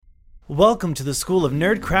Welcome to the School of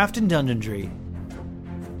Nerdcraft and Dungeonry.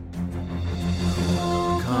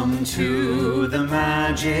 Welcome to the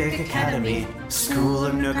Magic Academy, School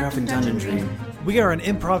of Nerdcraft and Dungeonry. We are an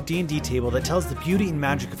improv D&D table that tells the beauty and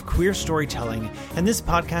magic of queer storytelling, and this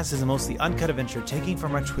podcast is a mostly uncut adventure taken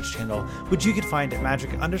from our Twitch channel, which you can find at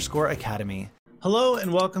magic_academy. Hello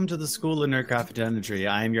and welcome to the School of Nerdcraft and Dungeonry.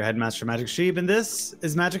 I am your headmaster, Magic Sheeb, and this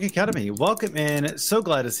is Magic Academy. Welcome in. So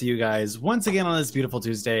glad to see you guys once again on this beautiful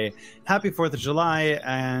Tuesday. Happy 4th of July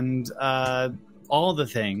and all the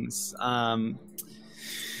things.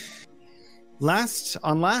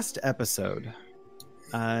 Last episode,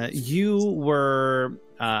 you were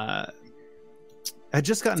had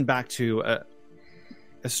just gotten back to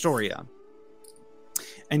Astoria,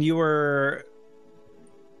 and you were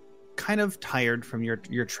kind of tired from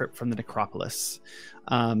your trip from the necropolis.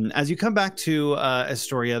 As you come back to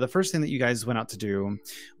Astoria, the first thing that you guys went out to do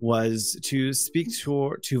was to speak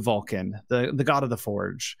to Vulcan, the god of the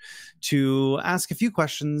forge, to ask a few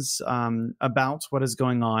questions about what is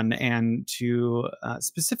going on, and to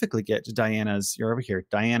specifically get to Diana's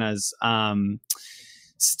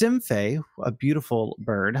Stimfay, a beautiful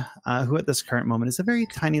bird, who at this current moment is a very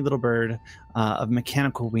tiny little bird of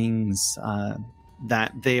mechanical wings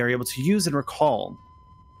that they are able to use and recall.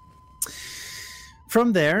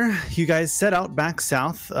 From there, you guys set out back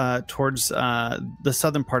south towards the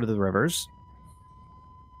southern part of the rivers,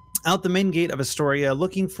 out the main gate of Astoria,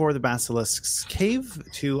 looking for the Basilisk's cave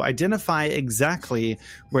to identify exactly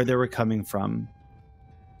where they were coming from.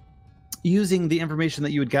 Using the information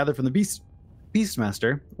that you would gather from the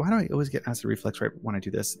Beastmaster. Why do I always get acid reflex right when I do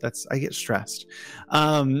this? I get stressed.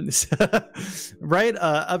 Right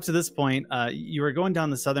up to this point, you were going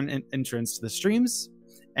down the southern entrance to the streams,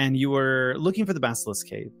 and you were looking for the Basilisk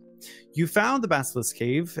Cave. You found the Basilisk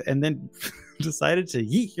Cave, and then decided to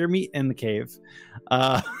yeet your meat in the cave.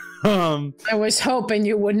 I was hoping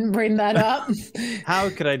you wouldn't bring that up. How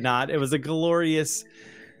could I not? It was a glorious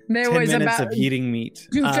 10 minutes of eating meat.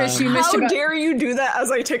 How dare you do that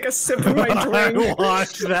as I take a sip of my drink? I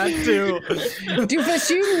watched that too. Doofus,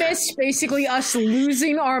 you missed basically us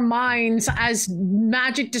losing our minds as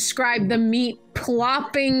Magic described the meat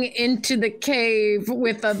plopping into the cave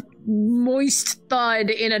with a moist thud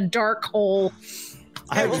in a dark hole.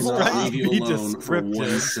 I was leave you alone for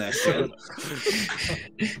one session.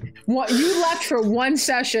 You left for one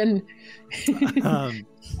session.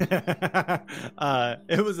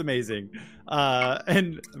 It was amazing,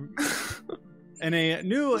 and in a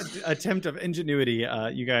new attempt of ingenuity,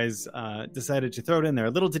 you guys decided to throw it in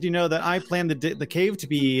there. Little did you know that I planned the cave to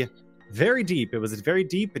be very deep. It was very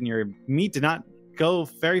deep, and your meat did not go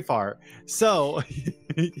very far. So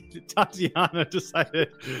Tatiana dedecided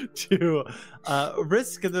to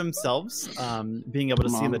risk themselves being able to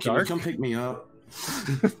see in the dark. Can you come pick me up?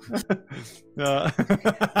 Oh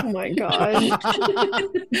my god. I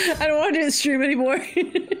don't want to do the stream anymore.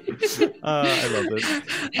 I love this.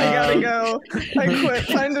 I gotta go. I quit.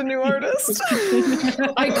 Find a new artist.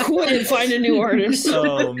 I quit and find a new artist.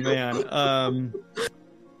 Oh man.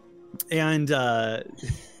 And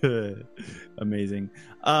amazing.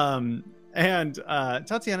 And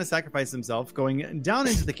Tatiana sacrificed himself going down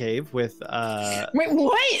into the cave with Wait,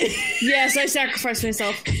 what? Yes, I sacrificed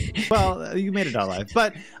myself. Well, you made it out alive,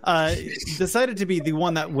 but decided to be the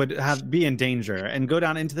one that would be in danger and go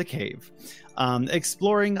down into the cave,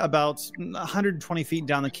 exploring about 120 feet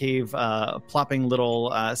down the cave, plopping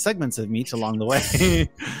little segments of meat along the way.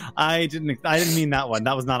 I didn't mean that one.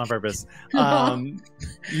 That was not on purpose.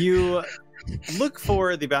 You look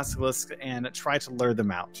for the basilisk and try to lure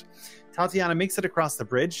them out. Tatiana makes it across the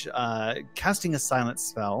bridge, casting a silent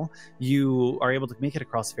spell. You are able to make it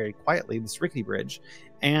across very quietly, this rickety bridge.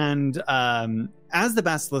 And as the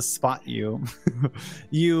basilisks spot you,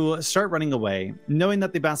 you start running away, knowing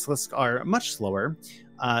that the basilisks are much slower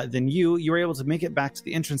than you. You are able to make it back to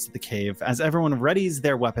the entrance of the cave as everyone readies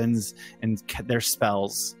their weapons and their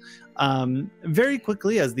spells. Very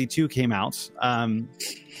quickly, as the two came out,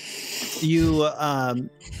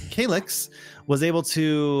 Calyx was able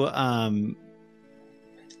to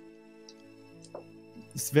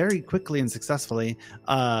very quickly and successfully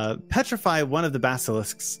petrify one of the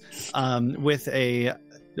basilisks with a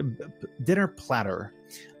dinner platter.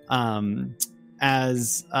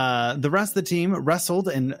 As the rest of the team wrestled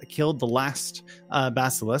and killed the last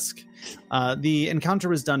basilisk, the encounter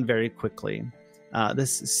was done very quickly.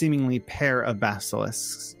 This seemingly pair of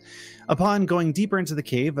basilisks. Upon going deeper into the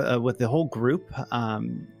cave with the whole group,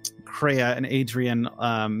 Kreia and Adrian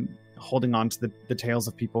holding on to the tails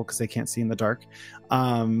of people because they can't see in the dark,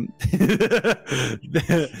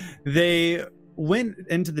 they went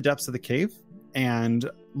into the depths of the cave and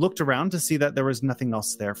looked around to see that there was nothing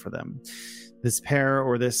else there for them. This pair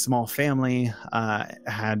or this small family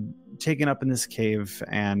had taken up in this cave,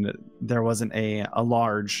 and there wasn't a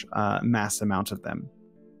large mass amount of them.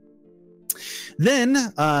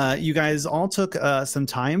 Then you guys all took some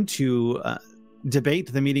time to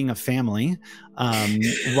debate the meaning of family,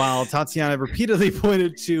 while Tatiana repeatedly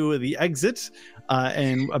pointed to the exit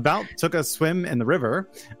and took a swim in the river.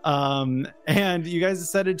 And you guys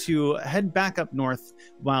decided to head back up north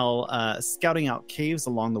while scouting out caves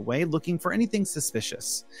along the way, looking for anything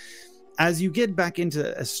suspicious. As you get back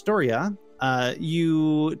into Astoria,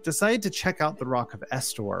 you decide to check out the Rock of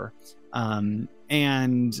Estor.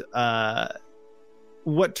 And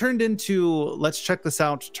what turned into, let's check this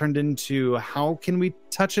out, turned into, how can we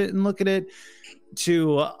touch it and look at it,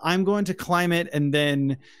 to, I'm going to climb it and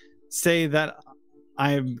then say that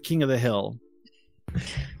I'm king of the hill.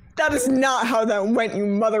 That is not how that went, you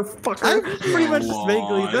motherfucker. I'm pretty much just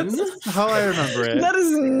vaguely, that's how I remember it. That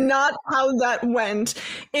is not how that went.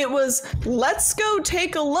 It was, let's go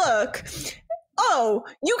take a look. Oh,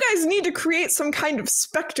 you guys need to create some kind of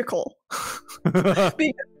spectacle. Because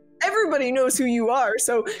everybody knows who you are,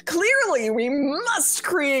 so clearly we must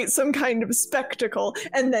create some kind of spectacle.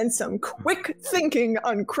 And then some quick thinking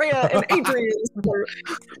on Kreia and Adrian's part.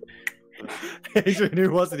 Adrian,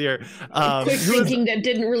 who wasn't here. Quick thinking that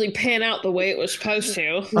didn't really pan out the way it was supposed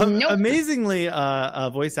to. Nope. Amazingly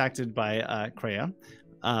voice acted by Kreia.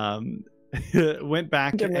 Went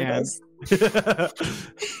back and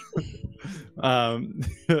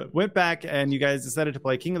went back, and you guys decided to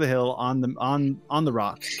play King of the Hill on the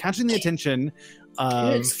rock, catching the attention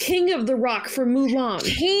of... It's King of the Rock for Mulan.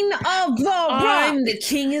 King of the Rock. I'm the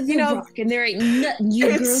King of the Rock, and there ain't nothing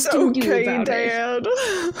you girls can do about Dad.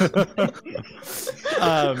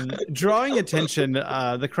 it. Drawing attention,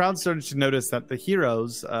 the crowd started to notice that the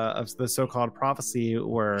heroes of the so-called prophecy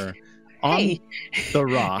were on the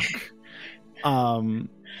rock.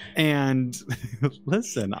 And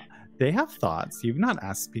listen, they have thoughts. You've not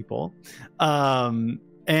asked people.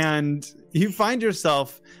 And you find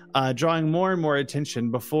yourself drawing more and more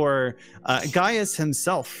attention before Gaius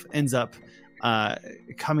himself ends up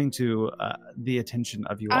coming to the attention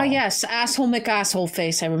of you all. Ah, yes, Asshole McAsshole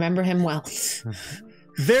Face. I remember him well.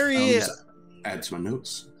 Very... add to my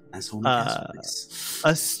notes. Asshole McAsshole Face.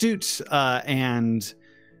 Astute and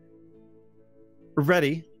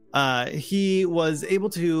ready. He was able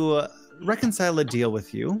to reconcile a deal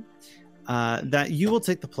with you that you will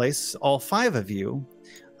take the place, all 5 of you,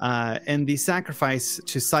 in the sacrifice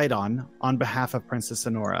to Sidon on behalf of Princess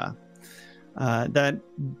Honora. That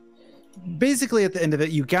basically at the end of it,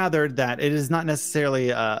 you gathered that it is not necessarily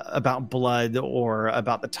about blood or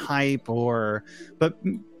about the type, but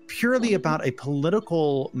purely about a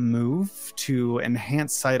political move to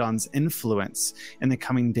enhance Sidon's influence in the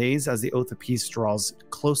coming days as the Oath of Peace draws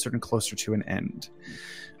closer and closer to an end.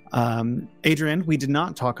 Adrian, we did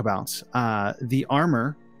not talk about the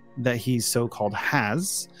armor that he so-called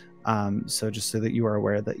has. So just so that you are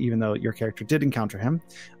aware that even though your character did encounter him,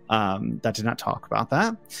 that did not talk about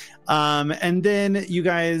that. And then you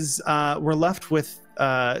guys were left with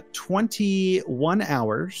 21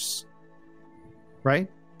 hours,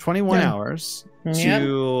 right? 21 hours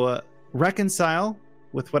to reconcile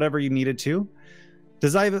with whatever you needed to.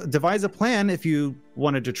 Devise a plan if you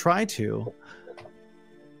wanted to try to,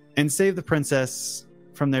 and save the princess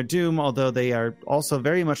from their doom, although they are also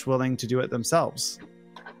very much willing to do it themselves.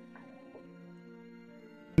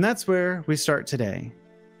 And that's where we start today.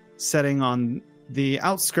 Setting on the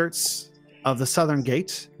outskirts of the southern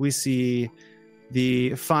gate, we see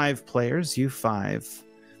the 5 players, you 5,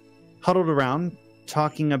 huddled around,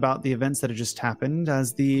 talking about the events that had just happened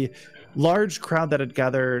as the large crowd that had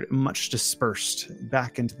gathered much dispersed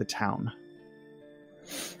back into the town.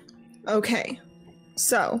 Okay,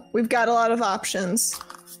 so we've got a lot of options.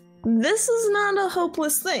 This is not a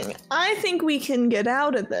hopeless thing. I think we can get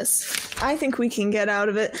out of this. I think we can get out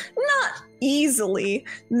of it. Not easily.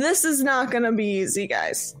 This is not going to be easy,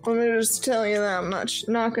 guys. Let me just tell you that much.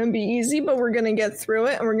 Not going to be easy, but we're going to get through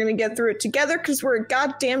it, and we're going to get through it together because we're a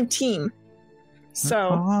goddamn team. So,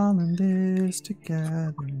 all in this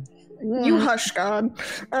together. You hush, God.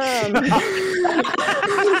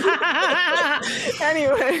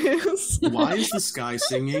 Anyways. Why is the sky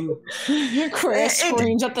singing? Chris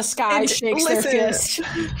screams at the sky, shakes their fist.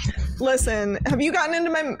 Listen, have you gotten into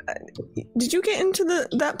my... Did you get into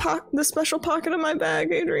the special pocket of my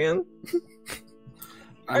bag, Adrian?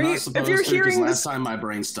 I'm not supposed to, because last time my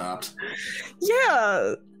brain stopped.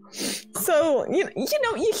 Yeah. So you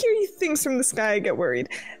hear things from the sky, I get worried.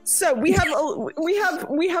 So we have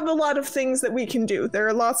a lot of things that we can do. There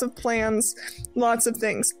are lots of plans, lots of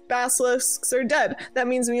things. Basilisks are dead. That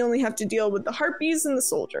means we only have to deal with the harpies and the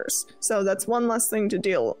soldiers. So that's one less thing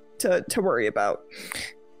to worry about.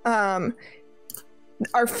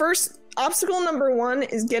 Our first obstacle number 1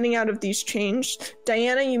 is getting out of these chains.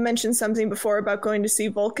 Diana, you mentioned something before about going to see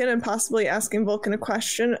Vulcan and possibly asking Vulcan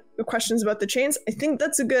questions about the chains. I think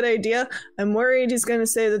that's a good idea. I'm worried he's going to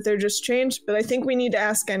say that they're just chains, but I think we need to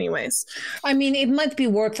ask anyways. I mean, it might be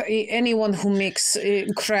worth anyone who makes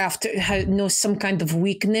craft knows some kind of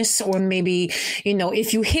weakness, or maybe,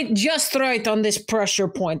 if you hit just right on this pressure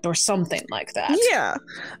point or something like that. Yeah.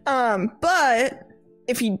 But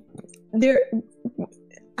if there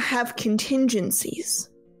have contingencies.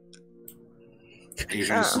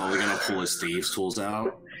 Adrian's slowly gonna pull his thieves' tools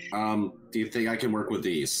out. Do you think I can work with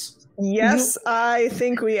these? Yes, I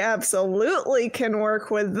think we absolutely can work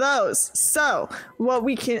with those. So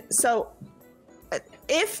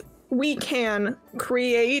if we can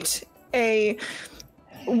create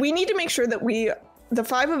we need to make sure that the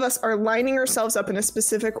 5 of us are lining ourselves up in a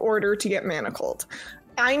specific order to get manacled.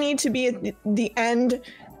 I need to be at the end.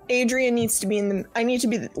 Adrian needs to be I need to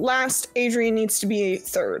be the last. Adrian needs to be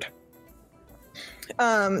third.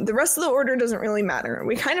 The rest of the order doesn't really matter.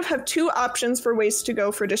 We kind of have 2 options for ways to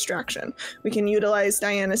go for distraction. We can utilize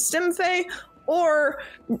Diana's Stimfey, I'm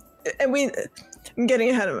getting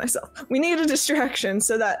ahead of myself. We need a distraction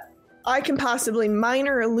so that I can possibly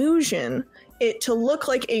minor illusion it to look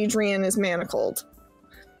like Adrian is manacled.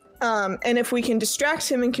 And if we can distract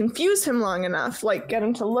him and confuse him long enough, like get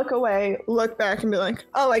him to look away, look back and be like,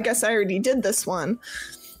 oh, I guess I already did this one,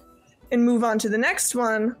 and move on to the next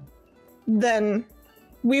one, then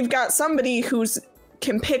we've got somebody who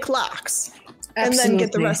can pick locks. Absolutely. And then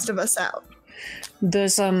get the rest of us out.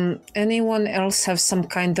 Does anyone else have some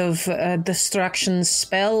kind of distraction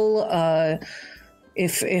spell?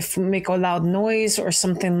 If make a loud noise or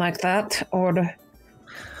something like that? Or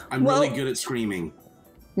I'm really good at screaming.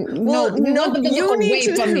 No, you need to.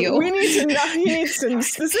 We need to. He needs to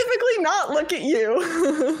specifically not look at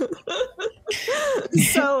you.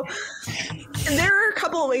 So, there are a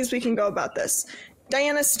couple of ways we can go about this.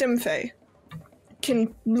 Diana Stimfey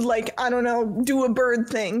can, do a bird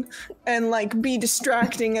thing and, be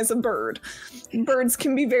distracting as a bird. Birds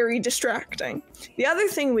can be very distracting. The other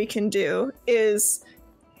thing we can do is,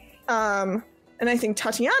 and I think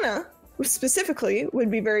Tatiana specifically would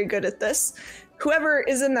be very good at this. Whoever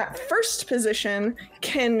is in that first position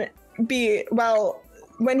can be,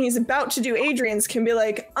 when he's about to do Adrian's, can be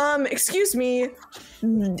like, excuse me,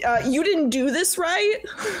 you didn't do this right?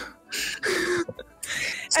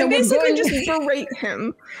 So and basically just berate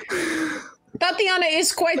him. Tatiana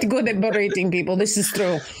is quite good at berating people, this is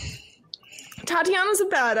true. Tatiana's a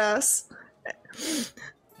badass.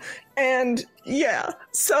 And yeah,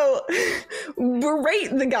 so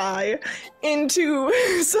berate the guy into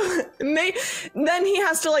then he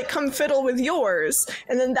has to come fiddle with yours,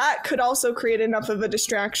 and then that could also create enough of a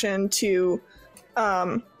distraction to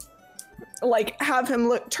have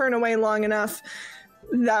him turn away long enough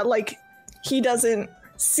that he doesn't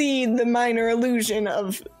see the minor illusion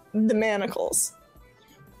of the manacles.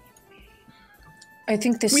 I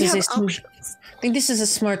think this is a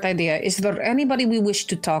smart idea. Is there anybody we wish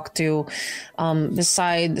to talk to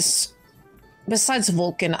besides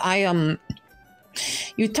Vulcan?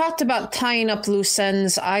 You talked about tying up loose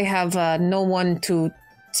ends. I have no one to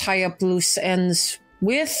tie up loose ends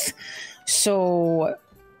with. So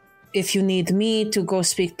if you need me to go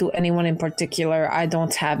speak to anyone in particular, I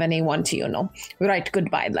don't have anyone to, write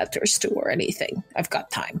goodbye letters to or anything. I've got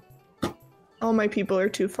time. All my people are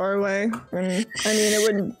too far away. It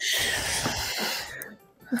wouldn't...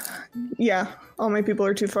 Yeah, all my people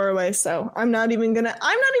are too far away, so I'm not even gonna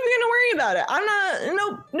worry about it.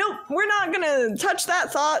 Nope, we're not gonna touch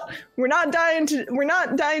that thought. We're not dying today, we're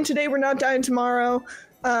not dying tomorrow.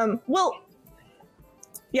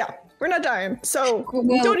 Yeah, we're not dying, so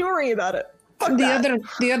don't even worry about it.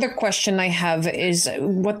 The other question I have is,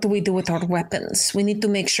 what do we do with our weapons? We need to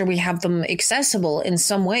make sure we have them accessible in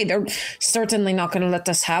some way. They're certainly not going to let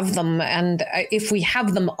us have them. And if we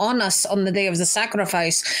have them on us on the day of the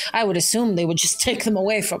sacrifice, I would assume they would just take them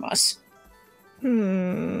away from us.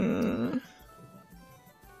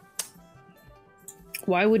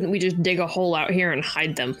 Why wouldn't we just dig a hole out here and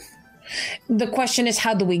hide them? The question is,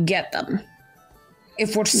 how do we get them?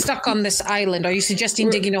 If we're stuck on this island, are you suggesting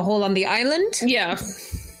digging a hole on the island? Yeah.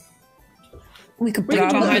 We could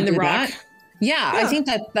probably behind the rock. Yeah, I think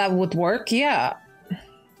that would work, yeah.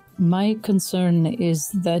 My concern is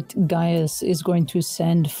that Gaius is going to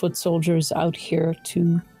send foot soldiers out here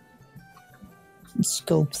to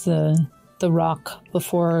scope the rock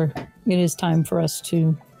before it is time for us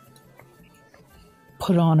to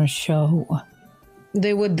put on a show.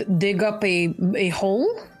 They would dig up a hole,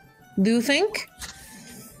 do you think?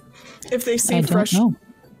 If they see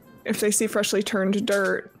if they see freshly turned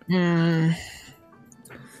dirt.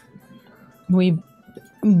 We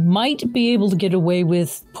might be able to get away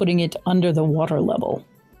with putting it under the water level.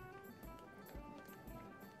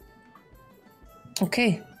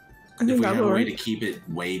 Okay. If we have a way to keep it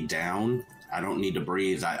weighed down, I don't need to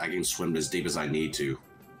breathe. I can swim as deep as I need to.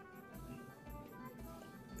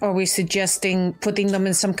 Are we suggesting putting them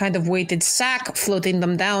in some kind of weighted sack, floating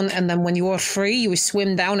them down, and then when you are free, you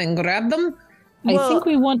swim down and grab them? I think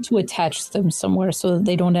we want to attach them somewhere so that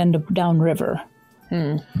they don't end up downriver.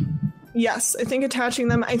 Yes, I think attaching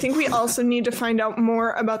them. I think we also need to find out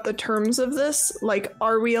more about the terms of this. Like,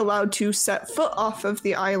 are we allowed to set foot off of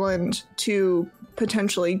the island to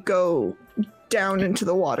potentially go down into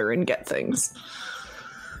the water and get things?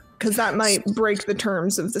 Because that might break the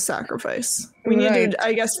terms of the sacrifice. We need to,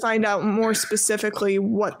 I guess, find out more specifically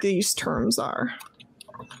what these terms are.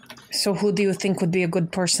 So who do you think would be a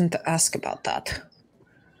good person to ask about that?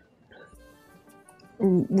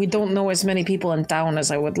 We don't know as many people in town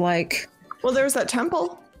as I would like. Well, there's that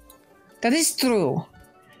temple. That is true.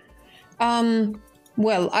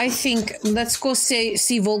 Well, I think let's go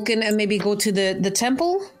see Vulcan and maybe go to the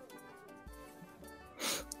temple.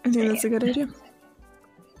 I think that's a good idea.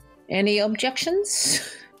 Any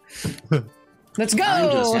objections? Let's go! I'm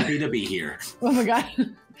just happy to be here. Oh my god.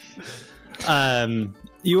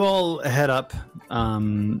 You all head up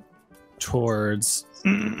towards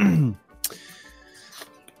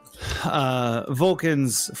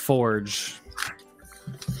Vulcan's forge.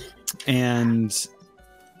 And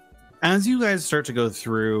as you guys start to go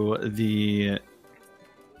through the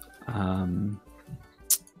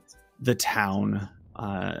town,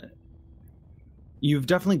 you've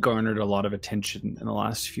definitely garnered a lot of attention in the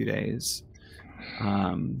last few days.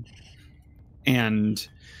 And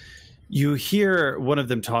you hear one of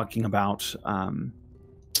them talking about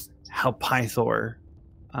how Pythor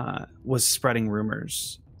was spreading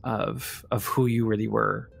rumors of who you really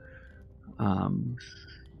were. Oh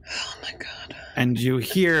my god. And you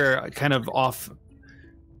hear kind of off,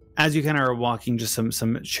 as you kind of are walking, just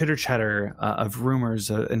some chitter chatter of rumors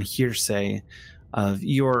and hearsay of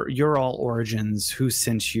your all origins, who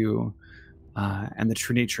sent you, and the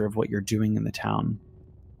true nature of what you're doing in the town.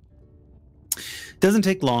 Doesn't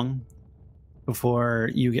take long before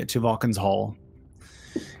you get to Vulcan's Hall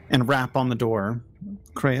and rap on the door.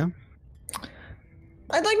 Kreia?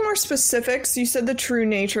 I'd like more specifics. You said the true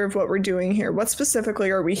nature of what we're doing here. What specifically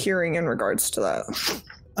are we hearing in regards to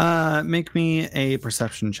that? Make me a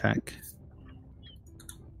perception check.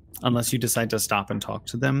 Unless you decide to stop and talk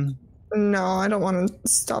to them. No, I don't want to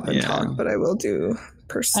stop and talk, but I will do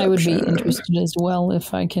perception. I would be interested as well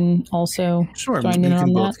if I can also join in on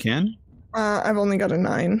that. Both can. I've only got a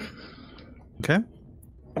 9. Okay.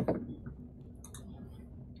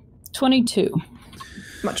 22.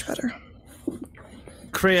 Much better.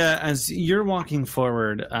 Kreia, as you're walking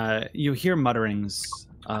forward, you hear mutterings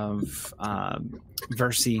of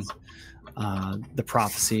Versi, the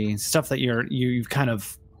prophecy, stuff that you kind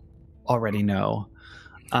of already know.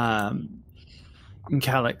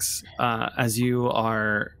 Calyx, as you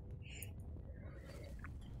are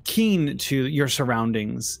keen to your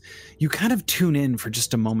surroundings, you kind of tune in for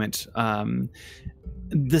just a moment.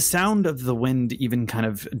 The sound of the wind even kind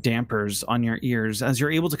of dampers on your ears as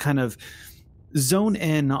you're able to kind of zone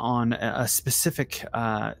in on a specific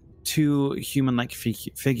two human-like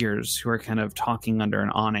figures who are kind of talking under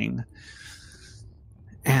an awning.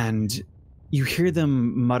 And you hear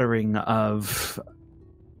them muttering of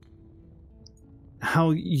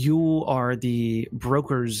how you are the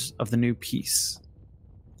brokers of the new peace.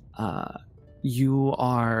 You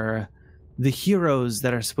are the heroes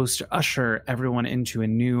that are supposed to usher everyone into a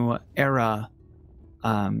new era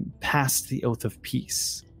past the Oath of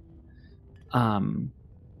Peace. But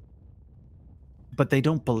they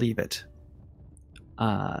don't believe it.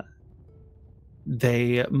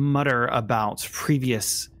 They mutter about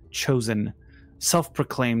previous chosen,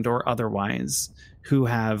 self-proclaimed or otherwise, who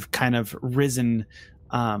have kind of risen,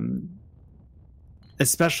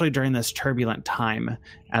 especially during this turbulent time,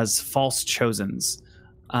 as false chosens.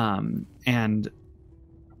 And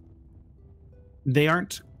they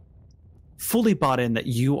aren't fully bought in that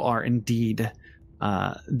you are indeed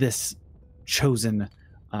this chosen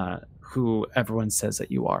who everyone says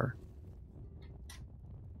that you are.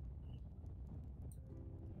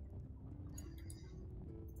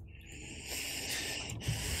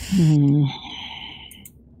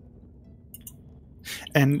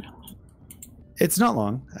 And it's not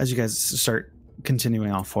long, as you guys start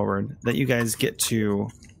continuing off forward, that you guys get to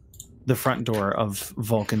the front door of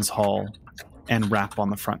Vulcan's Hall and rap on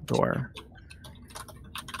the front door.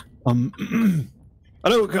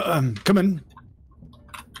 Hello, come in.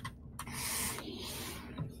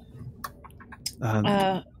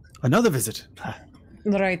 Another visit.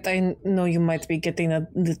 Right, I know you might be getting a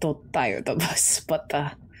little tired of us, but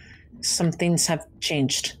some things have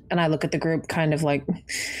changed. And I look at the group kind of like,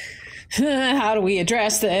 how do we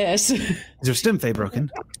address this? Is your stim fay broken?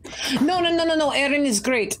 No. Erin is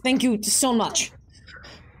great. Thank you so much.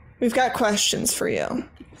 We've got questions for you.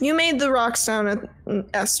 You made the rocks down at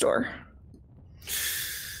Estor.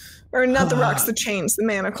 Or not the rocks, the chains, the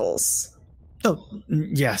manacles. Oh,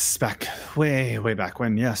 yes, way back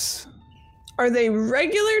when, yes. Are they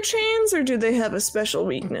regular chains, or do they have a special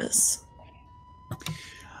weakness?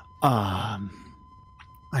 I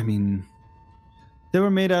mean, they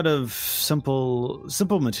were made out of simple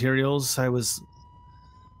materials. I was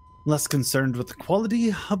less concerned with the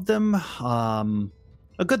quality of them.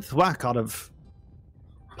 A good thwack ought to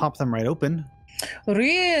pop them right open.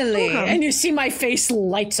 Really? Okay. And you see my face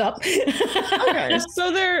lights up. Okay,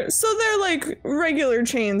 so they're like regular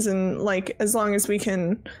chains, and like as long as we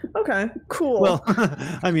can. Okay, cool. Well,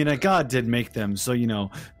 I mean, a god did make them, so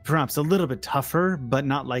perhaps a little bit tougher, but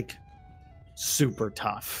not like super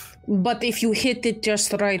tough. But if you hit it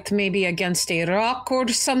just right, maybe against a rock or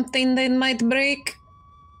something, they might break.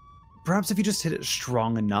 Perhaps if you just hit it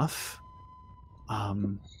strong enough,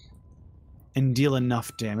 and deal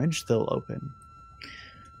enough damage, they'll open.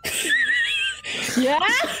 Yeah?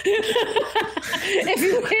 If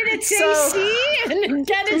you hit its AC and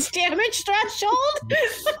get its damage threshold?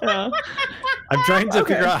 I'm trying to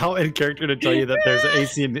figure out how in character to tell you that there's an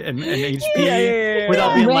AC and HP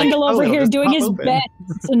without being Randall like, over here doing his best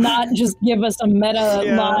to not just give us a meta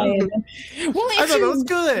line. Well, I thought that was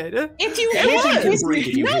good. If you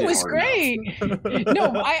it was great.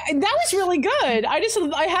 No, that was really good. I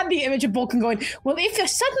had the image of Vulcan going, well, if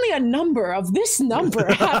suddenly a number of this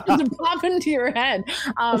number happened to pop into your head.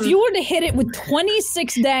 If you were to hit it with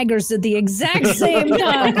 26 daggers at the exact same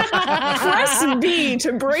time, press B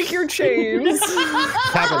to break your chains.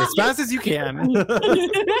 Tap it as fast as you can. Do a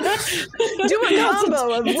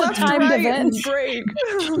combo of left, right, and break.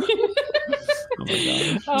 Oh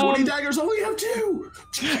my god. 20 daggers only have 2.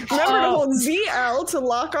 Remember to hold ZL to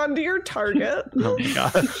lock onto your target. Oh my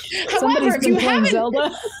god. However, if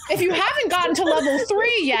you haven't gotten to level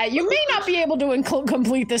 3 yet, you may not be able to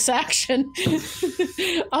complete this action.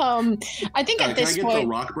 I think at this can I get point, the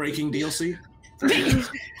rock breaking DLC?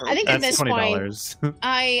 I think at this $20. point,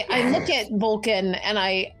 I look at Vulcan and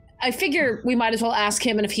I figure we might as well ask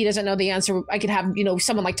him, and if he doesn't know the answer, I could have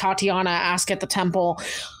someone like Tatiana ask at the temple.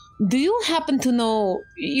 Do you happen to know?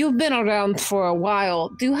 You've been around for a while.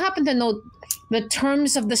 Do you happen to know the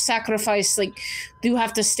terms of the sacrifice? Like, do you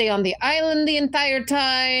have to stay on the island the entire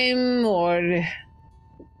time, or?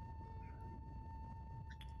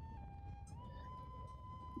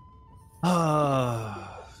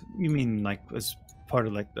 You mean like as part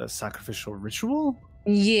of like the sacrificial ritual?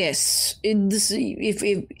 Yes. If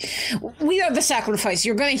we are the sacrifice,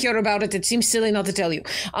 you're going to hear about it. It seems silly not to tell you.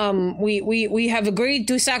 We have agreed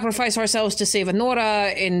to sacrifice ourselves to save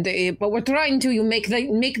Anora, and but we're trying to make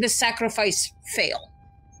the sacrifice fail.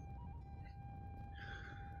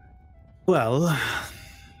 Well,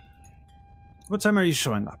 what time are you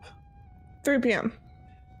showing up? 3 p.m.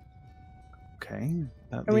 Okay.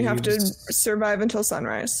 And we have to survive until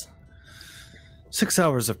sunrise. 6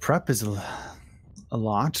 hours of prep is a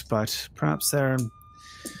lot, but perhaps they're...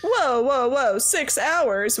 Whoa. 6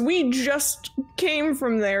 hours? We just came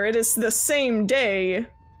from there. It is the same day,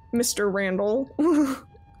 Mr. Randall.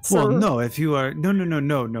 Well, no, if you are...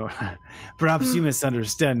 No. Perhaps you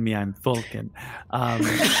misunderstand me. I'm Vulcan.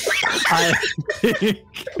 I think...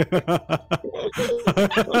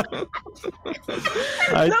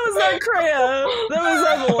 That was not Kreia. That was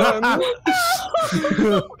Evelyn.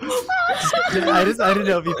 I didn't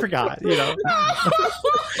know if you forgot,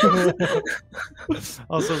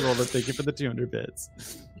 Also, Roland, thank you for the 200 bits.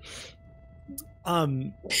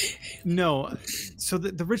 No. So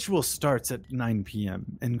the ritual starts at 9 p.m.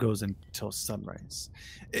 and goes until sunrise.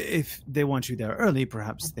 If they want you there early,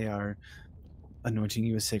 perhaps they are anointing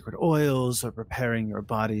you with sacred oils or preparing your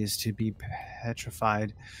bodies to be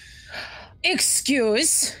petrified.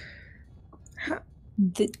 Excuse?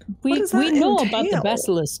 We know about the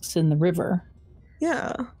basilisks in the river.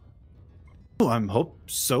 Yeah. Oh, I hope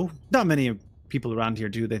so. Not many people around here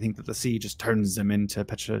do. They think that the sea just turns them into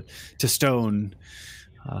stone.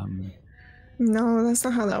 No, that's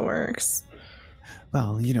not how that works.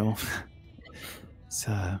 Well, it's,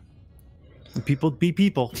 people be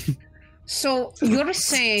people. So you're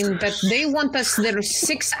saying that they want us there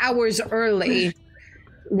 6 hours early,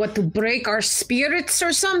 what, to break our spirits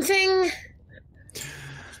or something?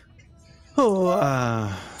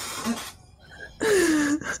 Oh,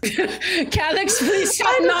 Calyx, please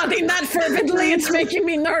stop nodding that fervently. It's making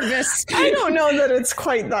me nervous. I don't know that it's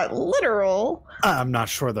quite that literal. I'm not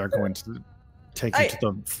sure they're going to take you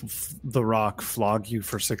to the rock, flog you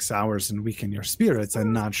for 6 hours, and weaken your spirits.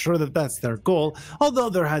 I'm not sure that that's their goal, although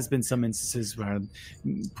there has been some instances where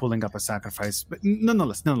pulling up a sacrifice, but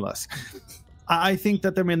nonetheless. I think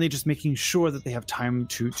that they're mainly just making sure that they have time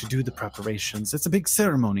to do the preparations. It's a big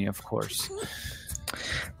ceremony, of course.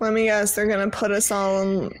 Let me guess, they're gonna put us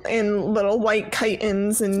all in little white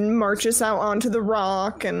chitons and march us out onto the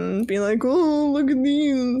rock and be like, oh, look at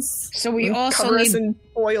these. So we and also cover need us in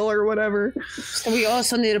oil or whatever. So we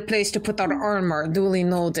also need a place to put our armor, duly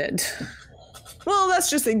noted. Well, that's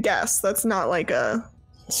just a guess. That's not like a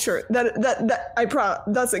sure.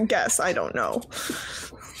 That's a guess. I don't know.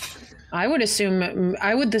 I would assume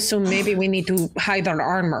maybe we need to hide our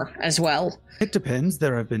armor as well. It depends.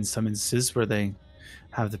 There have been some instances where they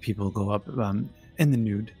have the people go up in the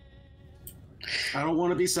nude. I don't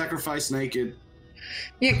want to be sacrificed naked.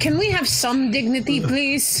 Yeah, can we have some dignity,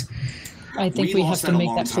 please? I think we have to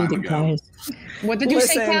make that plea to Gaius. What did you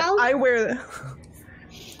say, Cal? I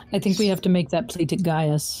think we have to make that plea to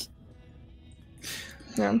Gaius.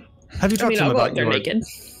 Yeah. Have you talked to him about your naked.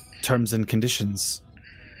 terms and conditions?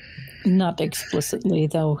 Not explicitly,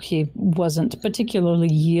 though. He wasn't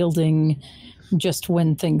particularly yielding just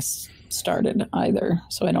when things started either,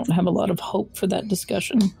 so I don't have a lot of hope for that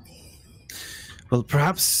discussion. Well,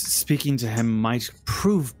 perhaps speaking to him might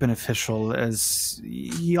prove beneficial, as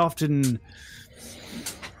he often,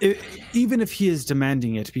 even if he is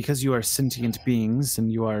demanding it, because you are sentient beings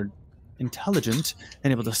and you are intelligent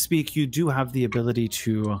and able to speak, you do have the ability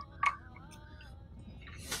to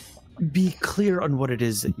be clear on what it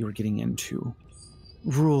is that you're getting into.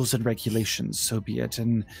 Rules and regulations, so be it.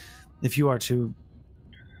 And if you are to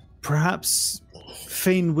perhaps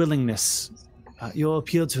feign willingness, you'll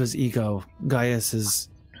appeal to his ego. Gaius is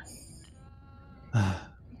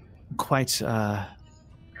quite an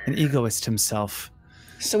egoist himself.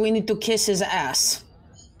 So we need to kiss his ass.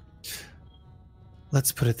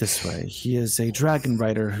 Let's put it this way. He is a dragon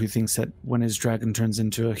rider who thinks that when his dragon turns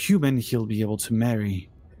into a human, he'll be able to marry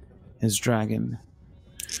his dragon.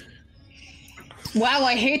 Wow,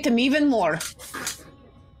 I hate him even more.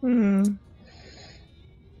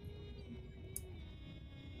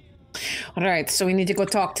 All right, so we need to go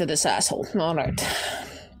talk to this asshole. All right.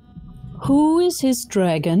 Who is his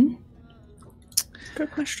dragon?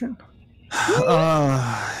 Good question.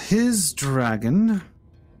 His dragon.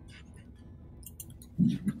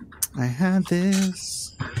 I had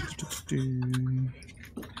this.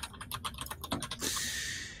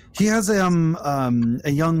 He has a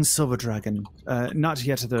young silver dragon, not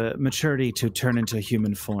yet the maturity to turn into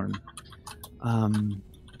human form.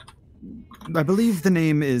 I believe the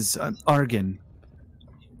name is Argon.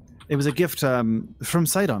 It was a gift from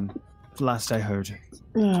Sidon, last I heard.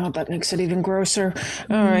 Oh, that makes it even grosser.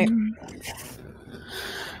 All right.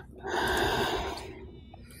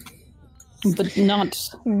 But not...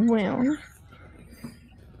 Well...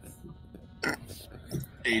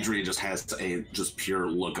 Adrian just has a just pure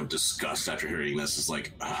look of disgust after hearing this. It's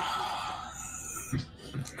like,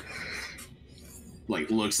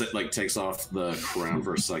 like looks at, like takes off the crown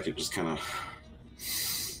for a second, just kind of.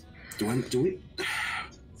 Do we?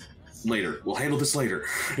 Later, we'll handle this later.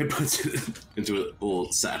 It puts it into a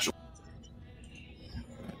little satchel.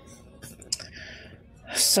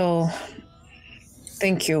 So,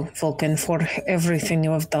 thank you, Vulcan, for everything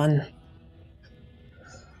you have done.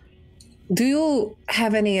 Do you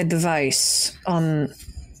have any advice on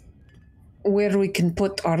where we can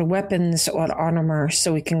put our weapons or armor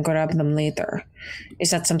so we can grab them later?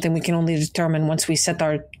 Is that something we can only determine once we set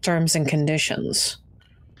our terms and conditions?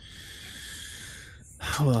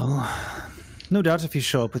 Well, no doubt if you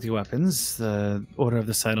show up with your weapons, the Order of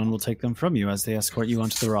the Sidon will take them from you as they escort you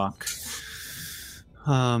onto the rock.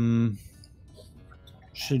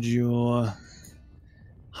 Should you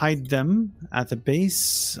hide them at the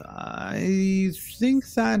base? I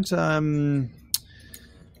think that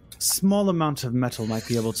small amount of metal might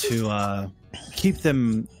be able to keep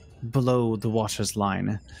them below the water's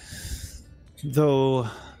line. Though,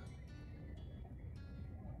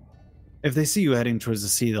 if they see you heading towards the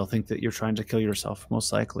sea, they'll think that you're trying to kill yourself,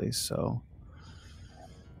 most likely, so...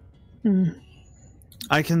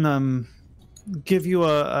 I can give you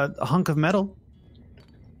a hunk of metal.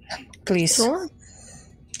 Please. Sure.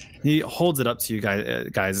 He holds it up to you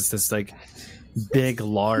guys. It's this like big,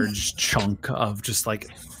 large chunk of just like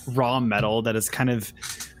raw metal that is kind of.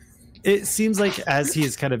 It seems like as he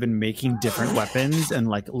has kind of been making different weapons and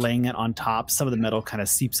like laying it on top, some of the metal kind of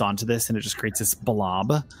seeps onto this, and it just creates this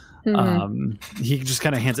blob. He just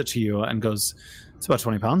kind of hands it to you and goes, "It's about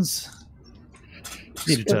 20 pounds.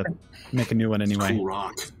 Needed to make a new one anyway." Cool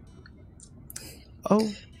rock.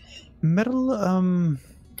 Oh, metal.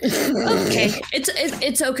 Okay, it's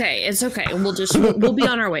okay. It's okay. We'll be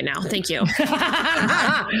on our way now. Thank you.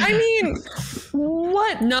 I mean,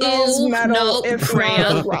 what is metal if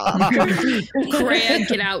Freya. not rock? Freya,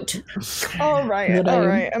 get out. All right. And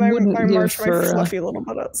I march my fluffy little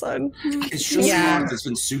butt outside. It's just rock that's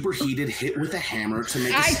been superheated, hit with a hammer to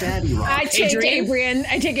make a stabby rock. I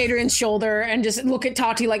take Adrian's shoulder and just look at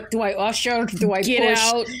Tati like, do I usher? Do I get push?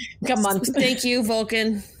 out? Come on. Thank you,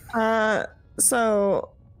 Vulcan. So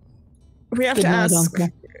we have to ask. Uncle.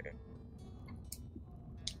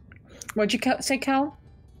 What'd you say, Cal?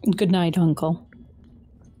 Good night, Uncle.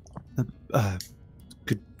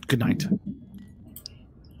 Good night.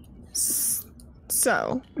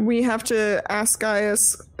 So we have to ask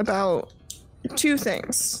Gaius about two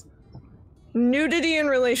things. Nudity in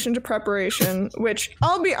relation to preparation, which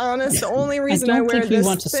I'll be honest, the only reason I wear this thing. I don't think we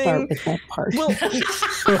want to start with that part. Well,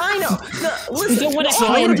 I know. We don't want to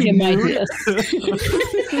hand him ideas.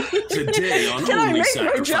 Today on Can I Only make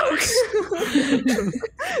my joke? Sacrifice.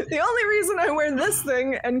 The only reason I wear this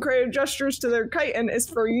thing and create gestures to their chitin is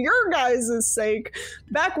for your guys' sake.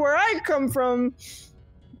 Back where I come from,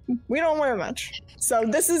 we don't wear much. So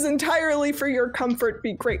this is entirely for your comfort.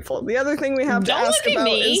 Be grateful. The other thing we have to ask about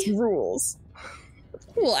is rules.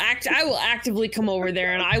 I will actively come over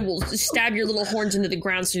there and I will stab your little horns into the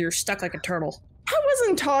ground so you're stuck like a turtle. I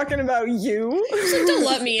wasn't talking about you. So don't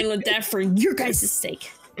let me in with that for your guys'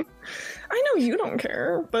 sake. I know you don't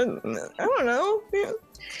care, but I don't know.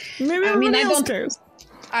 Maybe everybody else cares.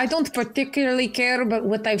 I don't particularly care, but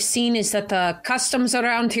what I've seen is that the customs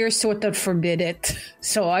around here sort of forbid it.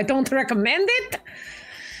 So I don't recommend it.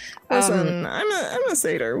 Listen, I'm a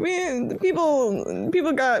satyr.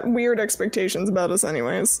 People got weird expectations about us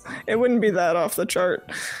anyways. It wouldn't be that off the chart.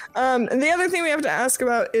 And the other thing we have to ask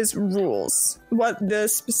about is rules. What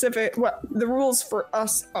the rules for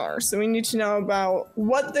us are. So we need to know about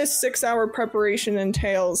what this 6-hour preparation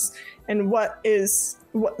entails and what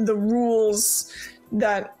the rules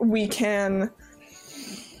that we can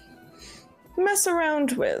mess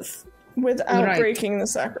around with without breaking the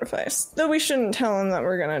sacrifice. Though we shouldn't tell them that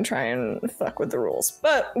we're gonna try and fuck with the rules,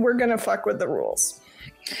 but we're gonna fuck with the rules.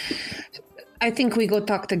 I think we go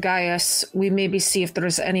talk to Gaius. We maybe see if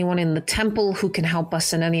there's anyone in the temple who can help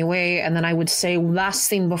us in any way, and then I would say last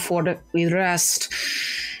thing before we rest,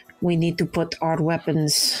 we need to put our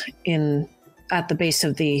weapons at the base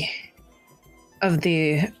of the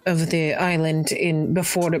island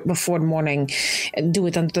before morning, and do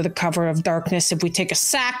it under the cover of darkness. If we take a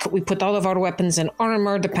sack, we put all of our weapons in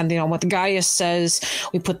armor, depending on what Gaius says.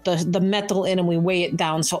 We put the metal in and we weigh it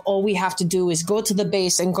down. So all we have to do is go to the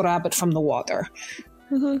base and grab it from the water.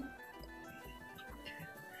 Mm-hmm.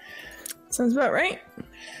 Sounds about right.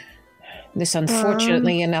 This,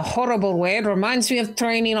 unfortunately, in a horrible way, it reminds me of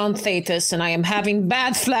training on Thetis, and I am having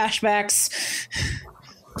bad flashbacks.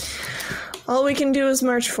 All we can do is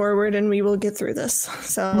march forward and we will get through this.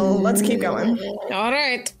 So let's keep going. All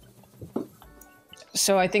right.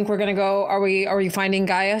 So I think we're going to go. Are we finding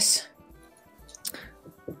Gaius?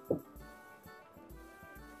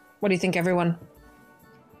 What do you think, everyone?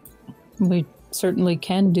 We certainly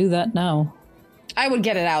can do that now. I would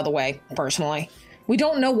get it out of the way, personally. We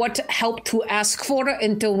don't know what help to ask for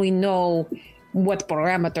until we know what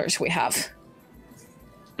parameters we have.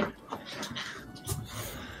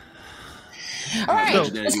 All right.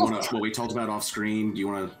 What we talked about off screen, do you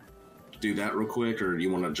want to do that real quick, or do you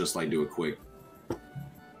want to just like do a quick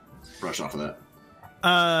brush off of that?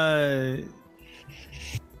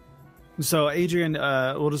 So Adrian,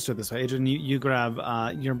 we'll just do it this way. Adrian, you grab.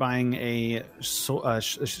 You're buying a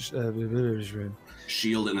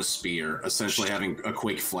shield and a spear, essentially having a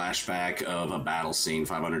quick flashback of a battle scene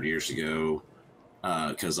 500 years ago,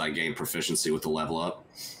 because I gained proficiency with the level up.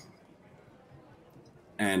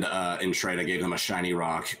 And in trade, I gave them a shiny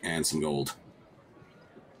rock and some gold.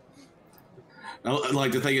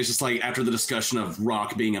 Like, the thing is just like, after the discussion of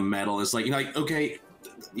rock being a metal, it's like, you know, like, okay,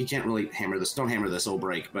 you can't really hammer this. Don't hammer this, it'll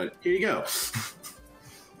break, but here you go.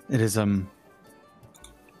 It is,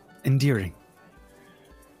 endearing.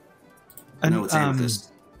 And, no, it's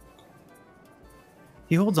amethyst.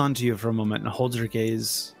 He holds on to you for a moment and holds your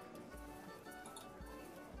gaze.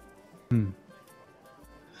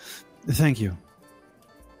 Thank you.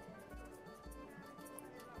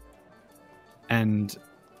 And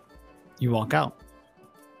you walk out.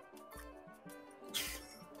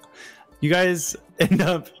 You guys end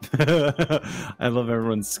up... I love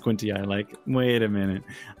everyone's squinty eye, like, wait a minute.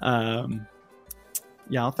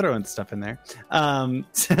 Yeah, I'll throw in stuff in there.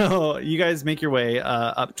 So you guys make your way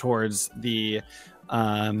up towards the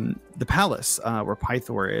palace where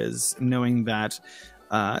Pythor is, knowing that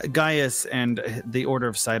Gaius and the Order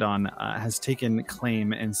of Sidon has taken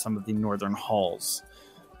claim in some of the northern halls.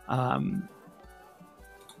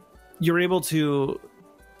 You're able to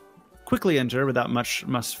quickly enter without much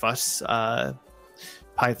fuss.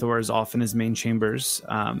 Pythor is off in his main chambers.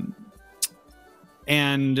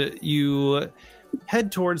 And you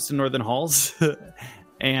head towards the northern halls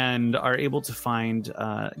and are able to find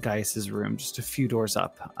Gaius's room just a few doors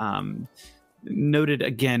up. Noted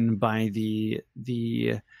again by the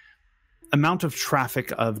amount of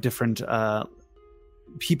traffic of different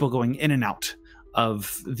people going in and out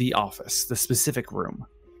of the office, the specific room.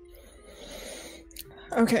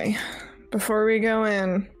 Okay, before we go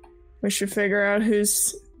in, we should figure out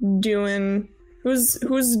who's doing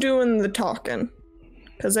the talking.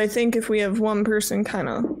 Because I think if we have one person kind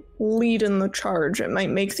of leading the charge, it might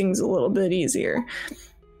make things a little bit easier.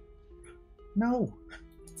 No.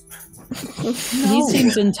 He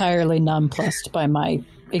seems entirely nonplussed by my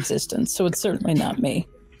existence, so it's certainly not me.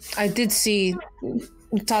 I did see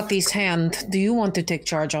Tati's hand. Do you want to take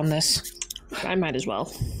charge on this? I might as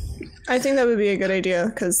well. I think that would be a good idea,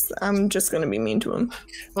 because I'm just going to be mean to him.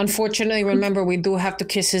 Unfortunately, remember, we do have to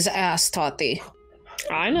kiss his ass, Tati.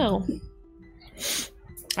 I know.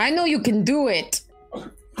 I know you can do it.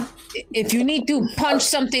 If you need to punch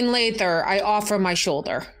something later, I offer my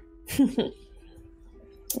shoulder.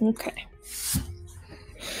 Okay.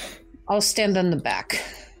 I'll stand on the back.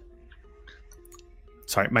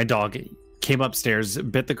 Sorry, my dog came upstairs,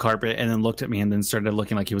 bit the carpet, and then looked at me and then started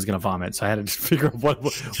looking like he was going to vomit. So I had to figure out what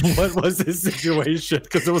was this situation,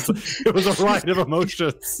 because it was a riot of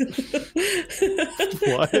emotions.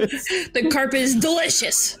 What? The carpet is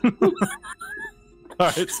delicious. All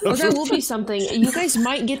right, so that will be something. You guys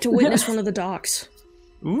might get to witness one of the dogs.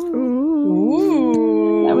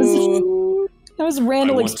 Ooh. That was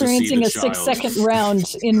Randall experiencing a 6-second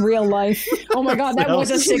round in real life. Oh my god, that was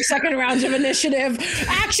a 6-second round of initiative.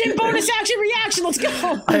 Action, bonus action, reaction, let's go.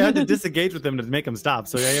 I had to disengage with him to make him stop.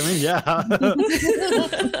 So I mean, yeah.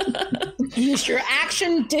 Use your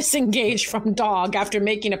action disengage from dog after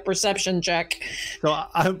making a perception check. So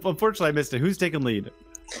unfortunately I missed it. Who's taking lead?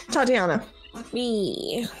 Tatiana.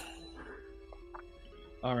 Me.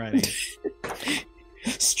 Alrighty.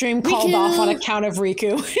 Stream called off on account of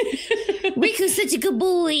Riku. Riku's such a good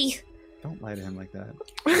boy. Don't lie to him like that.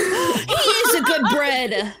 He is a good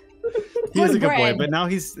bread. He is a good boy, but now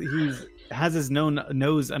he has his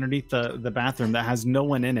nose underneath the bathroom that has no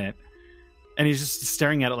one in it, and he's just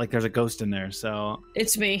staring at it like there's a ghost in there. So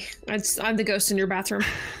it's me. I'm the ghost in your bathroom.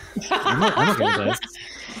 I'm okay with this.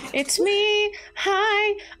 It's me.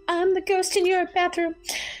 Hi, I'm the ghost in your bathroom.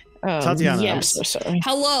 Tatiana, yes. I'm so sorry.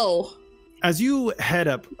 Hello. As you head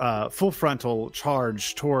up full frontal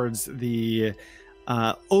charge towards the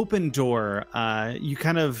open door, you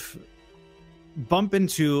kind of bump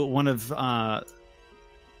into one of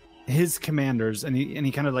his commanders, and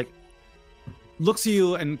he kind of like looks at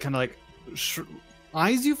you and kind of like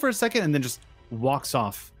eyes you for a second, and then just walks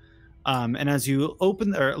off. And as you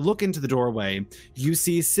open or look into the doorway, you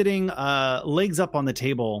see sitting legs up on the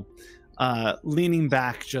table, leaning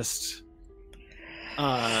back, just.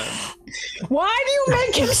 Why do you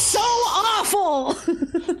make him so awful?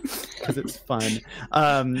 Because it's fun.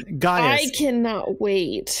 Gaius, I cannot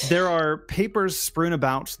wait. There are papers strewn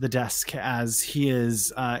about the desk as he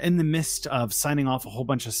is in the midst of signing off a whole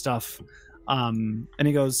bunch of stuff. And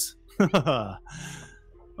he goes, hello.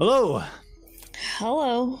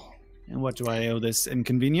 Hello. And what do I owe this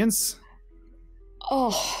inconvenience?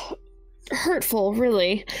 Oh, hurtful,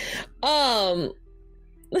 really. I'm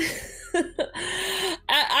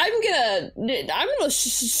gonna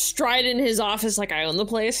stride in his office like I own the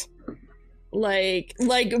place, like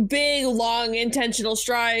big, long, intentional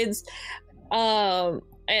strides. And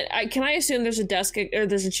can I assume there's a desk or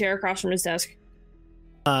there's a chair across from his desk?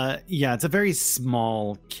 Yeah, it's a very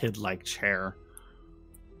small, kid-like chair.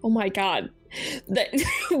 Oh my god,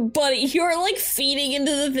 buddy, you're like feeding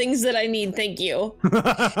into the things that I need. Thank you.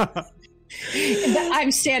 I'm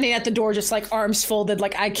standing at the door just like arms folded,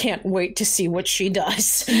 like I can't wait to see what she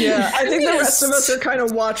does. Yeah, I think the rest of us are kind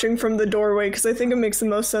of watching from the doorway, because I think it makes the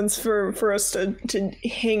most sense for us to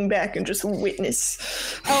hang back and just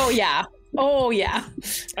witness. Oh yeah. Oh, yeah.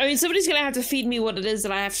 I mean, somebody's going to have to feed me what it is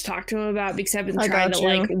that I have to talk to him about because I've been I trying got to, you.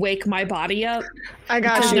 like, wake my body up. I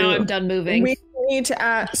got Because you. now I'm done moving. We need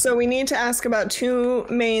to ask about two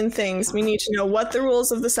main things. We need to know what the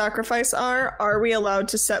rules of the sacrifice are. Are we allowed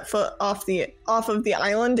to set foot off of the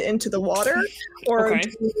island into the water, or Okay.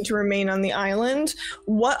 do we need to remain on the island?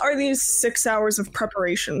 What are these 6 hours of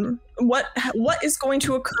preparation? What is going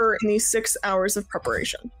to occur in these 6 hours of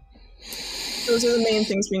preparation? Those are the main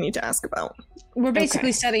things we need to ask about. We're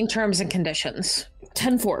basically setting terms and conditions.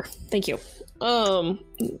 10-4. Thank you.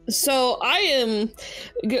 So I am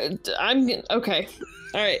good. I'm okay.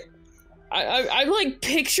 All right. I'm like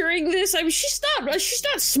picturing this. I mean, she's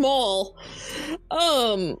not small.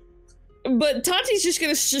 But Tati's just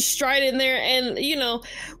gonna just stride in there, and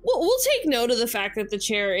we'll take note of the fact that the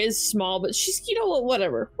chair is small, but she's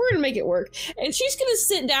whatever. We're gonna make it work, and she's gonna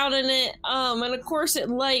sit down in it. And of course,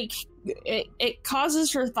 it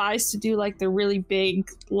causes her thighs to do like the really big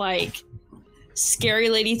like scary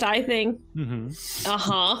lady thigh thing.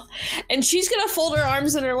 Mm-hmm. And she's gonna fold her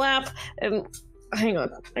arms in her lap, and hang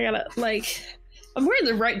on, I gotta I'm wearing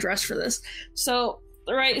the right dress for this, so.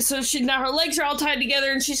 Right, so now her legs are all tied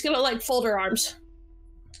together, and she's gonna like fold her arms,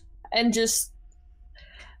 and just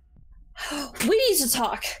we need to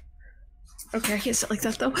talk. Okay, I can't sit like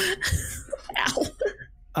that though.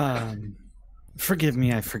 Ow. Forgive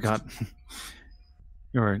me, I forgot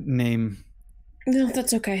your name. No,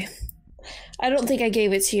 that's okay. I don't think I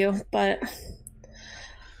gave it to you, but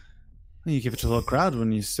You gave it to the whole crowd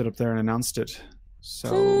when you stood up there and announced it.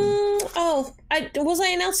 So. Was I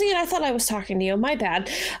announcing it? I thought I was talking to you. My bad.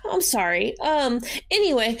 I'm sorry.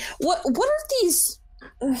 Anyway, what are these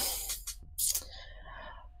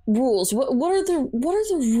rules? What are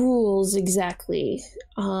the rules exactly?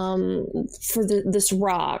 For this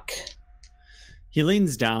rock. He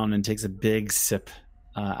leans down and takes a big sip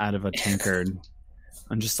out of a tankard,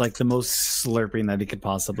 and just like the most slurping that he could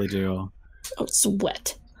possibly do. Oh, it's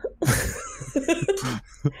wet.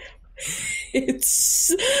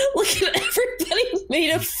 It's look at everybody made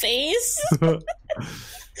a face. The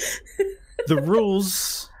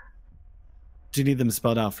rules. Do you need them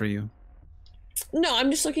spelled out for you? No, I'm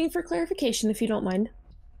just looking for clarification, if you don't mind.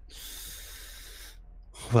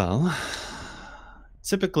 Well,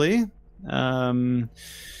 typically,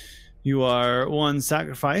 you are one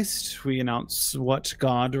sacrificed. We announce what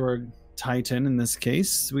god or titan, in this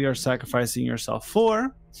case, we are sacrificing yourself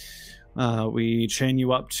for. We chain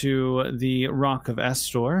you up to the Rock of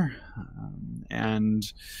Estor, and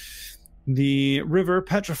the river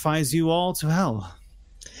petrifies you all to hell.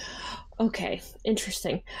 Okay,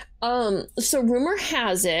 interesting. So rumor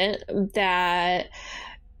has it that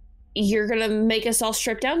you're gonna make us all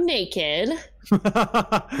strip down naked.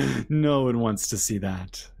 No one wants to see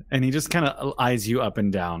that. And he just kind of eyes you up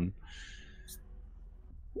and down.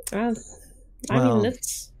 I mean,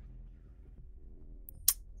 that's...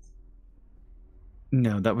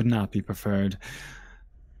 No, that would not be preferred.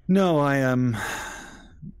 No,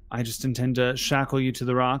 I just intend to shackle you to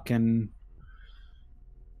the rock and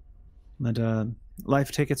let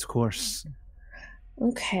life take its course.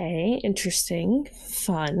 Okay, interesting,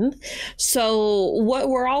 fun. So what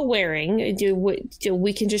we're all wearing, do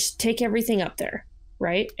we can just take everything up there,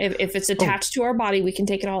 right? If it's attached to our body, we can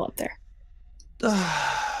take it all up there.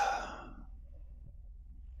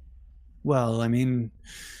 Well, I mean,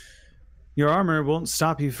 your armor won't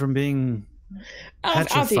stop you from being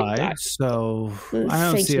petrified, so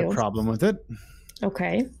I don't see a problem with it.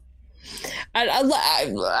 Okay.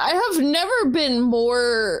 I have never been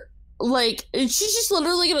more, like, she's just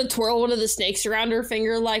literally going to twirl one of the snakes around her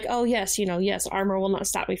finger like, oh, yes, yes, armor will not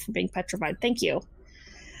stop me from being petrified. Thank you.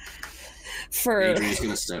 Adrian's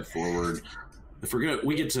going to step forward. If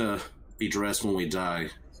we get to be dressed when we die,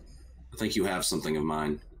 I think you have something of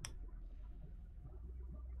mine.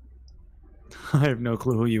 I have no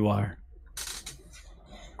clue who you are.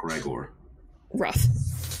 Gregor. Rough.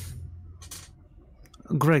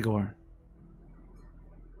 Gregor.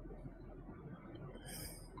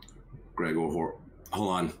 Hold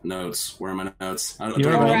on. Notes. Where are my notes? I don't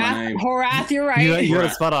You're know right. my name. Horath, you're right. You're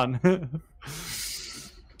spot on.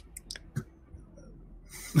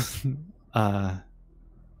 I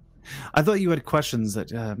thought you had questions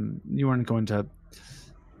that you weren't going to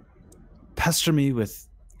pester me with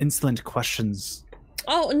insolent questions.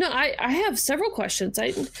 Oh, no, I have several questions.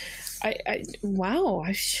 Wow.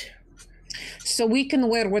 So we can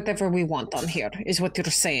wear whatever we want on here, is what you're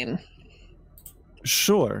saying.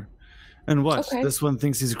 Sure. And what? Okay. This one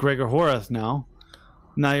thinks he's Gregor Horath now.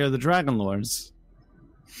 Now you're the DragonLords.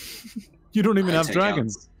 You don't even have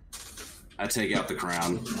dragons. I take out the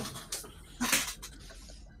crown.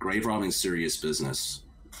 Grave robbing serious business.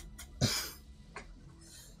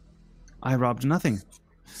 I robbed nothing.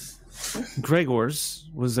 Gregor's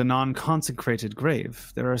was a non-consecrated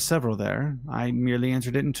grave. There are several there. I merely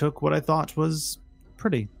entered it and took what I thought was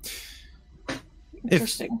pretty.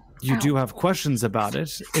 If you do have questions about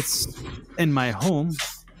it, it's in my home.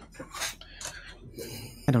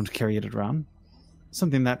 I don't carry it around.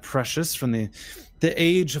 Something that precious from the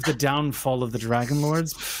age of the downfall of the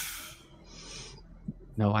DragonLords.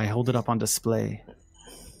 No, I hold it up on display.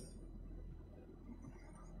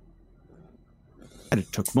 And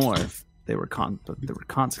it took more if they were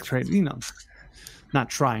consecrated, not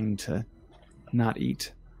trying to not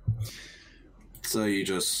eat. So you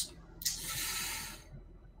just...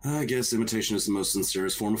 I guess imitation is the most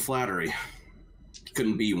sincerest form of flattery.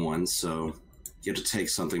 Couldn't be one, so you have to take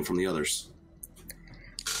something from the others.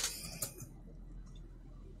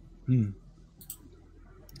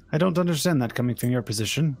 I don't understand that coming from your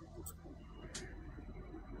position.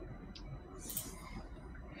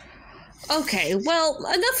 Okay, well,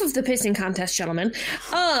 enough of the pissing contest, gentlemen.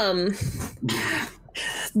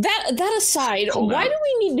 That aside, why do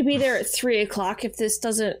we need to be there at 3 o'clock if this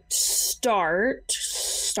doesn't start,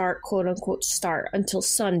 quote unquote, start until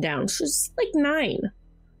sundown? It's like 9.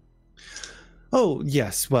 Oh,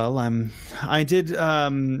 yes. Well, I did,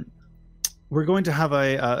 we're going to have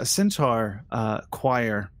a centaur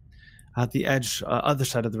choir at the edge, other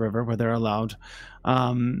side of the river where they're allowed.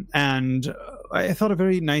 And I thought a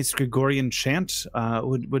very nice Gregorian chant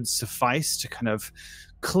would suffice to kind of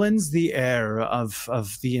cleanse the air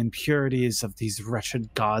of the impurities of these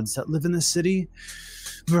wretched gods that live in the city.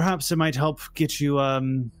 Perhaps it might help get you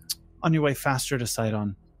on your way faster to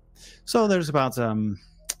Sidon. So there's about a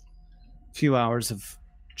few hours of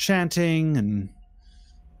chanting, and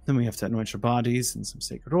then we have to anoint your bodies in some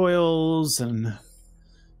sacred oils and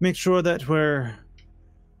make sure that we're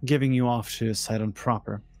giving you off to Sidon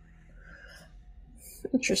proper.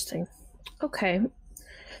 Interesting. Okay.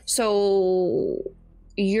 So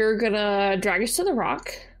you're gonna drag us to the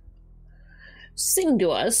rock, sing to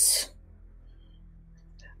us,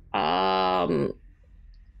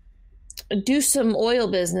 do some oil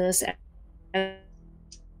business, and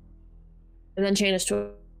then chain us to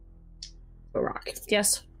a rock.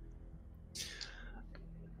 Yes?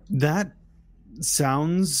 That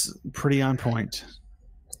sounds pretty on point.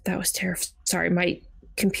 That was terrible. Sorry, my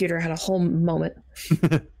computer had a whole moment.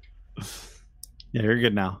 Yeah, you're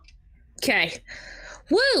good now. Okay.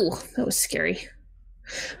 Woo! That was scary.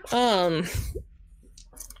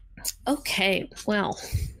 Okay, well.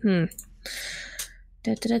 Da,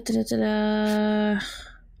 da, da, da, da, da.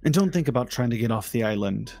 And don't think about trying to get off the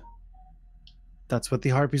island. That's what the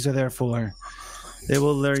harpies are there for. They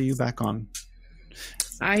will lure you back on.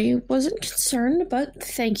 I wasn't concerned, but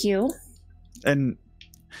thank you. And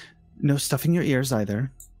no stuffing your ears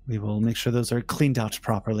either. We will make sure those are cleaned out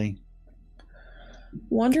properly.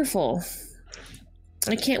 Wonderful.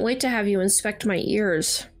 I can't wait to have you inspect my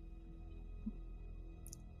ears.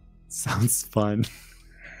 Sounds fun.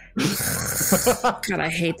 God, I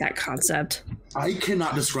hate that concept. I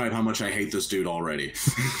cannot describe how much I hate this dude already.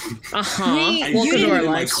 I Welcome to our my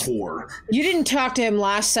lives. core. You didn't talk to him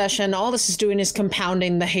last session. All this is doing is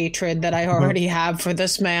compounding the hatred that I already have for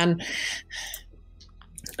this man.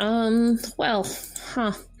 Well,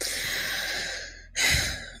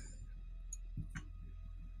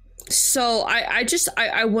 So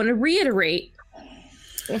I want to reiterate,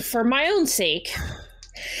 for my own sake,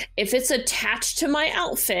 if it's attached to my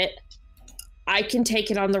outfit, I can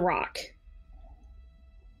take it on the rock.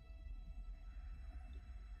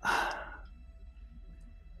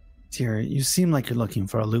 Dear, you seem like you're looking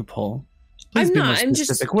for a loophole. Please be more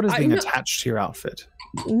specific. What is being attached to your outfit?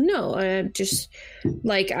 No, just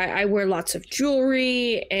like I wear lots of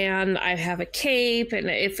jewelry and I have a cape, and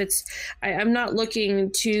if it's, I'm not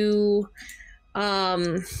looking to,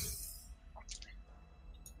 I'm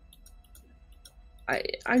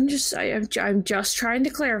just trying to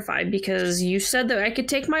clarify, because you said that I could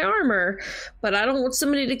take my armor, but I don't want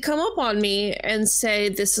somebody to come up on me and say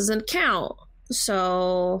this doesn't count.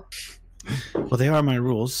 So, well, they are my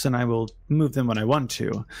rules, and I will move them when I want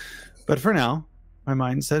to. But for now, my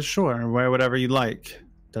mind says sure, wear whatever you like.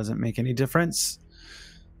 Doesn't make any difference.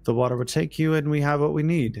 The water will take you, and we have what we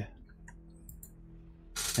need.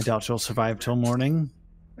 I doubt you'll survive till morning.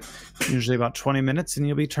 Usually about 20 minutes, and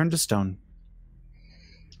you'll be turned to stone.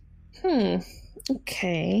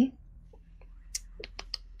 Okay.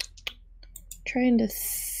 Trying to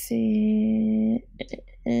think.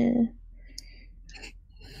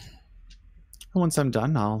 Once I'm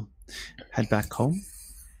done, I'll head back home,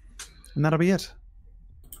 and that'll be it.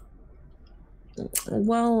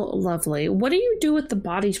 Well, lovely. What do you do with the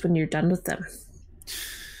bodies when you're done with them?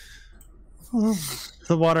 Well,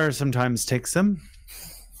 the water sometimes takes them.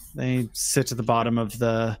 They sit at the bottom of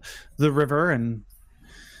the river, and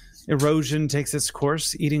erosion takes its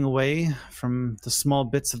course, eating away from the small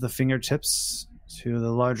bits of the fingertips to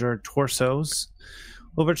the larger torsos.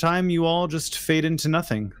 Over time, you all just fade into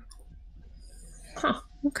nothing. Huh,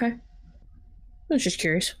 okay. I was just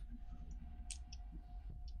curious.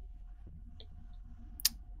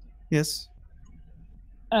 Yes.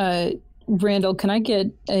 Randall, can I get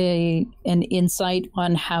an insight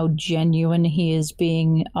on how genuine he is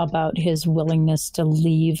being about his willingness to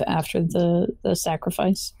leave after the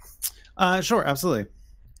sacrifice? Sure, absolutely.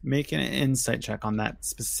 Make an insight check on that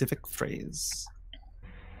specific phrase.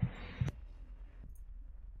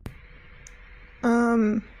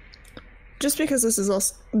 Just because this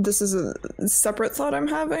is a separate thought I'm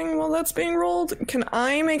having while that's being rolled, can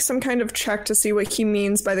I make some kind of check to see what he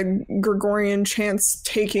means by the Gregorian chants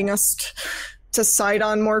taking us to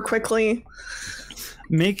Sidon more quickly?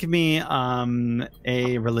 Make me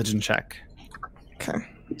a religion check. Okay.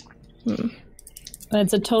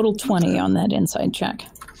 That's a total 20 on that insight check.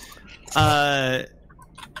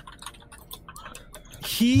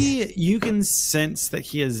 You can sense that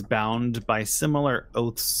he is bound by similar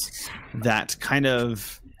oaths that kind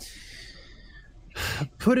of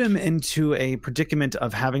put him into a predicament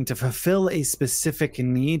of having to fulfill a specific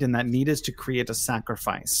need, and that need is to create a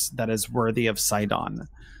sacrifice that is worthy of Sidon.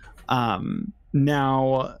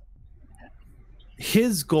 Now,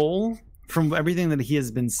 his goal, from everything that he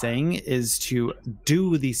has been saying, is to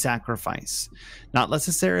do the sacrifice. Not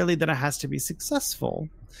necessarily that it has to be successful,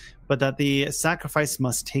 but that the sacrifice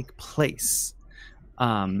must take place,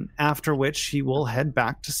 after which he will head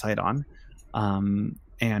back to Sidon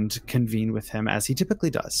and convene with him as he typically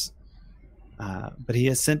does. But he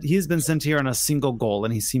has been sent here on a single goal,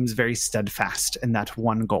 and he seems very steadfast in that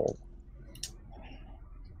one goal.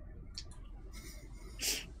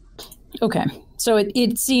 Okay, so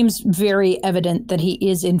it seems very evident that he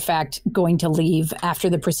is in fact going to leave after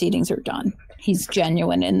the proceedings are done. He's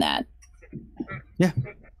genuine in that. Yeah.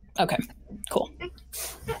 Okay, cool.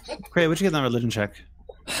 Great, what'd you get on that religion check?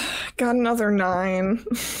 Got another 9.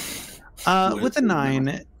 With the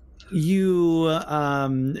 9, you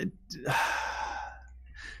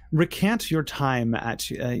recant your time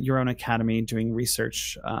at your own academy doing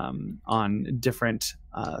research on different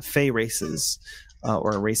Fey races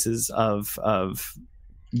or races of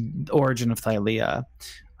origin of Thylea,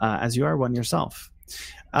 as you are one yourself.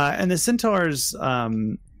 And the centaurs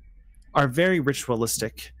are very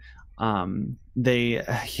ritualistic.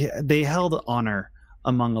 They held honor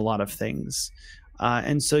among a lot of things.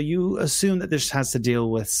 And so you assume that this has to deal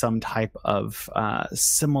with some type of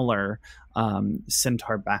similar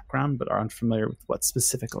centaur background, but are unfamiliar with what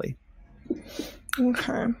specifically.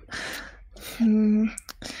 Okay.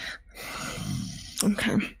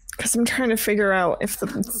 Okay. Because I'm trying to figure out if the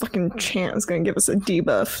fucking chant is going to give us a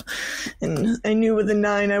debuff. And I knew with a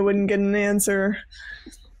 9 I wouldn't get an answer.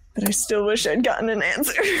 But I still wish I'd gotten an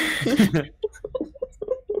answer.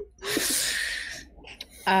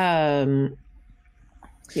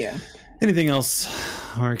 Yeah. Anything else?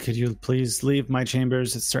 Or could you please leave my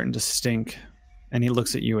chambers? It's starting to stink. And he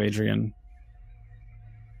looks at you, Adrian.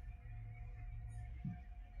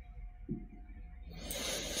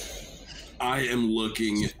 I am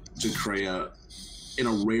looking to Kreia in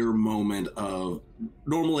a rare moment of...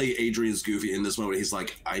 Normally, Adrian's goofy. In this moment, he's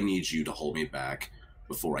like, I need you to hold me back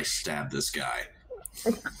before I stab this guy.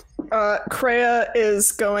 Kreia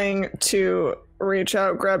is going to reach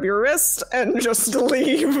out, grab your wrist, and just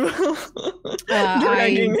leave.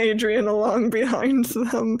 Dragging Adrian along behind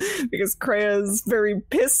them, because Kreia is very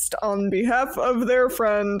pissed on behalf of their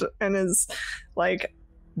friend and is like,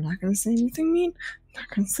 I'm not going to say anything mean. I'm not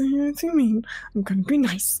going to say anything mean. I'm going to be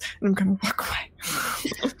nice, and I'm going to walk away.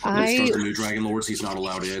 The new DragonLords, he's not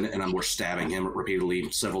allowed in, and we're stabbing him repeatedly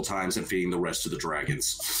several times and feeding the rest of the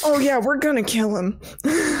dragons. Oh yeah, we're going to kill him.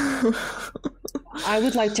 I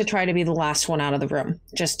would like to try to be the last one out of the room,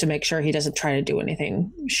 just to make sure he doesn't try to do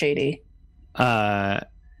anything shady.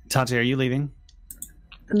 Tati, are you leaving?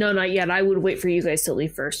 No, not yet. I would wait for you guys to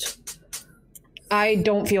leave first. I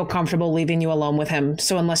don't feel comfortable leaving you alone with him.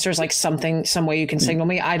 So unless there's like some way you can signal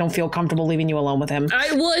me, I don't feel comfortable leaving you alone with him.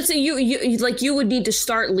 It's you would need to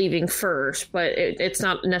start leaving first, but it's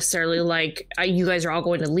not necessarily like you guys are all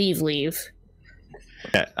going to leave.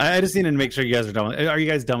 Yeah, I just need to make sure you guys are done. Are you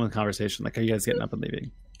guys done with conversation? Like, are you guys getting up and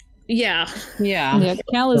leaving? Yeah.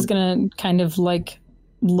 Cal is gonna kind of like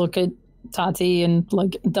look at Tati and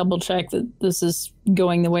like double check that this is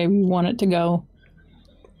going the way we want it to go.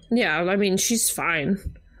 Yeah, I mean, she's fine.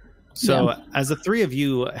 So as the three of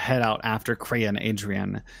you head out after Kreia and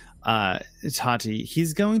Adrian, Tati,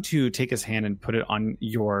 he's going to take his hand and put it on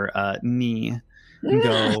your knee and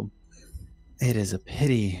go, "It is a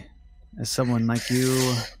pity as someone like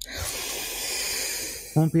you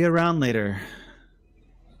won't be around later.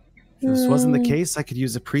 If this wasn't the case, I could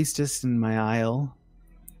use a priestess in my isle."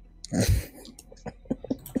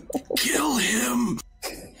 Kill him!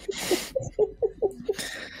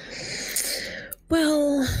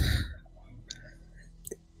 Well,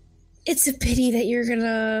 it's a pity that you're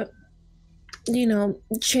gonna,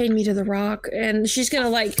 chain me to the rock. And she's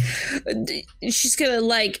gonna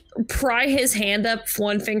pry his hand up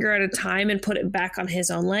one finger at a time and put it back on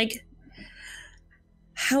his own leg.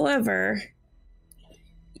 However,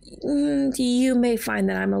 you may find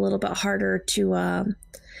that I'm a little bit harder to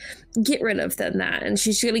get rid of than that. And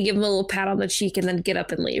she's gonna give him a little pat on the cheek and then get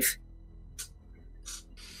up and leave.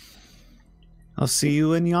 I'll see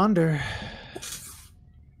you in yonder.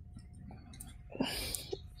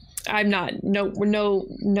 I'm not. No,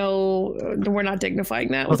 we're not dignifying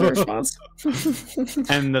that with a response.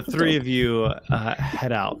 And the three of you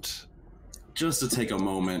head out. Just to take a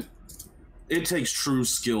moment, it takes true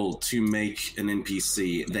skill to make an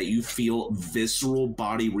NPC that you feel visceral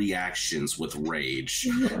body reactions with rage.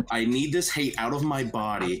 I need this hate out of my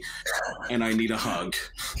body, and I need a hug.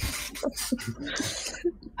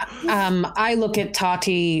 I look at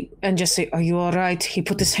Tati and just say, "Are you all right? He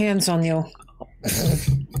put his hands on you."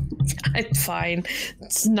 I'm fine.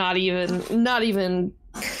 It's not even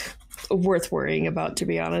worth worrying about, to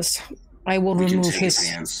be honest. I will remove his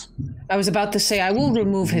hands. I was about to say, I will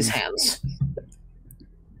remove his hands.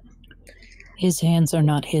 His hands are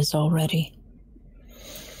not his already.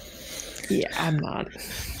 Yeah, I'm not.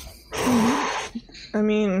 I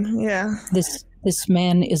mean, yeah. This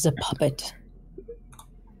man is a puppet.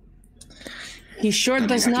 He sure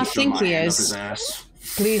does not think he is.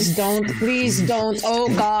 Please don't.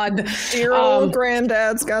 Oh, God. Dear old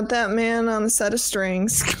granddad's got that man on a set of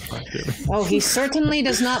strings. Oh, he certainly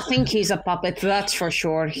does not think he's a puppet, that's for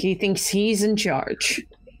sure. He thinks he's in charge.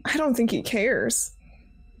 I don't think he cares.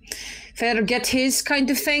 Fair get his kind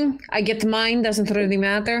of thing. I get mine, doesn't really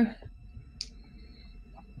matter.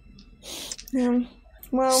 Yeah.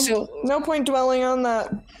 Well, no point dwelling on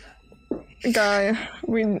that guy.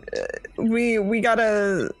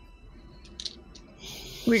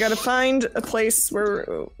 We gotta find a place where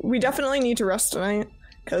we definitely need to rest tonight,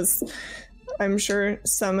 because I'm sure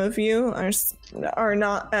some of you are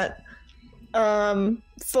not at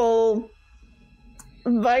full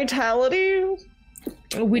vitality.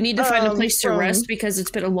 We need to find a place to rest because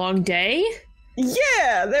it's been a long day.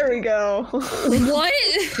 Yeah, there we go. What?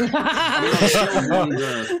 I'm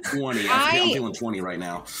 20. I'm feeling 20 right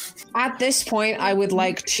now. At this point, I would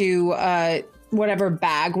like to, whatever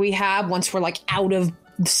bag we have, once we're like out of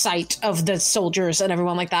sight of the soldiers and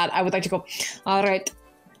everyone like that, I would like to go, all right,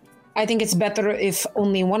 I think it's better if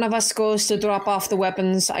only one of us goes to drop off the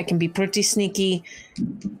weapons. I can be pretty sneaky.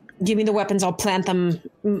 Give me the weapons, I'll plant them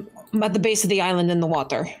at the base of the island in the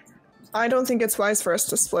water. I don't think it's wise for us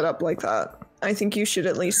to split up like that. I think you should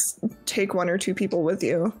at least take one or two people with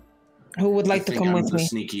you. Who would like to come with me? I'm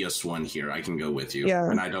the sneakiest one here. I can go with you.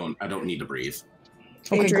 Yeah. And I don't need to breathe.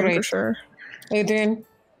 Okay, Adrian, great. for sure. Adrian.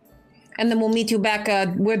 And then we'll meet you back.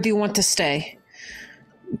 Where do you want to stay?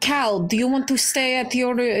 Cal, do you want to stay at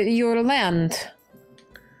your land?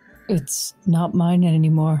 It's not mine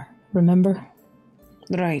anymore, remember?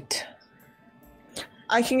 Right.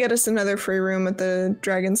 I can get us another free room at the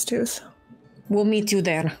Dragon's Tooth. We'll meet you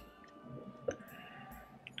there.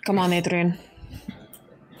 Come on, Adrian.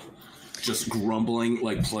 Just grumbling,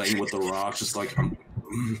 like playing with the rock, just like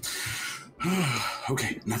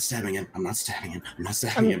okay, I'm not stabbing him. I'm not stabbing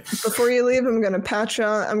him. Before you leave, I'm gonna patch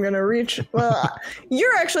on. I'm gonna reach. Well,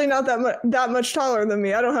 you're actually not that much taller than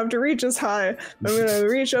me. I don't have to reach as high. I'm gonna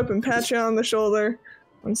reach up and pat you on the shoulder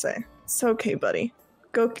and say, "It's okay, buddy.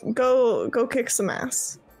 Go kick some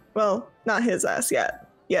ass." Well, not his ass yet.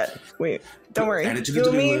 Wait, don't worry. Add it to the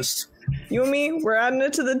to-do list. You and me, we're adding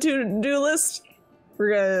it to the to-do list. We're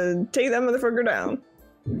gonna take that motherfucker down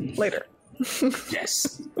later.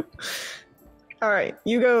 Yes. All right,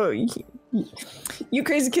 you go. You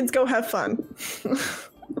crazy kids, go have fun.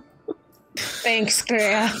 Thanks,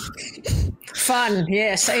 Claire. Fun,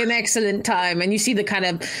 yes, an excellent time. And you see the kind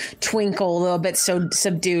of twinkle, a little bit so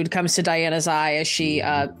subdued, comes to Diana's eye as she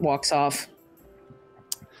walks off.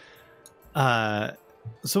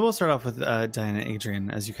 So we'll start off with Diana and Adrian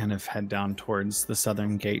as you kind of head down towards the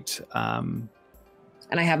southern gate.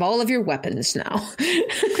 And I have all of your weapons now.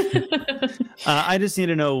 I just need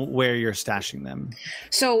to know where you're stashing them.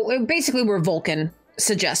 So basically where Vulcan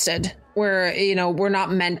suggested, where, we're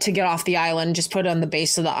not meant to get off the island, just put it on the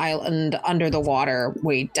base of the island under the water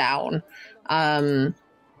way down.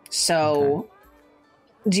 So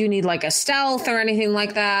do you need like a stealth or anything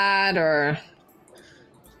like that, or?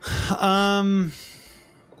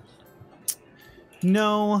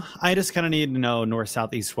 No, I just kind of need to know north,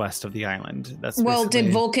 south, east, west of the island. Well,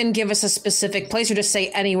 did Vulcan give us a specific place or just say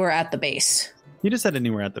anywhere at the base? You just said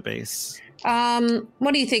anywhere at the base.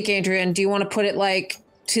 What do you think, Adrian? Do you want to put it like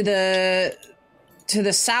to the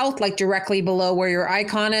south, like directly below where your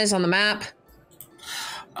icon is on the map?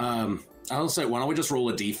 I'll say, why don't we just roll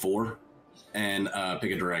a d4 and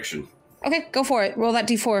pick a direction? Okay, go for it. Roll that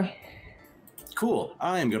d4. Cool.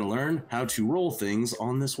 I am going to learn how to roll things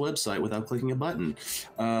on this website without clicking a button.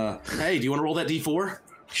 Hey, do you want to roll that d4?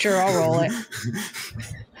 Sure, I'll roll it.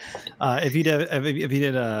 If you did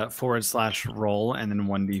a /roll and then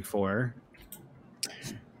 1d4.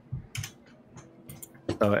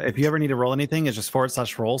 So if you ever need to roll anything, it's just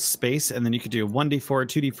 /roll space, and then you could do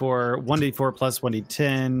 1d4, 2d4, 1d4 plus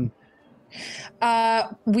 1d10.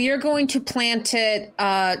 We are going to plant it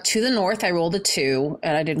to the north. I rolled a 2,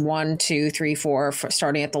 and I did 1, 2, 3, 4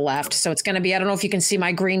 starting at the left. So it's going to be, I don't know if you can see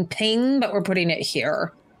my green ping, but we're putting it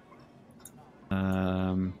here.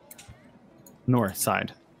 North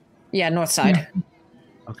side. Yeah, north side.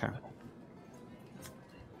 Okay.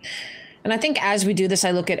 And I think as we do this,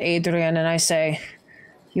 I look at Adrian and I say,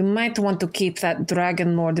 you might want to keep that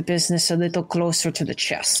DragonLord business a little closer to the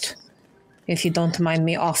chest, if you don't mind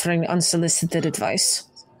me offering unsolicited advice.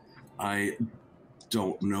 I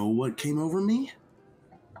don't know what came over me.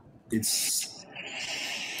 It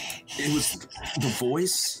was the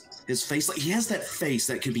voice, his face. Like, he has that face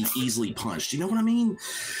that could be easily punched. You know what I mean?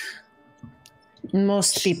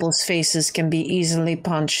 Most people's faces can be easily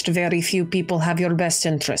punched. Very few people have your best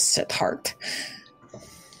interests at heart.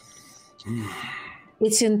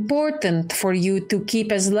 It's important for you to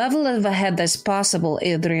keep as level of a head as possible,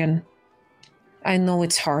 Adrian. I know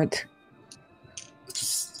it's hard.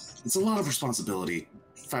 It's a lot of responsibility,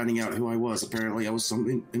 finding out who I was. Apparently, I was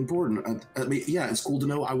something important. I mean, yeah, it's cool to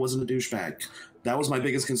know I wasn't a douchebag. That was my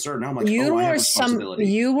biggest concern. Now I'm like, I have responsibility.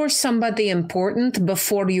 You were somebody important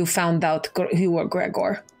before you found out who were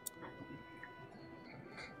Gregor.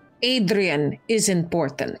 Adrian is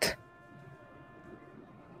important.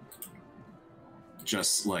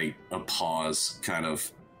 Just like a pause, kind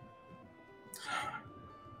of.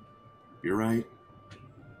 You're right.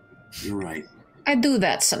 You're right. I do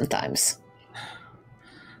that sometimes.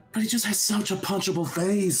 But he just has such a punchable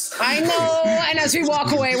face. I know, and as we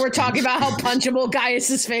walk away, we're talking about how punchable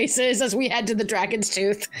Gaius's face is as we head to the Dragon's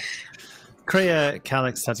Tooth. Kreia,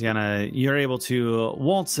 Calix, Tatiana, you're able to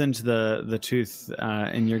waltz into the tooth,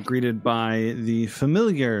 and you're greeted by the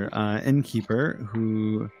familiar innkeeper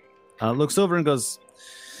who looks over and goes,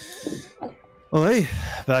 "Oh, hey,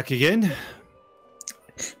 back again?"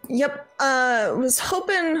 Yep. Was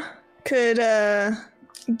hoping could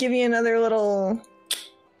give you another little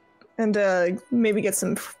and maybe get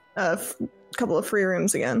some couple of free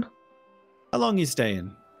rooms again. How long you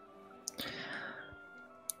staying?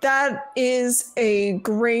 That is a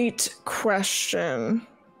great question.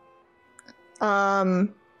 To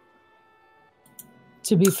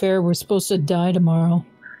be fair, we're supposed to die tomorrow.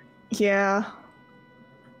 Yeah.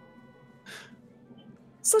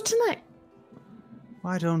 So tonight.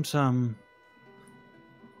 Why don't you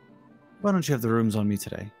have the rooms on me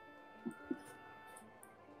today?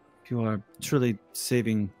 You are truly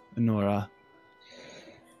saving Nora.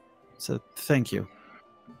 So thank you.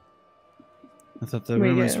 I thought the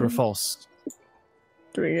rumors were false.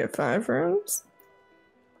 Do we get 5 rooms?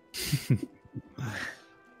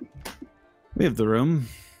 We have the room.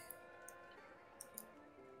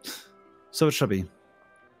 So it shall be.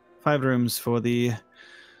 5 rooms for the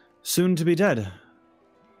soon-to-be dead.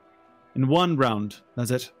 In 1 round.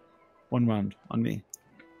 That's it. 1 round on me.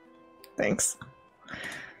 Thanks.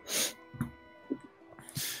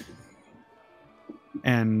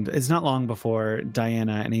 And it's not long before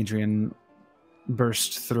Diana and Adrian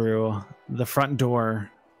burst through the front door,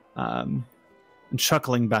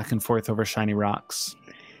 chuckling back and forth over shiny rocks.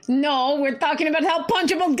 No, we're talking about how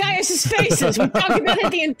punchable Gaius's face is. We're talking about it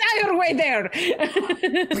the entire way there.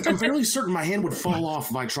 Like, I'm fairly certain my hand would fall off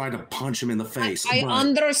if I tried to punch him in the face. I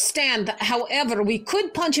understand. However, we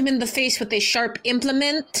could punch him in the face with a sharp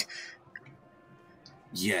implement.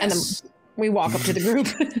 Yes. And then we walk up to the group.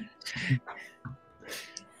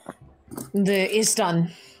 It's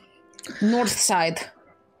done. North side.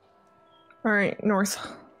 All right, north.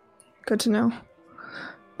 Good to know.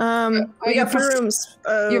 We got 3 rooms.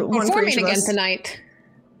 You're one for performing each of again us. tonight.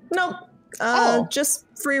 Nope. Just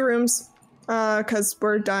 3 rooms. Because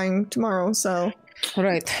we're dying tomorrow, so.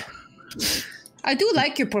 Right. I do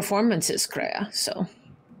like your performances, Kreia, so.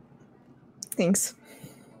 Thanks.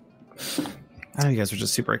 I know you guys are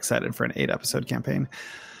just super excited for an 8-episode campaign.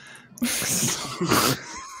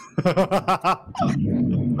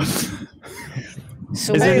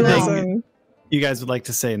 So Is there Hey, anything listen. you guys would like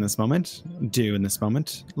to say in this moment? Do in this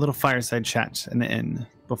moment? A little fireside chat in the inn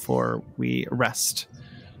before we rest.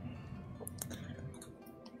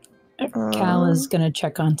 Cal is going to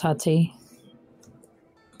check on Tati.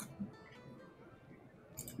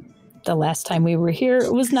 The last time we were here,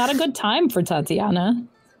 it was not a good time for Tatiana.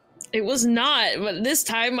 It was not, but this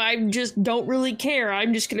time I just don't really care.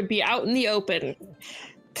 I'm just going to be out in the open.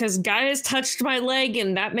 Because Guy has touched my leg,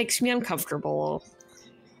 and that makes me uncomfortable.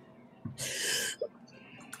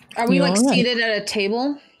 are we You like all right? seated at a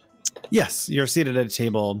table? Yes, you're seated at a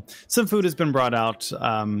table. Some food has been brought out.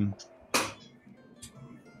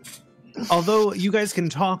 Although you guys can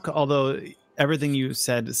talk, although everything you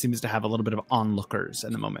said seems to have a little bit of onlookers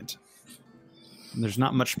in the moment. There's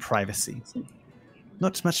not much privacy.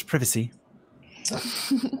 Not much privacy.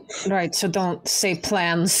 Right, so don't say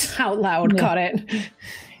plans out loud, got it?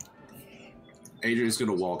 Adrian's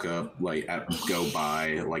gonna walk up, go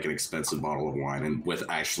buy like an expensive bottle of wine, and with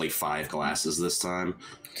actually 5 glasses this time.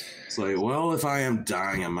 It's like, well, if I am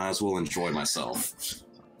dying, I might as well enjoy myself.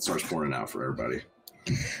 Starts pouring it out for everybody.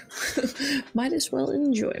 Might as well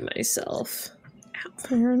enjoy myself.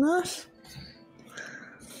 Fair enough.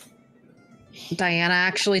 Diana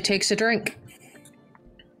actually takes a drink,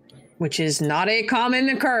 which is not a common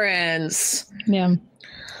occurrence. Yeah.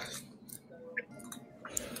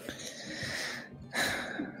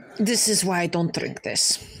 This is why I don't drink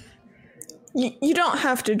this. You don't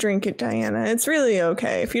have to drink it, Diana. It's really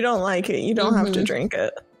okay. If you don't like it, you don't have to drink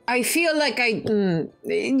it. I feel like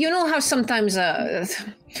you know how sometimes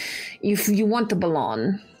you want to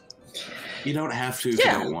belong. You don't have to if you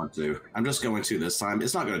don't want to. I'm just going to this time.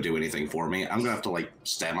 It's not going to do anything for me. I'm going to have to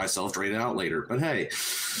stab myself straight out later. But hey.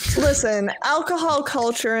 Listen, alcohol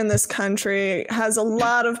culture in this country has a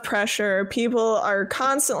lot of pressure. People are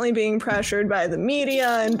constantly being pressured by the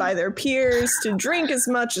media and by their peers to drink as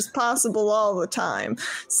much as possible all the time.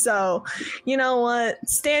 So, you know what?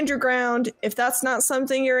 Stand your ground. If that's not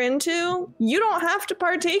something you're into, you don't have to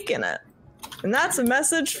partake in it. And that's a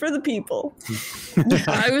message for the people.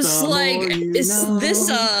 I was like, is this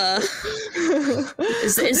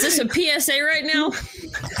a PSA right now?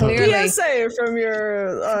 Clearly. PSA from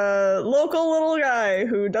your local little guy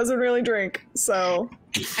who doesn't really drink. So,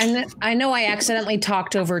 And I know I accidentally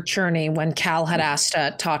talked over Churney when Cal had asked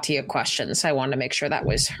Tati a question, so I wanted to make sure that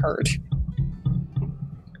was heard.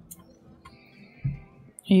 Are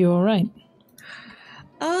you all right?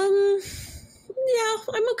 Yeah,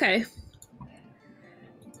 I'm okay.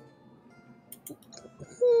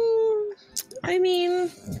 I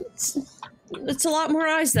mean, it's a lot more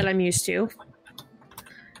eyes than I'm used to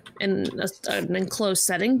in an enclosed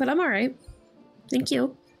setting, but I'm all right. Thank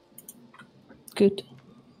you. Good.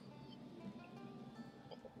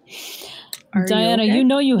 Are Diana, you okay? you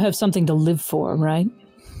know you have something to live for, right?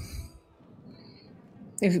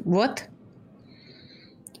 What?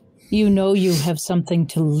 You know you have something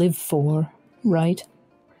to live for, right?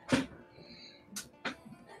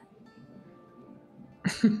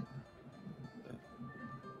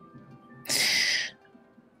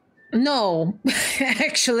 No,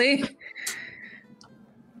 actually.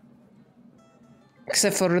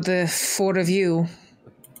 Except for the 4 of you.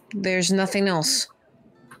 There's nothing else.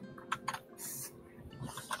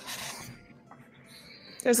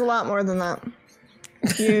 there's a lot more than that.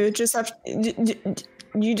 You just have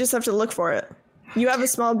to look for it. You have a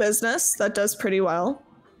small business that does pretty well.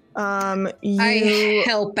 I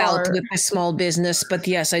help out with a small business, but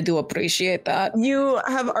yes, I do appreciate that. You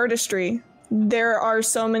have artistry. There are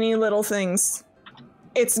so many little things.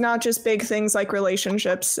 It's not just big things like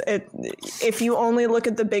relationships. If you only look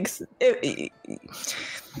at the big...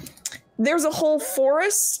 there's a whole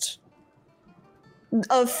forest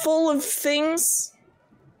full of things.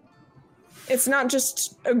 It's not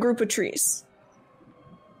just a group of trees.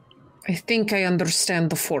 I think I understand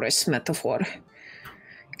the forest metaphor.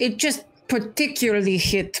 It just particularly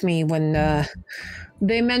hit me when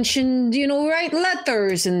they mentioned, write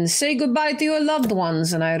letters and say goodbye to your loved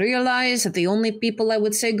ones. And I realized that the only people I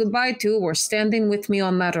would say goodbye to were standing with me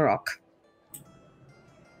on that rock.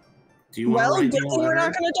 Do you Well, want good to thing we're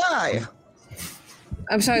not going to die.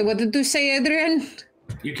 I'm sorry, what did you say, Adrian?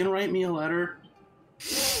 You can write me a letter.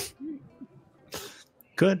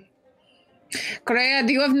 Good. Correa,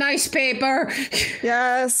 do you have nice paper?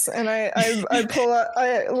 Yes, and I pull out,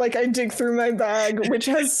 I dig through my bag, which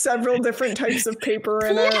has several different types of paper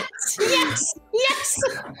in it. Yes.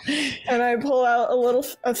 And I pull out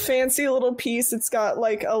a fancy little piece. It's got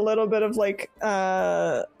like a little bit of like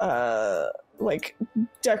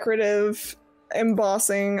decorative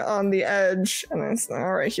embossing on the edge, and it's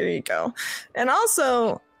all right. Here you go. And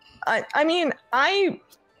also, I'm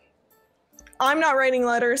not writing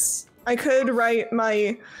letters. I could write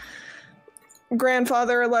my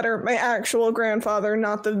grandfather a letter, my actual grandfather,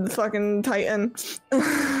 not the fucking Titan. I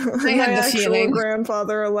my had the actual feeling.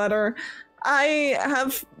 grandfather a letter. I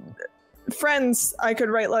have friends I could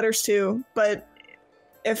write letters to, but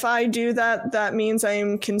if I do that, that means I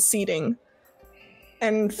am conceding.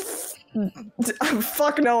 And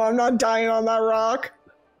fuck no, I'm not dying on that rock.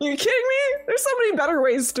 You kidding me? There's so many better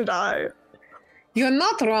ways to die. You're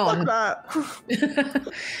not wrong. Fuck that.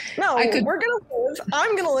 No, we're gonna live.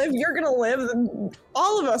 I'm gonna live. You're gonna live.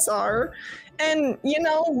 All of us are. And you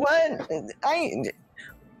know what?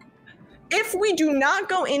 If we do not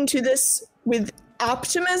go into this with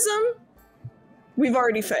optimism, we've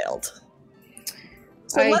already failed.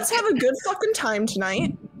 So let's have a good fucking time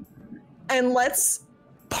tonight. And let's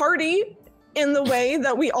party in the way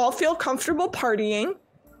that we all feel comfortable partying.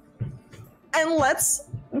 And let's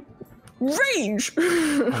rage.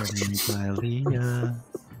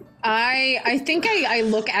 I think I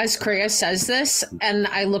look as Kreia says this, and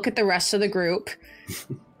I look at the rest of the group.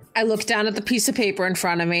 I look down at the piece of paper in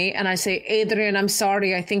front of me, and I say, Adrian, I'm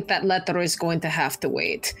sorry. I think that letter is going to have to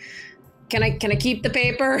wait. Can I keep the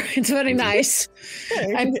paper? It's very nice.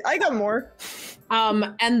 Yeah, I got more.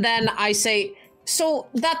 And then I say, so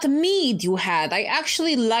that mead you had, I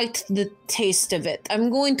actually liked the taste of it. I'm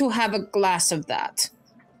going to have a glass of that.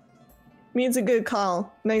 Mead's a good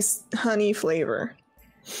call. Nice honey flavor.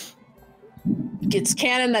 It's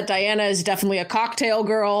canon that Diana is definitely a cocktail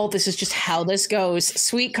girl. This is just how this goes.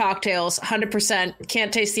 Sweet cocktails, 100%.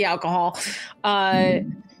 Can't taste the alcohol.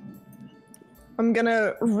 I'm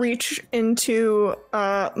gonna reach into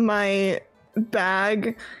my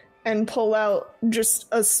bag and pull out just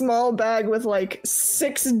a small bag with like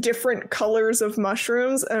 6 different colors of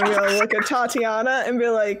mushrooms, and I'm gonna look at Tatiana and be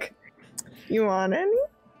like, you want any?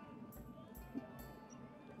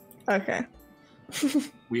 Okay.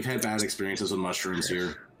 We've had bad experiences with mushrooms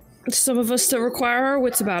here. Some of us still require our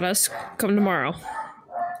wits about us. Come tomorrow.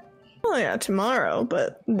 Oh yeah, tomorrow,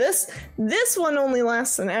 but this one only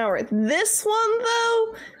lasts an hour. This one,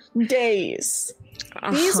 though, days.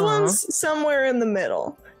 These ones, somewhere in the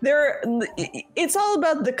middle. It's all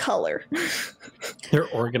about the color. They're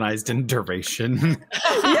organized in duration.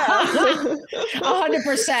 Yeah.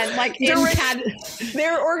 100%. Like,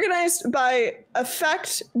 they're organized by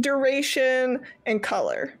effect, duration, and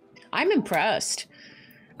color. I'm impressed.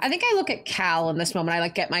 I think I look at Cal in this moment. I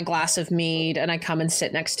like get my glass of mead and I come and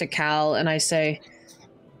sit next to Cal and I say,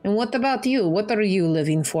 and what about you? What are you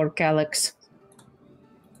living for, Calix?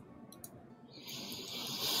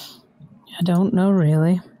 I don't know,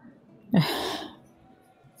 really.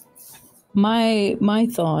 My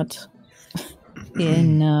thought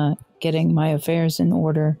in getting my affairs in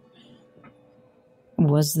order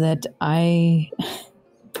was that I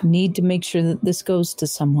need to make sure that this goes to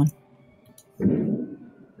someone.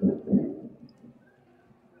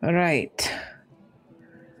 Right.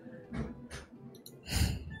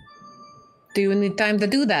 Do you need time to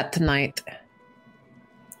do that tonight?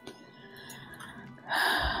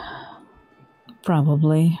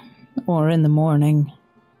 Probably. Or in the morning.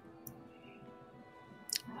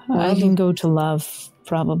 I can go to Love,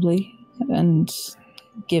 probably, and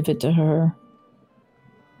give it to her.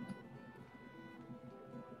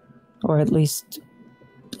 Or at least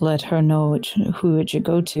let her know who it should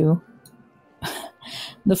go to.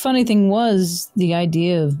 The funny thing was, the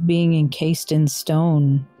idea of being encased in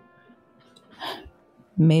stone,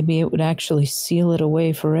 maybe it would actually seal it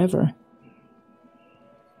away forever.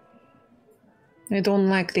 I don't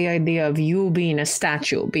like the idea of you being a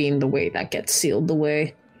statue being the way that gets sealed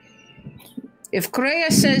away. If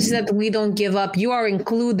Kreia says that we don't give up, you are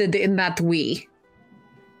included in that we.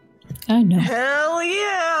 I know. Hell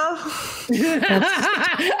yeah!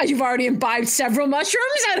 You've already imbibed several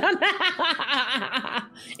mushrooms? I don't know.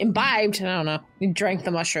 Imbibed? I don't know. You drank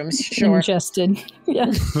the mushrooms, sure. Ingested.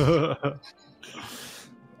 Yeah.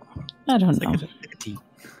 I don't know.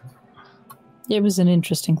 It was an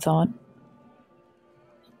interesting thought.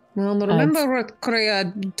 Well, remember what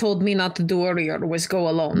Kreia told me not to do earlier was go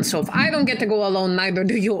alone. So if I don't get to go alone, neither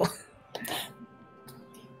do you.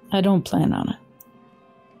 I don't plan on it.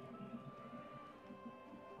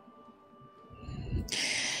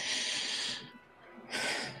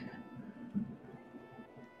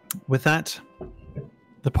 With that,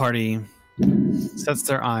 the party sets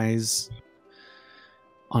their eyes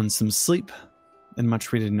on some sleep and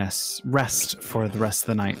much needed rest for the rest of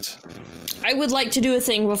the night. I would like to do a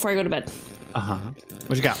thing before I go to bed.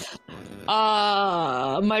 What you got?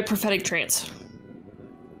 My prophetic trance.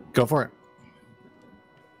 Go for it.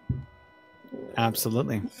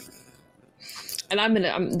 Absolutely.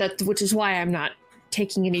 And which is why I'm not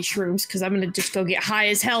taking any shrooms, because I'm gonna just go get high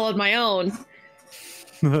as hell on my own.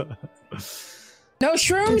 No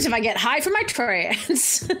shrooms if I get high from my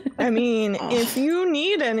trance. I mean, if you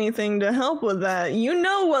need anything to help with that, you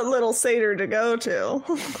know what little satyr to go to.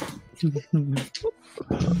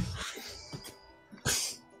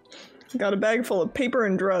 Got a bag full of paper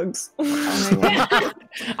and drugs.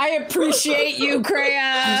 I appreciate you,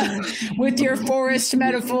 Kreia, with your forest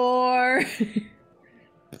metaphor.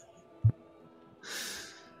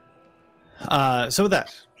 So with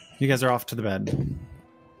that, you guys are off to the bed.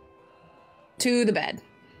 To the bed.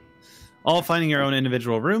 All finding your own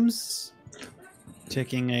individual rooms,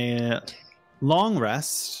 taking a long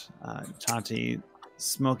rest. Tati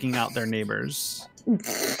smoking out their neighbors.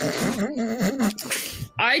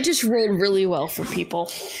 I just rolled really well for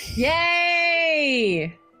people.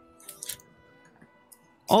 Yay!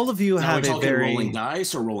 All of you Now have we're a talking very rolling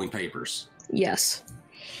dice or rolling papers. Yes.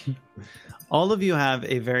 all of you have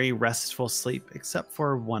a very restful sleep, except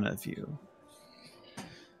for one of you.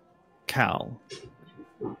 Cal.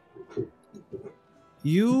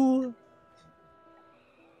 You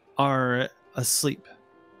are asleep.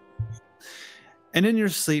 And in your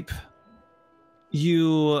sleep,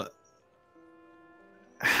 you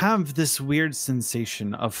have this weird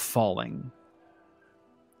sensation of falling.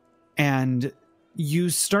 And you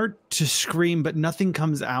start to scream, but nothing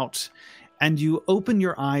comes out. And you open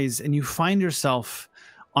your eyes and you find yourself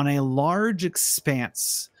on a large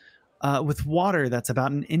expanse with water that's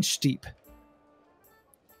about an inch deep.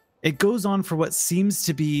 It goes on for what seems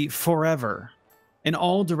to be forever in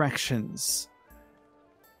all directions.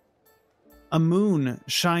 A moon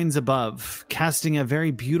shines above, casting a very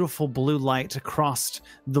beautiful blue light across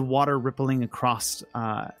the water, rippling across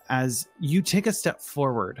as you take a step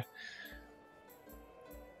forward.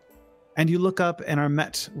 And you look up and are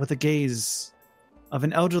met with the gaze of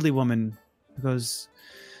an elderly woman who goes,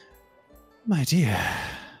 "My dear,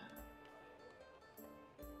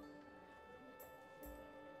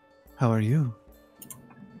 how are you?"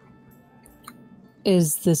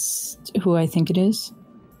 Is this who I think it is?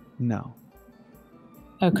 No.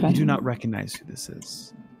 Okay. You do not recognize who this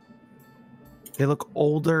is. They look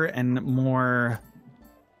older and more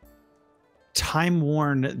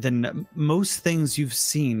time-worn than most things you've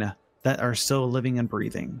seen that are still living and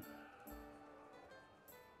breathing.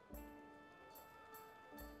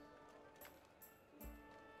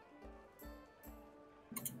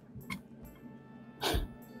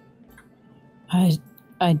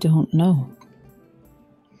 I don't know.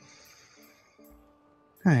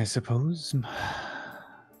 I suppose.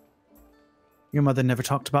 Your mother never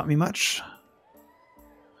talked about me much.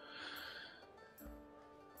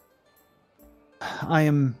 I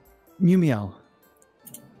am Mumiel.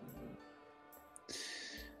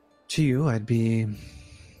 To you, I'd be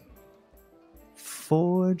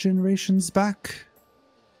 4 generations back.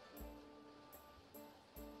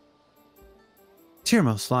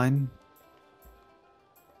 Tiermost line.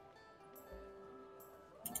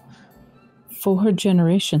 4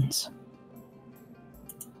 generations.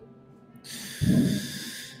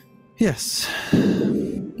 Yes.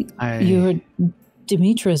 You're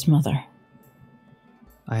Demetra's mother.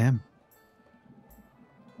 I am.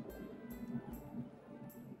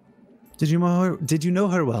 Did you know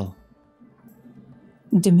her well?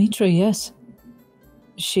 Demetra, yes.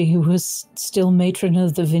 She was still matron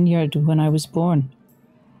of the vineyard when I was born.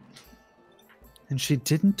 And she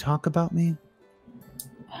didn't talk about me?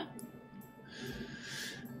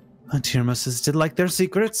 Tyrmuses did like their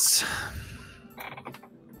secrets.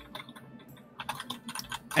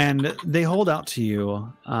 And they hold out to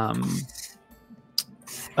you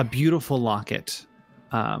a beautiful locket.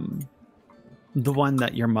 The one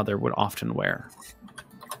that your mother would often wear.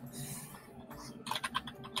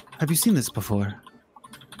 Have you seen this before?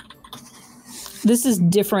 This is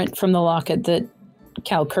different from the locket that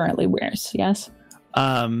Cal currently wears, yes?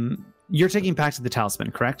 You're taking back to the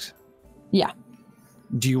talisman, correct? Yeah.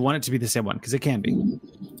 Do you want it to be the same one? Because it can be.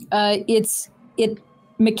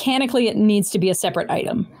 Mechanically, it needs to be a separate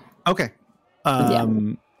item. Okay.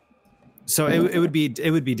 So it would be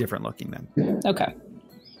different looking then. Okay.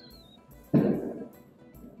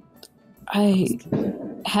 I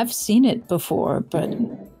have seen it before, but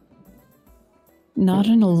not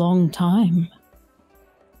in a long time.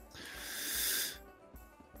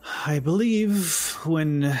 I believe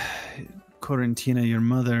when Corentina, your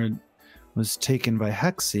mother, was taken by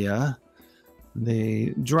Hexia,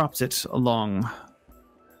 they dropped it along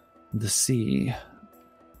the sea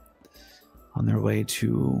on their way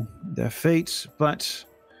to their fate, but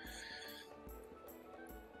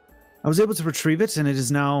I was able to retrieve it, and it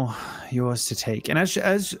is now yours to take. And as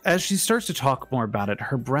she starts to talk more about it,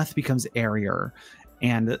 her breath becomes airier,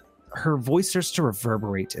 and her voice starts to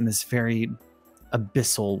reverberate in this very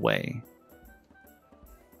abyssal way.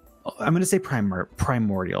 I'm going to say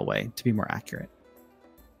primordial way, to be more accurate.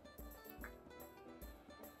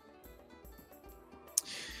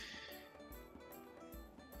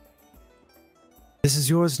 This is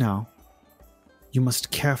yours now. You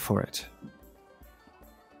must care for it.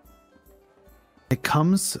 It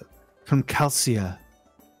comes from Calcia,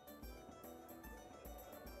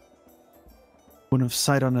 one of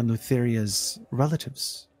Sidon and Lutheria's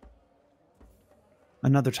relatives.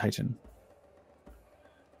 Another Titan.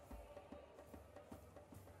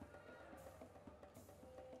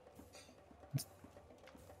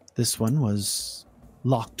 This one was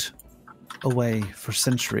locked away for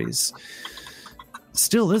centuries.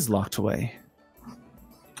 Still is locked away.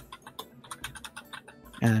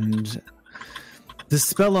 And the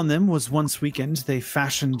spell on them was once weakened. They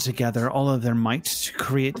fashioned together all of their might to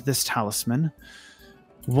create this talisman.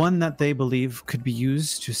 One that they believe could be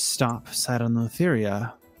used to stop Sidon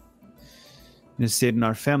Lutheria. It is stayed in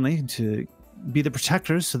our family to be the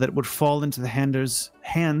protectors so that it would fall into the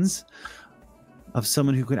hands of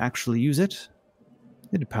someone who could actually use it.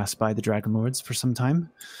 It had passed by the DragonLords for some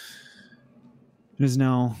time. It is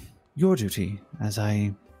now your duty, as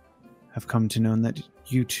I have come to know that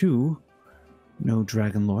you too know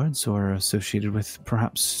DragonLords or are associated with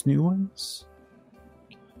perhaps new ones.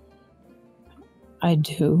 I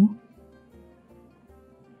do.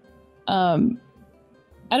 Out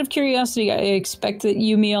of curiosity, I expect that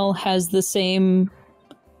Yumiel has the same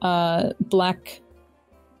black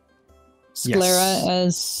sclera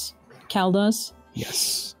as Cal does?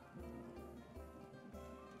 Yes.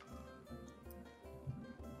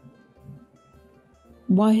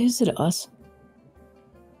 Why is it us?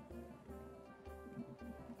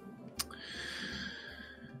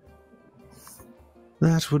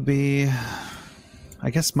 That would be, I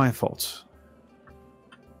guess, my fault.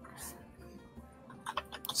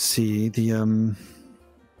 See, I'm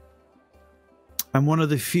one of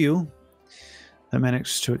the few that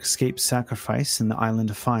managed to escape sacrifice in the Island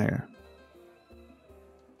of Fire.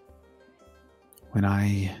 When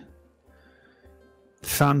I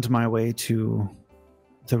found my way to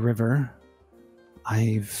the river,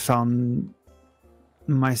 I found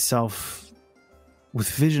myself with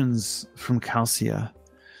visions from Calcia.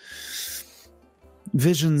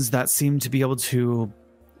 Visions that seemed to be able to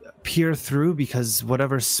peer through because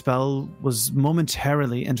whatever spell was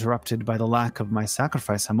momentarily interrupted by the lack of my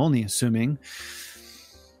sacrifice, I'm only assuming.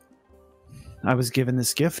 I was given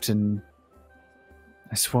this gift and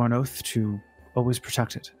I swore an oath to always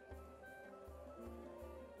protect it.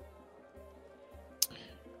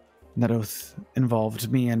 That oath involved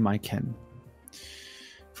me and my kin.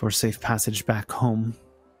 For safe passage back home,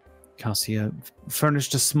 Calcia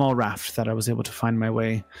furnished a small raft that I was able to find my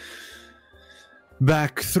way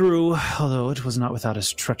back through, although it was not without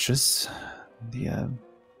its treacherous. The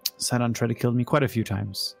Sidon tried to kill me quite a few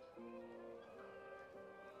times.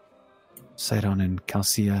 Sidon and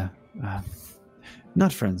Calcia,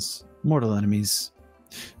 not friends, mortal enemies.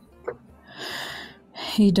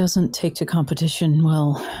 He doesn't take to competition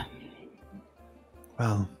well.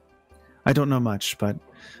 Well, I don't know much, but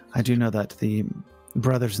I do know that the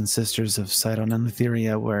brothers and sisters of Sidon and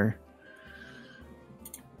Lutheria were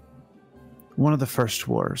one of the first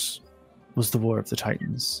wars was the War of the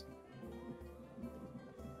Titans.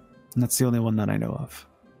 And that's the only one that I know of.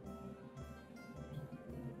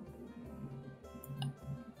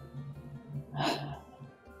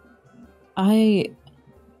 I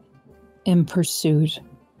am pursued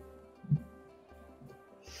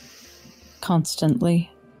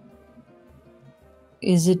constantly.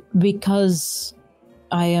 Is it because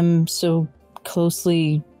I am so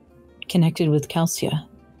closely connected with Calcia?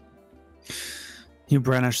 You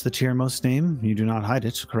brandish the Tyrmos name. You do not hide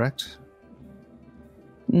it, correct?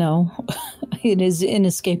 No, it is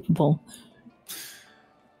inescapable.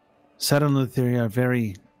 Sidon and Lutheria are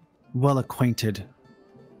very well acquainted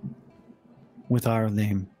with our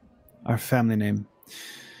name, our family name.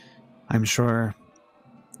 I'm sure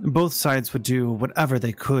both sides would do whatever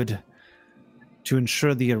they could to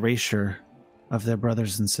ensure the erasure of their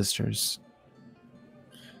brothers and sisters.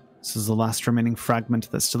 This is the last remaining fragment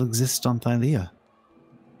that still exists on Thylea.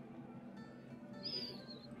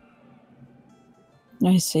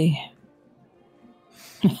 I see.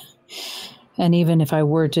 And even if I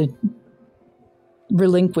were to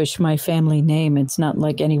relinquish my family name, it's not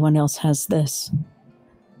like anyone else has this.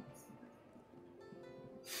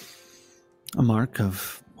 A mark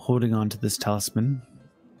of holding on to this talisman,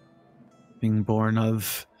 being born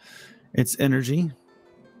of its energy.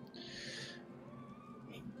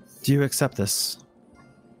 Do you accept this?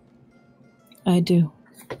 I do.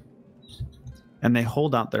 And they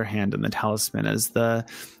hold out their hand in the talisman as the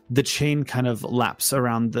chain kind of laps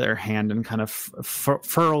around their hand and kind of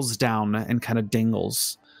furls down and kind of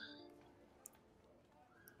dangles.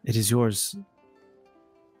 It is yours.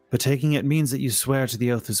 But taking it means that you swear to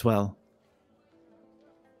the oath as well.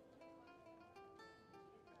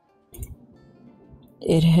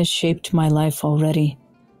 It has shaped my life already.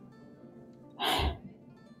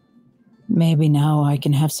 Maybe now I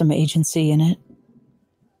can have some agency in it.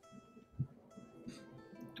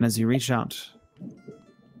 And as you reach out,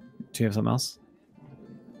 do you have something else?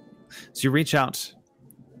 So you reach out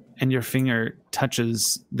and your finger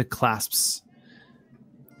touches the clasps.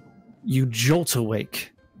 You jolt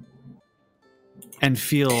awake and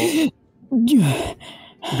feel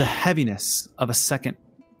the heaviness of a second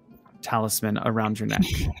talisman around your neck.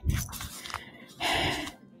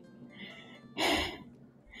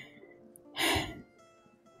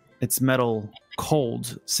 It's metal,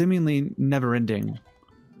 cold, seemingly never-ending.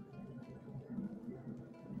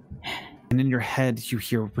 And in your head, you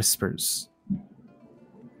hear whispers.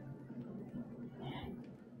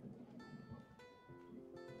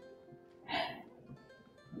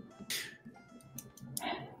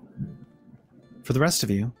 For the rest of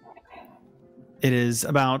you, it is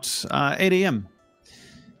about 8 a.m.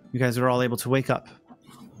 You guys are all able to wake up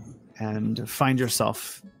and find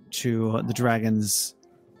yourself to the Dragon's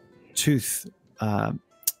Tooth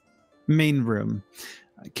main room.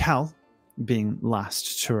 Cal being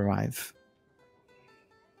last to arrive.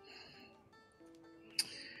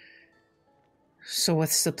 So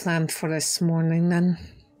what's the plan for this morning then?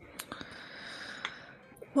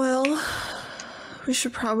 Well, we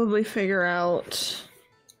should probably figure out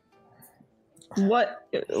what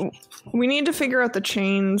we need to figure out the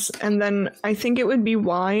chains, and then I think it would be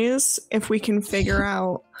wise if we can figure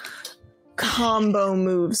out combo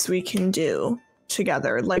moves we can do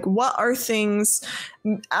together. Like, what are things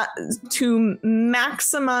to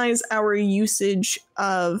maximize our usage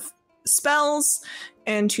of spells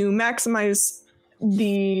and to maximize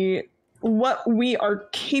what we are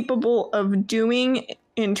capable of doing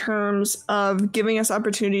in terms of giving us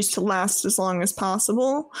opportunities to last as long as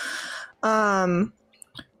possible.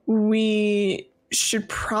 We should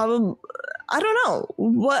probably, I don't know,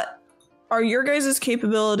 what are your guys'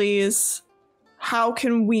 capabilities? How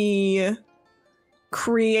can we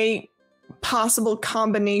create possible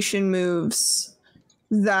combination moves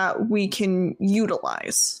that we can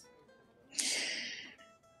utilize?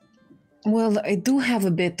 Well, I do have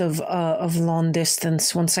a bit of long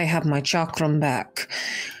distance once I have my chakram back.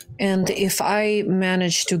 And if I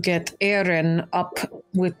manage to get Aaron up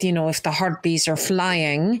with, if the heartbeats are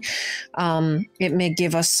flying, it may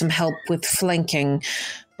give us some help with flanking.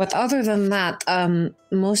 But other than that,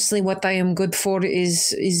 mostly what I am good for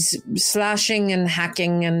is slashing and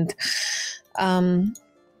hacking. And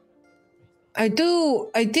I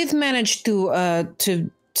did manage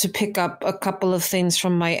to pick up a couple of things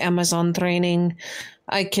from my Amazon training.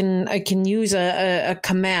 I can use a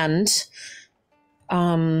command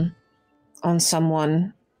on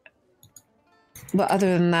someone. But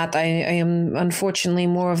other than that, I am unfortunately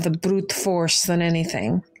more of the brute force than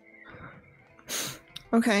anything.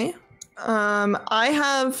 Okay. I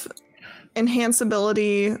have Enhance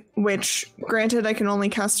Ability, which, granted, I can only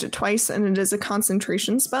cast it twice, and it is a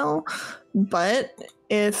concentration spell. But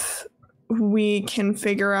if we can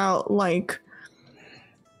figure out, what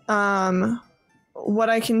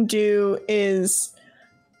I can do is,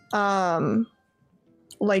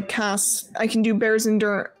 cast, I can do Bear's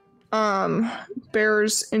Endurance.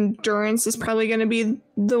 Bear's Endurance is probably going to be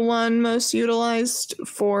the one most utilized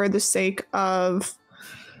for the sake of,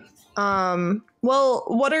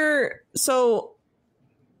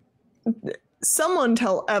 someone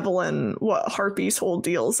tell Evelyn what Harpy's whole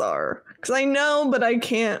deals are. Because I know, but I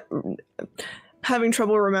can't, having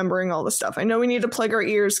trouble remembering all the stuff. I know we need to plug our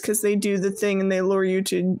ears because they do the thing and they lure you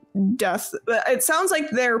to death. But it sounds like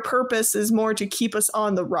their purpose is more to keep us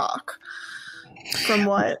on the rock, from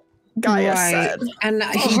what Gaia said. And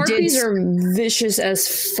harpies are vicious as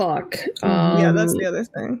fuck. Yeah, that's the other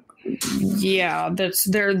thing. Yeah, that's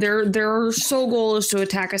their sole goal is to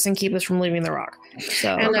attack us and keep us from leaving the rock.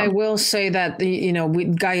 So, And I will say that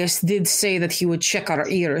Gaius did say that he would check our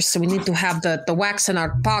ears, so we need to have the wax in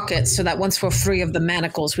our pockets so that once we're free of the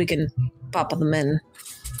manacles, we can pop them in.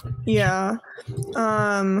 Yeah.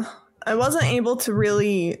 I wasn't able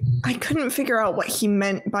to I couldn't figure out what he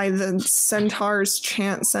meant by the centaur's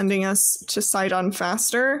chant sending us to Sidon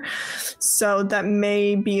faster. So that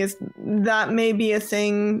may be a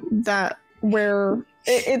thing that where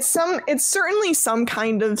it's certainly some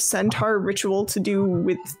kind of centaur ritual to do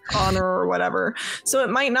with honor or whatever. So it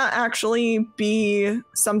might not actually be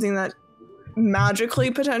something that magically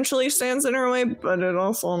potentially stands in our way, but it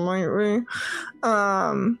also might be.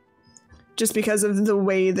 Just because of the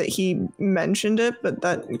way that he mentioned it, but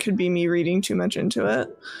that could be me reading too much into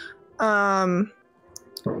it.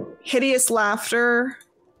 Hideous Laughter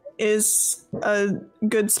is a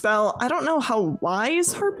good spell. I don't know how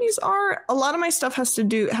wise harpies are. A lot of my stuff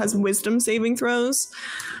has wisdom saving throws.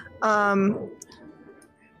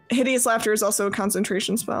 Hideous Laughter is also a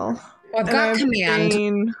concentration spell. I've got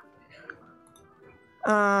command.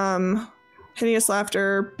 Hideous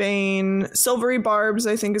Laughter, Bane, Silvery Barbs,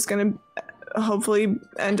 I think is going to hopefully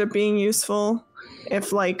end up being useful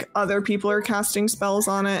if like other people are casting spells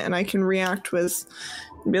on it and I can react with,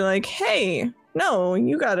 be like, hey, no,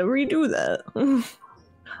 you got to redo that.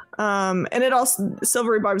 And it also,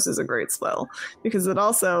 Silvery Barbs is a great spell because it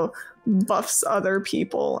also buffs other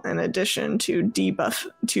people in addition to debuff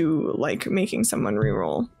to like making someone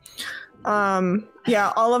reroll.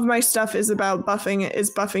 Yeah, all of my stuff is about buffing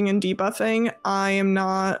and debuffing. I am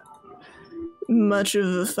not much of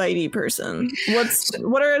a fighty person.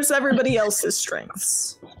 What are everybody else's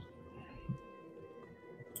strengths?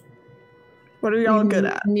 What are y'all good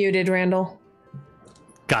at? Muted, Randall.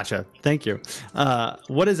 Gotcha. Thank you.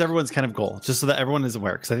 What is everyone's kind of goal? Just so that everyone is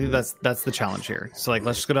aware, because I think that's the challenge here. So like,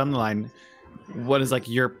 let's just go down the line. What is like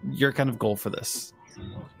your kind of goal for this?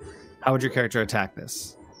 How would your character attack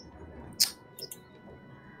this?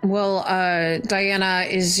 Well, Diana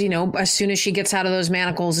is, as soon as she gets out of those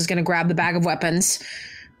manacles, is going to grab the bag of weapons,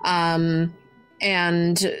 and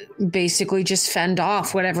basically just fend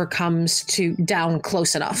off whatever comes down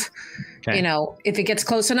close enough. Okay. If it gets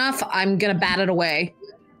close enough, I'm going to bat it away.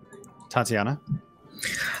 Tatiana?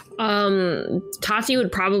 Tati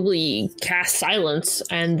would probably cast Silence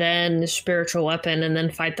and then Spiritual Weapon and then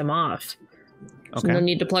fight them off. Okay. So no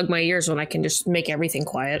need to plug my ears when I can just make everything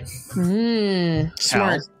quiet.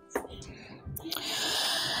 Smart.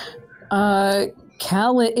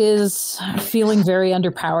 Cal is feeling very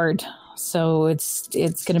underpowered, so it's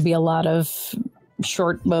going to be a lot of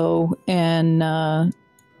short bow and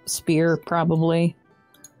spear, probably.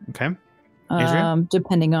 Okay. Adrian?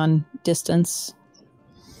 Depending on distance.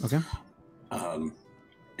 Okay.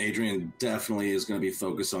 Adrian definitely is going to be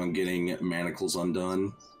focused on getting manacles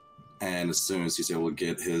undone. And as soon as he's able to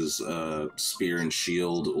get his spear and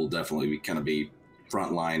shield, will definitely be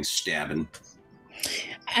frontline stabbing.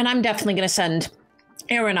 And I'm definitely going to send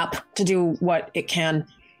Aaron up to do what it can.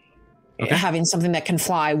 Okay. Having something that can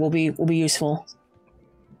fly will be useful.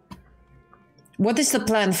 What is the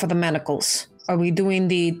plan for the manacles? Are we doing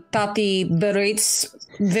the Tati berates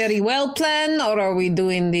very well plan, or are we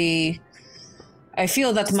doing the... I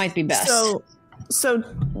feel that might be best. So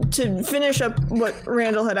to finish up what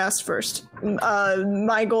Randall had asked first,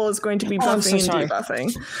 my goal is going to be buffing and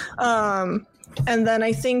debuffing. And then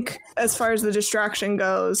I think as far as the distraction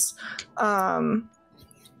goes, I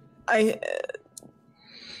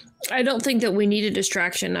don't think that we need a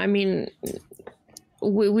distraction. I mean,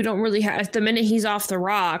 we don't really have... The minute he's off the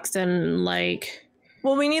rock, then like...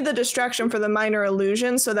 Well, we need the distraction for the minor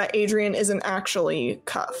illusion so that Adrian isn't actually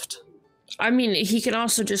cuffed. I mean, he can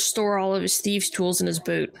also just store all of his thieves' tools in his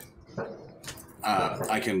boot.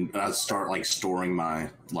 I can start storing my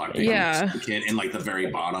lockpick kit in the very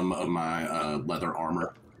bottom of my leather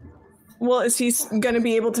armor. Well, is he going to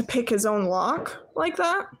be able to pick his own lock like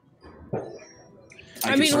that?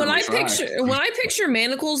 I mean, when I picture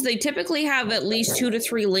manacles, they typically have at least 2 to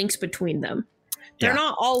 3 links between them. They're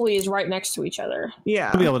not always right next to each other.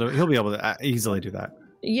 Yeah, he'll be able to easily do that.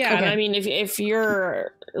 Yeah, okay. And I mean, if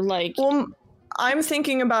you're like... Well, I'm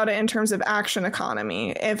thinking about it in terms of action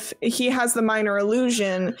economy. If he has the minor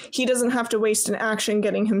illusion, he doesn't have to waste an action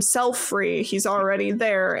getting himself free. He's already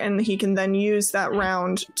there, and he can then use that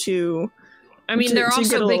round to... I mean, they're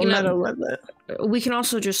also big enough. With it. We can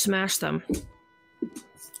also just smash them.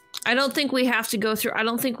 I don't think we have to go through... I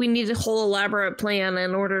don't think we need a whole elaborate plan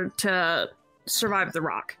in order to survive the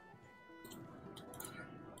rock.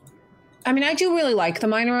 I mean, I do really like the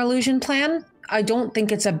minor illusion plan. I don't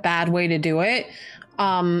think it's a bad way to do it.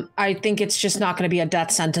 I think it's just not going to be a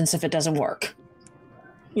death sentence if it doesn't work.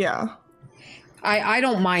 Yeah. I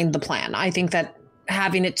don't mind the plan. I think that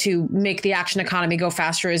having it to make the action economy go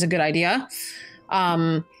faster is a good idea.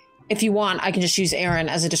 If you want, I can just use Aaron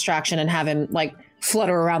as a distraction and have him like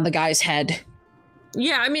flutter around the guy's head.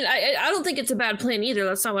 Yeah, I mean, I don't think it's a bad plan either.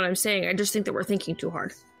 That's not what I'm saying. I just think that we're thinking too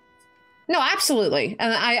hard. No, absolutely.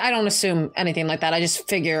 And I don't assume anything like that. I just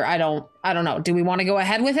figure I don't know. Do we want to go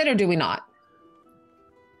ahead with it or do we not?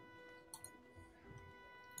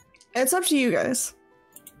 It's up to you guys.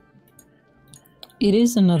 It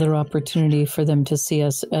is another opportunity for them to see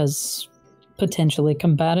us as potentially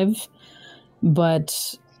combative,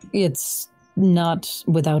 but it's not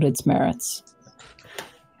without its merits.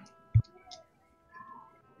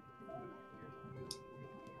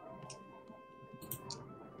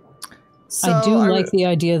 So I do like the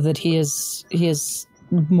idea that he is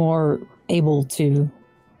more able to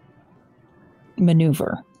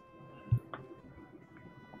maneuver.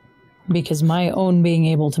 Because my own being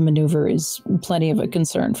able to maneuver is plenty of a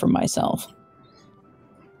concern for myself.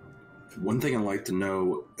 One thing I'd like to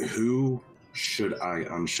know, who should I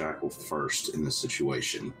unshackle first in this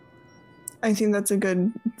situation? I think that's a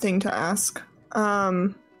good thing to ask.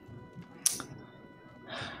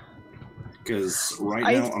 Because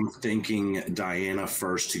now I'm thinking Diana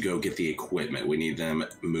first to go get the equipment. We need them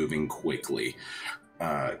moving quickly.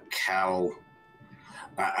 Cal...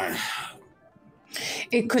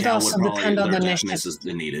 It could Cal also would depend on the deafness initiative.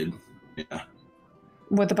 is needed. Yeah.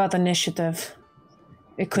 What about the initiative?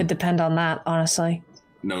 It could depend on that, honestly.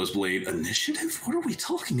 Nosebleed initiative? What are we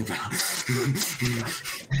talking about?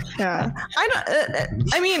 Yeah,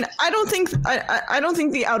 I don't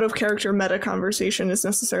think the out of character meta conversation is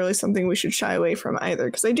necessarily something we should shy away from either,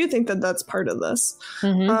 because I do think that that's part of this.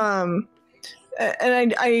 Mm-hmm.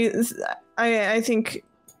 And I think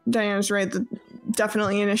Diana's right that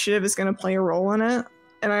definitely initiative is going to play a role in it,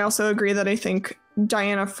 and I also agree that I think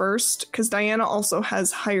Diana first, because Diana also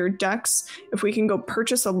has higher dex. If we can go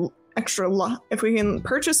purchase an extra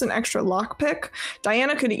lockpick,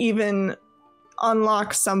 Diana could even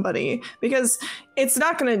unlock somebody, because it's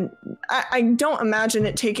not going to... I don't imagine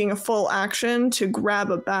it taking a full action to grab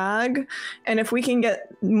a bag, and if we can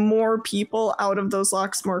get more people out of those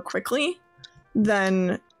locks more quickly,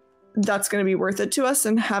 then that's going to be worth it to us,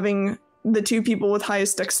 and having the two people with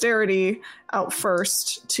highest dexterity out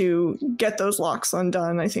first to get those locks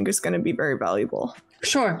undone, I think is going to be very valuable.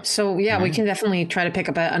 Sure. So yeah, we can definitely try to pick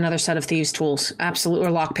up another set of thieves' tools. Absolutely.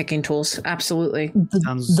 Or lock-picking tools. Absolutely.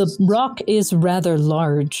 The rock is rather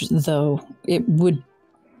large, though. It would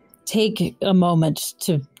take a moment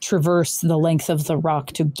to traverse the length of the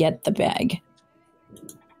rock to get the bag.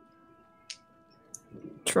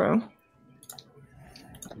 True.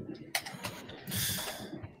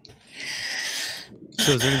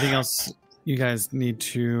 So is there anything else you guys need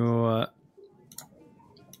to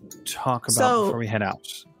talk about before we head out?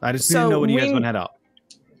 I just need to know when you guys want to head out.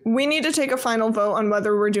 We need to take a final vote on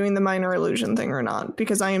whether we're doing the minor illusion thing or not,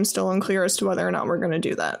 because I am still unclear as to whether or not we're going to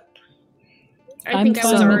do that. I think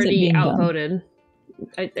I was already outvoted.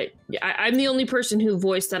 I'm the only person who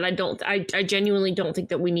voiced that I genuinely don't think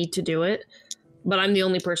that we need to do it, but I'm the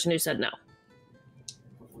only person who said no.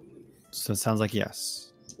 So it sounds like yes.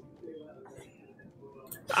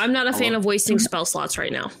 I'm not a fan of wasting spell slots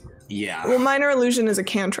right now. Yeah. Well, minor illusion is a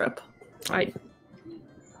cantrip. I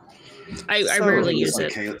rarely use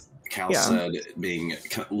it. Cal said,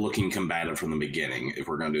 looking combative from the beginning. If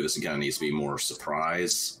we're going to do this, it kind of needs to be more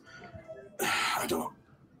surprise.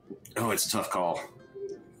 It's a tough call.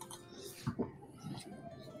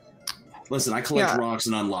 Listen, I collect rocks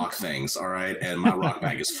and unlock things, all right? And my rock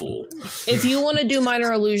bag is full. If you want to do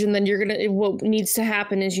minor illusion, then what needs to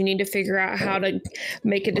happen is you need to figure out how to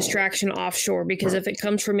make a distraction offshore, because if it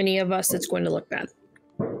comes from any of us, it's going to look bad.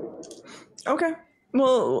 Okay.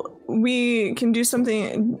 Well, we can do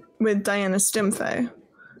something with Diana's Stimfey.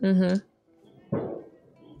 Mm-hmm.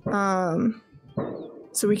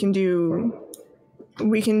 So we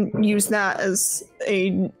can use that as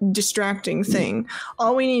a distracting thing.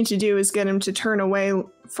 All we need to do is get him to turn away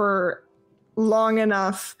for long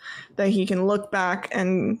enough that he can look back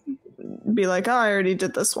and be like, oh, I already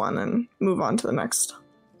did this one, and move on to the next.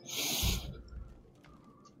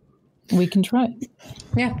 We can try it.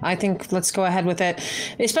 Yeah, I think let's go ahead with it.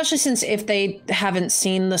 Especially since if they haven't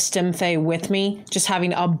seen the Stimfey with me, just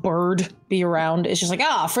having a bird be around, it's just like,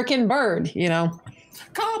 freaking bird, you know?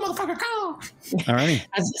 Call, motherfucker, call! Alrighty.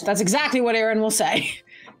 That's exactly what Aaron will say.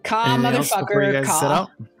 Call, Anything else before you motherfucker, guys set call. out?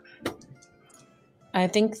 I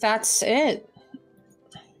think that's it.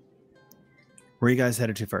 Where are you guys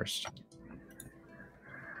headed to first?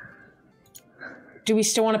 Do we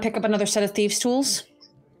still want to pick up another set of thieves' tools?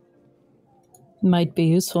 Might be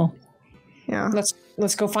useful. Yeah.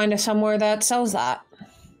 Let's go find us somewhere that sells that.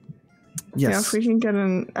 Yeah, if we can get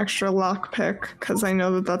an extra lockpick, because I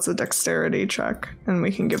know that that's a dexterity check, and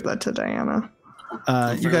we can give that to Diana.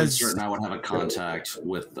 You guys, certain I would have a contact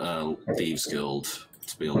with Thieves Guild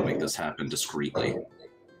to be able to make this happen discreetly.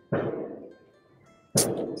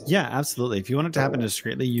 Yeah, absolutely. If you want it to happen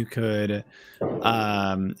discreetly, you could,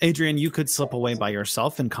 Adrian, you could slip away by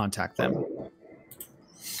yourself and contact them.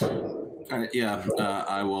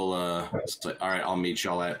 I will. All right, I'll meet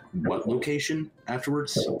y'all at what location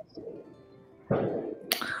afterwards?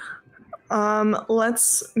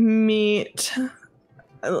 Let's meet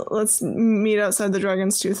outside the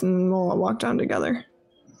Dragon's Tooth, and we'll walk down together.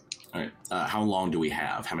 All right. How long do we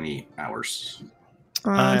have? How many hours?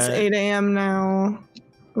 It's 8 a.m. now.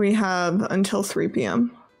 We have until 3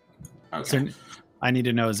 p.m. Okay. So I need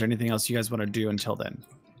to know, is there anything else you guys want to do until then?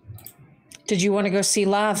 Did you want to go see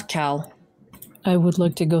Lav, Cal? I would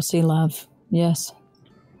like to go see Lav. Yes.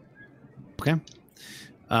 Okay.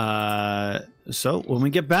 So when we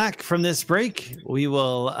get back from this break, we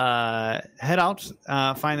will head out,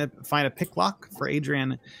 find a pick lock for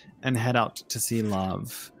Adrian, and head out to see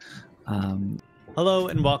Love. Hello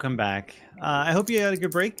and welcome back. I hope you had a good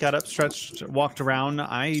break. Got up, stretched, walked around.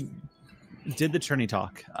 I did the Churney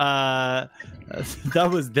talk. That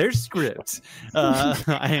was their script. I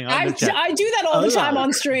do that all the time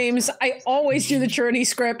on streams. I always do the Churney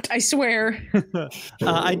script, I swear.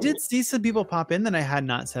 I did see some people pop in that I had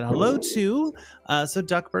not said hello to. So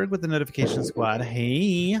Duckberg with the notification squad.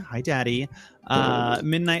 Hey, hi daddy.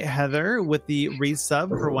 Midnight Heather with the resub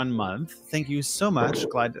for 1 month. Thank you so much.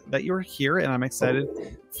 Glad that you're here, and I'm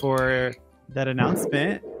excited for that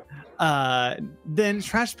announcement. Then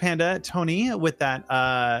Trash Panda Tony with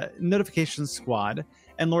that notification squad,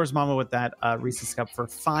 and Laura's mama with that Reese's Cup for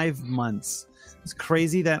 5 months. It's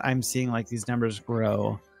crazy that I'm seeing like these numbers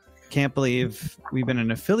grow. Can't believe we've been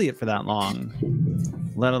an affiliate for that long,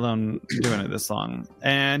 let alone doing it this long.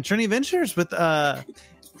 And Trini Ventures with a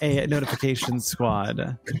notification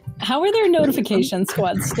squad. How are there notification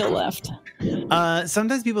squads still left?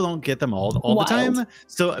 Sometimes people don't get them all the time,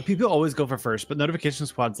 so people always go for first, but notification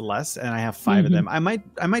squad's less, and I have 5 of them. I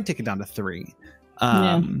might take it down to 3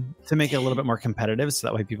 to make it a little bit more competitive, so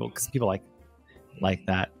that way people like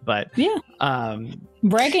that. But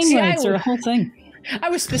bragging rights are a whole thing. I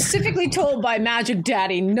was specifically told by Magic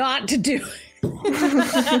Daddy not to do it.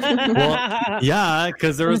 Well, yeah,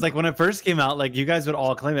 because there was like when it first came out, like you guys would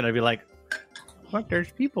all claim it. I'd be like, "What?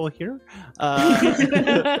 There's people here."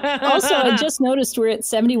 Also, I just noticed we're at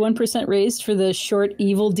 71% raised for the short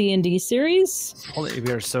Evil D&D series. Holy,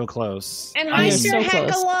 we are so close. And Meister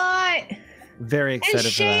Heck-a-Lot. Very excited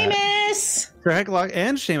and for that. Seamus. For Heck-a-Lot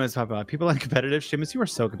and Seamus pop up. People are competitive. Seamus, you are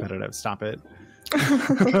so competitive. Stop it.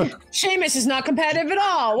 Seamus is not competitive at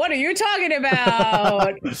all. What are you talking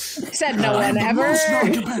about? Said no one ever.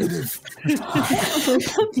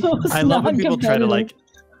 I love when people try to like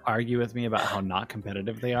argue with me about how not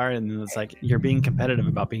competitive they are, and then it's like you're being competitive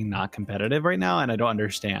about being not competitive right now, and I don't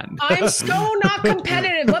understand. I'm so not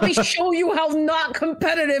competitive. Let me show you how not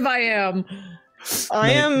competitive I am. I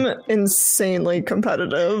am insanely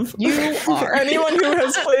competitive. You are. Anyone who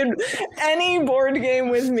has played any board game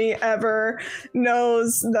with me ever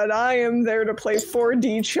knows that I am there to play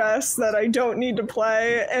 4D chess that I don't need to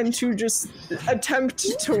play and to just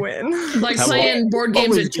attempt to win. Like playing board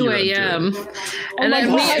games at 2 a.m. And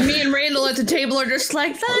then me and Randall at the table are just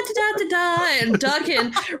like da da da da da, and Duck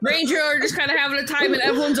and Ranger are just kind of having a time, and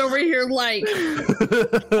Evelyn's over here like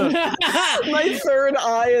my third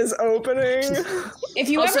eye is opening. If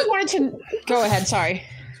you ever wanted to go ahead, sorry.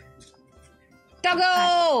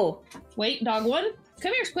 Doggo! Wait, dog one?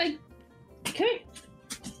 Come here, Squig. Come here.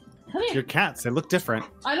 Come here. Your cats, they look different.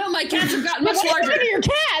 I know, my cats have gotten much What larger. happened to your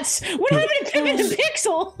cats? What happened to Pip and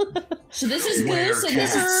Pixel? So this is Goose and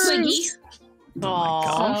this is Squiggy.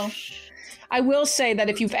 Aww. I will say that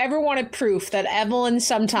if you've ever wanted proof that Evelyn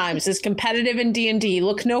sometimes is competitive in D&D,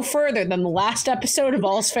 look no further than the last episode of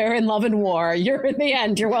All's Fair in Love and War. You're in the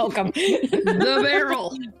end. You're welcome. The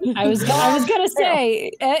barrel. I was gonna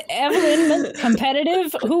say, Evelyn,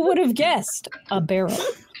 competitive. Who would have guessed a barrel?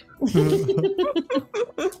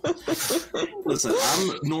 Listen,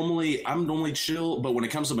 I'm normally chill, but when it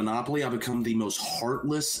comes to Monopoly, I become the most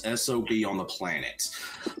heartless SOB on the planet.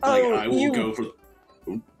 Like I will go for.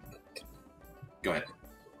 Go ahead.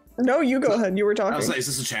 No, you go ahead. You were I talking. was like, is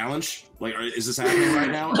this a challenge? Like, is this happening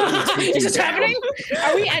right now? Is this happening?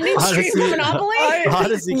 Are we ending stream for Monopoly?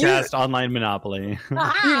 Odyssey cast online Monopoly.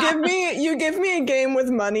 You give me a game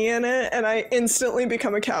with money in it, and I instantly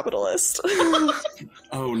become a capitalist.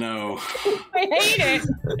 Oh no! I hate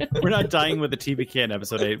it. We're not dying with the TBK in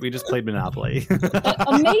episode 8. We just played Monopoly.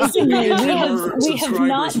 Amazingly, we have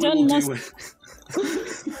not Subscribers, we done will much do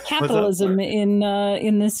it. capitalism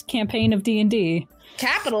in this campaign of D&D.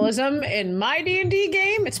 Capitalism in my D&D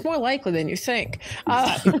game, it's more likely than you think.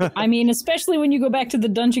 I mean, especially when you go back to the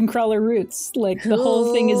dungeon crawler roots. Like, the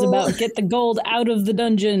whole thing is about get the gold out of the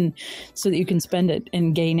dungeon so that you can spend it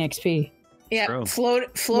and gain XP. Yeah, True.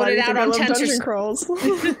 float Why do it you out think I on love dungeon Tensor's crawls?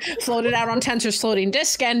 float it out on Tensor's floating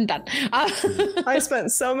disc and done. I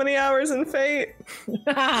spent so many hours in Fate.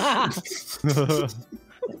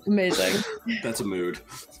 Amazing. That's a mood.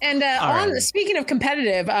 And right. speaking of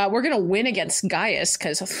competitive, we're gonna win against Gaius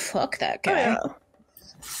because fuck that Oh, guy. yeah.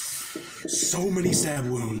 So many stab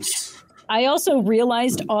wounds. I also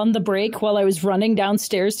realized on the break while I was running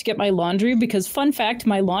downstairs to get my laundry, because fun fact,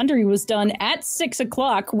 my laundry was done at 6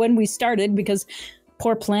 o'clock when we started, because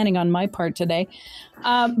poor planning on my part today.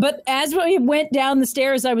 But as we went down the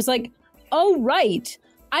stairs, I was like, oh, right.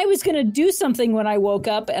 I was going to do something when I woke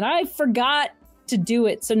up and I forgot to do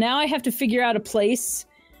it. So now I have to figure out a place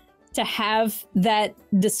to have that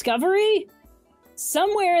discovery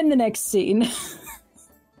somewhere in the next scene.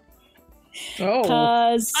 Oh,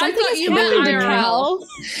 Because I thought you meant happened in IRL. hell.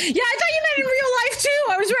 yeah, I thought you meant in real life too.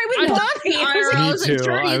 I was right with Bonnie. I was, IRL Me was like, too.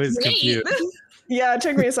 "Journey I was is neat." confused. Yeah, it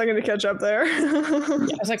took me a second to catch up there. I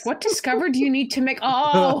was like, what discovery do you need to make?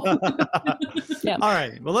 Oh, Yeah. All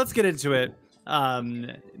right. Well, let's get into it.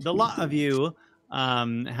 The lot of you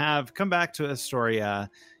have come back to Astoria.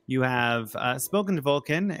 You have spoken to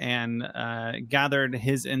Vulcan and gathered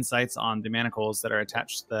his insights on the manacles that are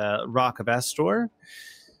attached to the Rock of Estor.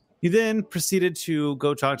 You then proceeded to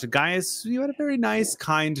go talk to Gaius. You had a very nice,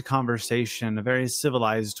 kind conversation, a very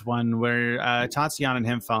civilized one, where Tatiana and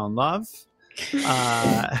him fell in love.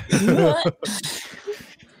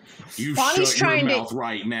 You Bonnie's shut trying your to- mouth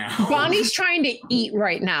right now. Bonnie's trying to eat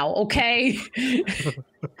right now. Okay.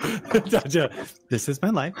 This is my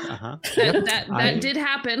life. Uh-huh. That did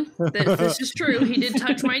happen. This is true. He did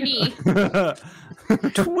touch my knee.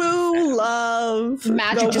 True love.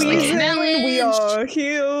 Magic the just like reason knowledge. we are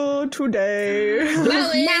here today.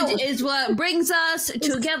 Knowledge is what brings us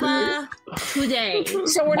together today.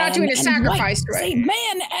 So we're not doing a sacrifice, Say right?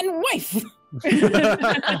 man and wife. So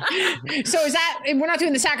is that we're not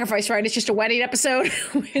doing the sacrifice, right? It's just a wedding episode.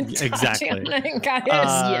 With Exactly. Tatiana and Gaius.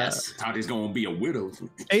 Yes. Tati's gonna be a widow.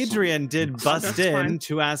 Adrian did bust That's in fine.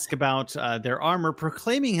 to ask about their armor,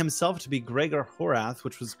 proclaiming himself to be Gregor Horath,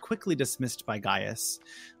 which was quickly dismissed by Gaius.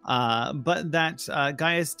 But that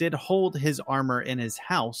Gaius did hold his armor in his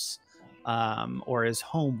house or his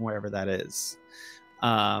home, wherever that is.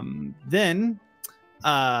 Then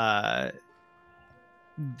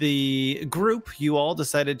the group, you all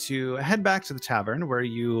decided to head back to the tavern, where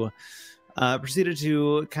you proceeded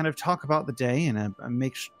to kind of talk about the day and a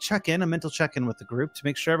mental check-in with the group to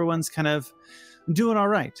make sure everyone's kind of doing all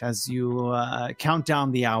right as you count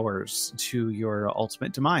down the hours to your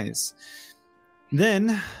ultimate demise.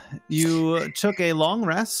 Then you took a long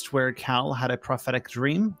rest where Cal had a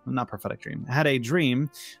had a dream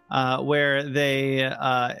where they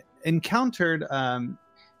encountered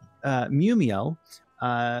Mumiel,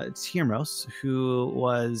 Tiermos, who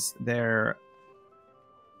was their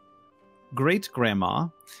great-grandma,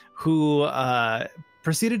 who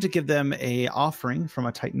proceeded to give them a offering from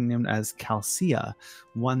a titan known as Calcia,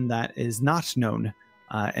 one that is not known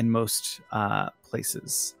in most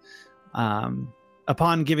places.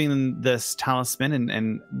 Upon giving them this talisman,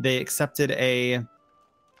 and they accepted an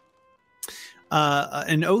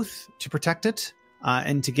oath to protect it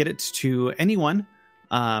and to get it to anyone,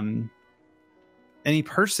 any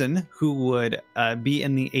person who would be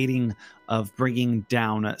in the aiding of bringing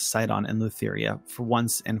down Sidon and Lutheria for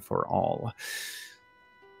once and for all.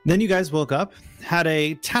 Then you guys woke up, had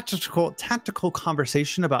a tactical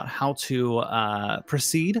conversation about how to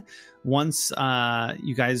proceed once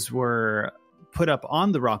you guys were put up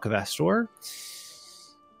on the Rock of Estor.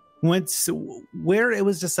 Where it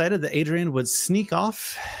was decided that Adrian would sneak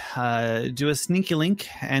off, do a sneaky link,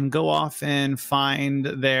 and go off and find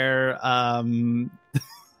their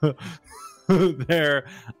their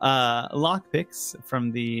lockpicks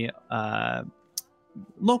from the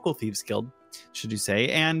local thieves guild, should you say,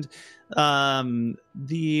 and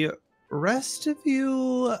the rest of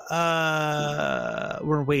you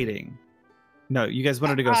were waiting. No, you guys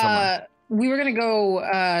wanted to go somewhere. We were gonna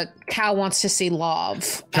go. Cal wants to see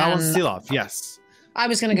Love. Cal wants to see Love. Yes. I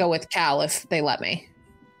was gonna go with Cal if they let me.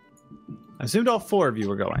 I assumed all 4 of you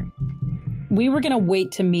were going. We were going to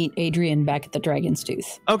wait to meet Adrian back at the Dragon's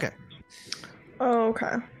Tooth. Okay. Oh,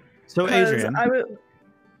 okay. So 'Cause Adrian,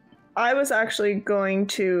 I was actually going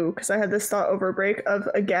to, because I had this thought over break of,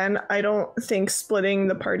 again, I don't think splitting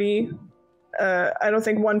the party, I don't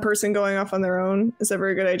think one person going off on their own is ever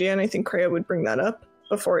a good idea, and I think Kreia would bring that up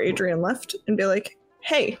before Adrian left and be like,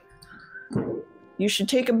 hey, you should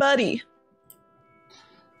take a buddy.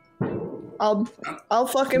 I'll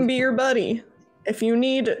fucking be your buddy. If you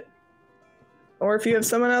need, or if you have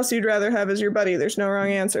someone else you'd rather have as your buddy, there's no wrong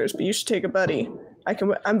answers, but you should take a buddy.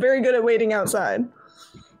 I'm very good at waiting outside.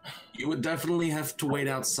 You would definitely have to wait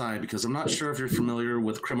outside because I'm not sure if you're familiar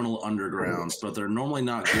with criminal undergrounds, but they're normally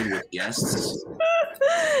not good with guests.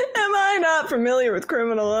 Am I not familiar with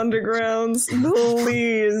criminal undergrounds?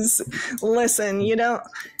 Please. Listen, you don't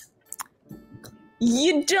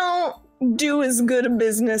do as good a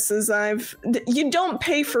business as you don't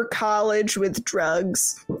pay for college with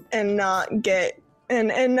drugs and not get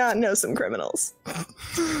and not know some criminals.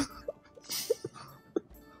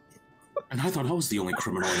 And I thought I was the only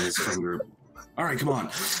criminal in this friend group. All right, come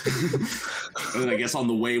on. And then I guess on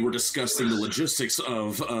the way we're discussing the logistics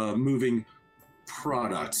of moving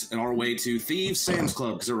product and our way to Thieves Sam's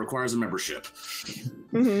Club because it requires a membership.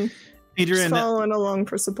 Mm-hmm. Adrian, just following along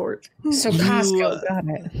for support. So Costco got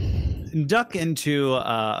it. Duck into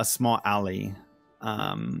a small alley,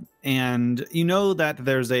 and you know that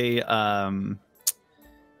there's a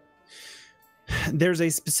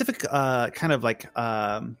specific kind of like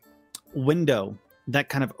window that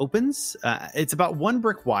kind of opens. It's about 1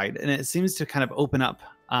 brick wide, and it seems to kind of open up.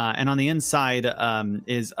 And on the inside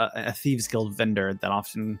is a Thieves Guild vendor that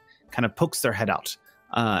often kind of pokes their head out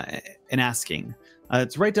and asking.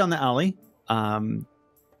 It's right down the alley,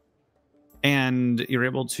 and you're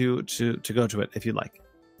able to go to it if you'd like.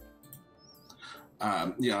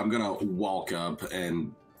 Yeah, I'm gonna walk up,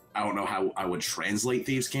 and I don't know how I would translate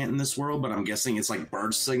Thieves' Cant in this world, but I'm guessing it's like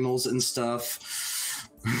bird signals and stuff.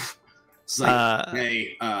 It's like,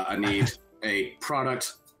 hey, I need a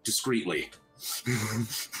product discreetly.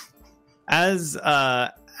 As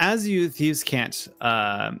you Thieves' Cant,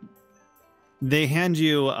 they hand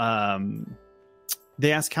you.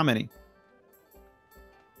 They ask how many.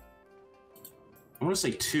 I want to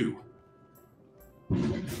say 2.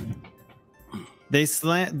 They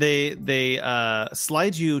slide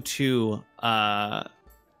you to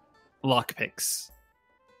lockpicks.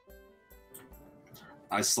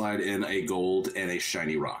 I slide in a gold and a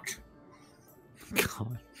shiny rock.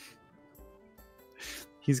 God.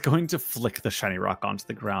 He's going to flick the shiny rock onto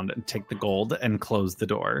the ground and take the gold and close the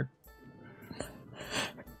door.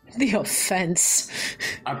 The offense.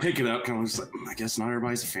 I pick it up, kind of just like, I guess not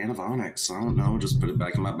everybody's a fan of Onyx. I don't know. Just put it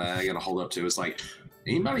back in my bag and I hold up to it. It's like,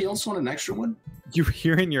 anybody else want an extra one? You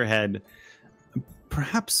hear in your head,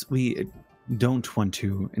 perhaps we don't want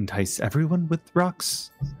to entice everyone with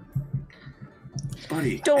rocks.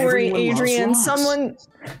 Buddy, don't worry, Adrian.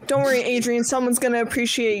 Don't worry, Adrian. Someone's gonna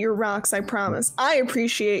appreciate your rocks. I promise. I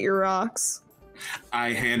appreciate your rocks. I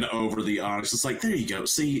hand over the Onyx. It's like, there you go.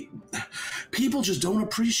 See, people just don't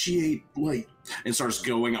appreciate, like, and starts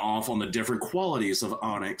going off on the different qualities of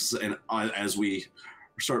Onyx. And as we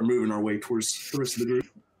start moving our way towards the rest of the group.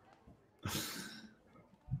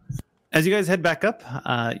 As you guys head back up,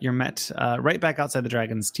 you're met right back outside the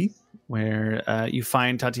Dragon's Teeth, where you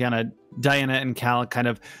find Tatiana, Diana, and Cal kind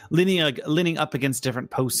of leaning up against different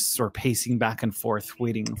posts or pacing back and forth,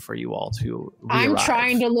 waiting for you all to rearrive. I'm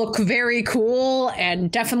trying to look very cool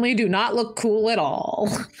and definitely do not look cool at all.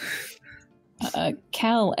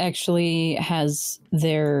 Cal actually has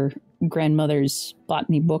their grandmother's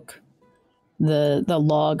botany book, the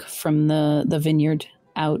log from the vineyard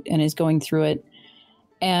out, and is going through it.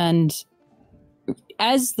 And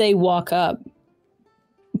as they walk up,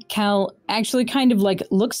 Cal actually kind of like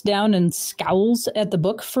looks down and scowls at the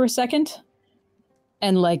book for a second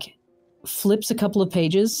and like flips a couple of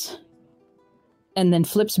pages and then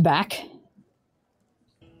flips back.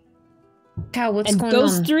 Cal, what's and going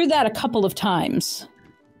goes on? Through that a couple of times.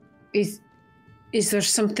 Is there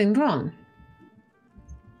something wrong?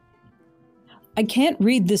 I can't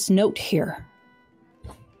read this note here.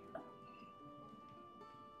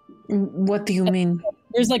 What do you mean?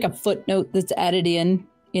 There's like a footnote that's added in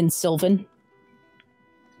Sylvan.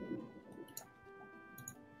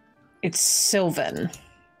 It's Sylvan.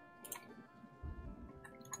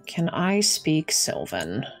 Can I speak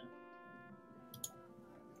Sylvan?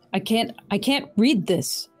 I can't read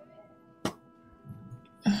this.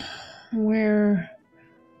 Where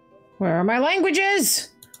Where are my languages?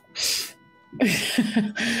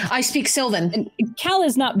 I speak Sylvan. And Cal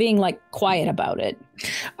is not being like quiet about it.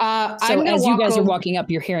 So as you guys are walking up,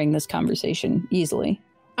 you're hearing this conversation easily.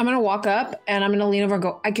 I'm going to walk up and I'm going to lean over and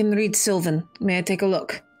go, I can read Sylvan. May I take a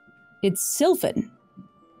look? It's Sylvan.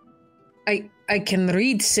 I can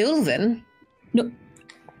read Sylvan. No.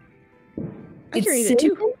 I can read it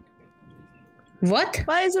too. What?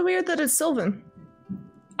 Why is it weird that it's Sylvan?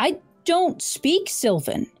 I don't speak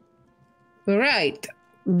Sylvan. Right.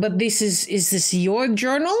 But is this your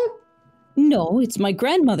journal? No, it's my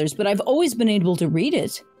grandmother's, but I've always been able to read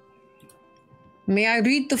it. May I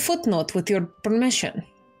read the footnote with your permission?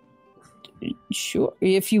 Sure,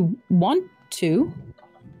 if you want to.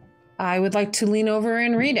 I would like to lean over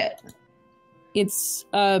and read it. It's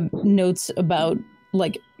notes about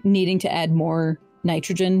like needing to add more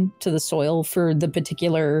nitrogen to the soil for the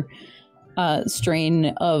particular strain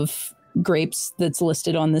of grapes that's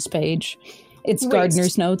listed on this page. It's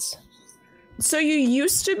gardener's notes. So you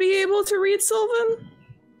used to be able to read Sylvan?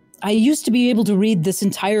 I used to be able to read this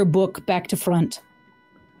entire book back to front.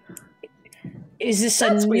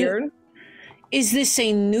 That's weird. Is this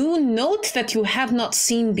a new note that you have not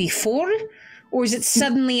seen before? Or is it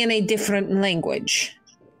suddenly in a different language?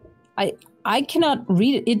 I cannot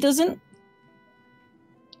read it.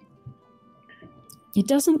 It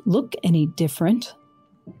doesn't look any different.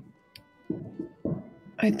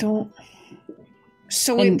 I don't...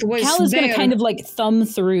 So and it was Cal is going to kind of like thumb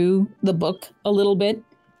through the book a little bit.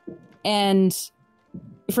 And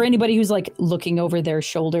for anybody who's like looking over their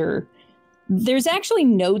shoulder, there's actually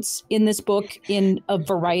notes in this book in a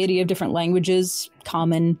variety of different languages: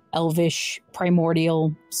 Common, Elvish,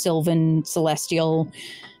 Primordial, Sylvan, Celestial.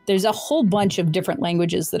 There's a whole bunch of different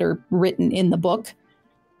languages that are written in the book.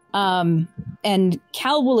 And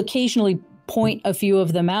Cal will occasionally point a few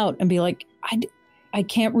of them out and be like, I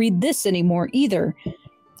can't read this anymore either.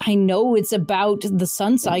 I know it's about the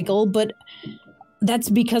sun cycle, but that's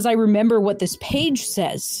because I remember what this page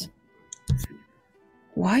says.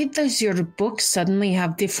 Why does your book suddenly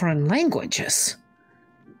have different languages?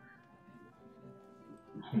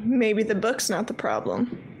 Maybe the book's not the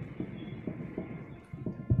problem.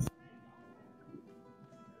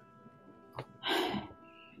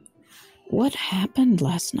 What happened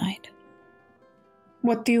last night?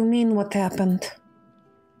 What do you mean, what happened?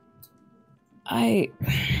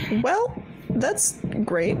 Well, that's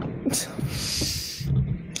great.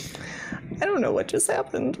 I don't know what just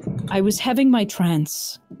happened. I was having my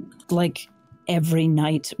trance, like, every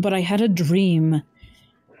night, but I had a dream,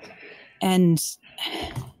 and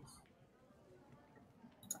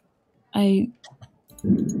I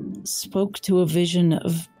spoke to a vision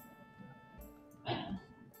of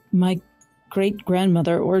my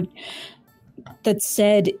great-grandmother, or that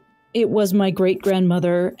said it was my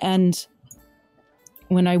great-grandmother, and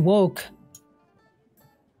when I woke,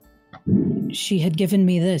 she had given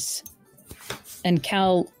me this. And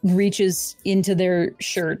Cal reaches into their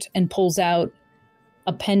shirt and pulls out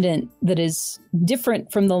a pendant that is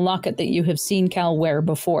different from the locket that you have seen Cal wear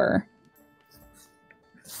before.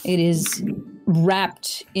 It is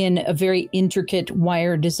wrapped in a very intricate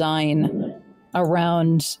wire design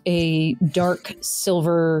around a dark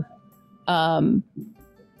silver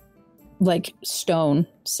like stone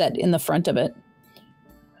set in the front of it.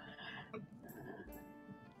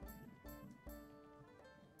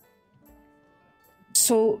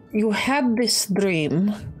 So you had this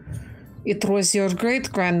dream. It was your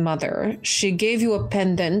great-grandmother. She gave you a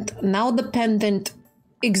pendant. Now the pendant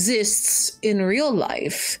exists in real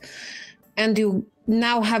life. And you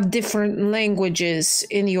now have different languages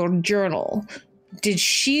in your journal. Did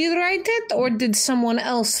she write it or did someone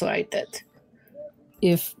else write it?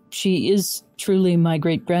 If she is truly my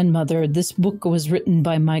great-grandmother, this book was written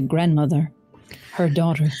by my grandmother, her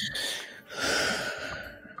daughter.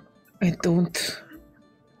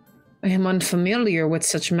 I am unfamiliar with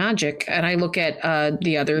such magic. And I look at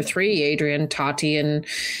the other three, Adrian, Tati, and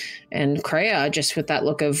Kreia, just with that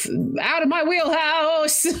look of, out of my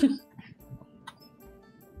wheelhouse!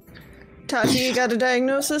 Tati, you got a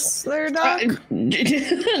diagnosis there, Doc?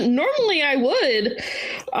 Normally I would.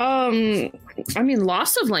 I mean,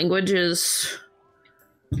 loss of language is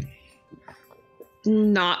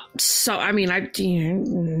not so. I mean,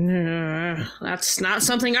 that's not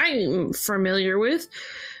something I'm familiar with.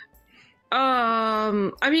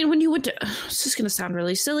 I mean, when you went to, this is going to sound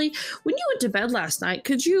really silly. When you went to bed last night,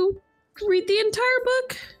 could you read the entire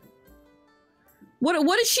book?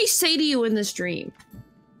 What did she say to you in this dream?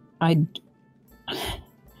 I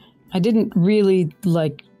didn't really,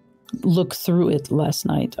 look through it last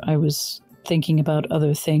night. I was thinking about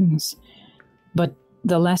other things. But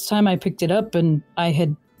the last time I picked it up and I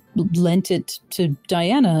had lent it to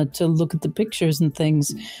Diana to look at the pictures and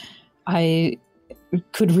things, I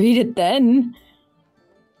could read it then.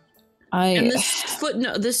 And this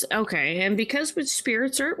footnote, and because with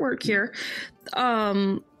spirits are at work here,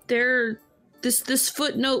 this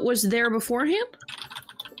footnote was there beforehand?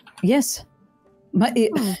 Yes.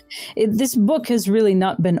 This book has really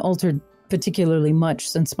not been altered particularly much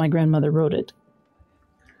since my grandmother wrote it.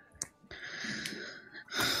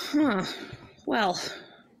 Huh. Well,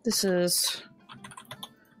 this is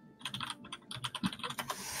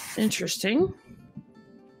interesting.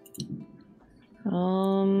 I've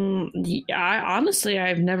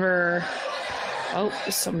never. Oh,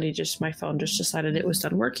 my phone just decided it was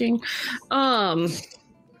done working.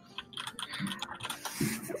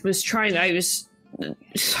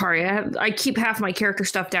 Sorry, I keep half my character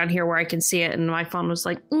stuff down here where I can see it, and my phone was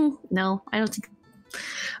like, no, I don't think.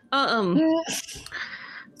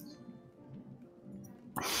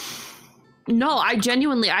 No, I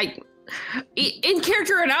genuinely, in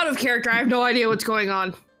character and out of character, I have no idea what's going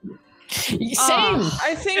on. Same.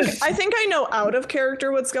 I think I know out of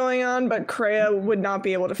character what's going on, but Kreia would not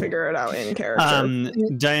be able to figure it out in character.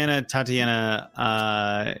 Diana, Tatiana,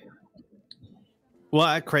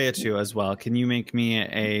 Kreia too as well. Can you make me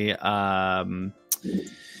an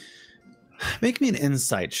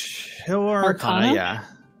insight or Arcana? Yeah.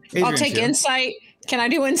 Adrian, I'll take insight. Can I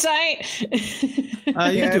do insight?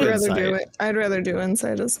 I'd rather do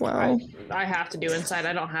insight as well. I have to do insight.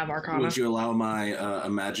 I don't have Arcana. Would you allow my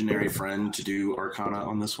imaginary friend to do Arcana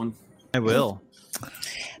on this one? I will.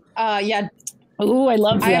 Yeah. Ooh, I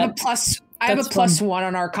love that. I have a plus one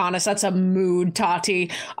on Arcana, so that's a mood,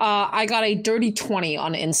 Tati. I got a dirty 20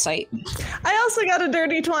 on insight. I also got a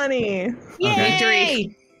dirty 20. Yay!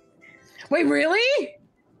 Okay. Wait, really?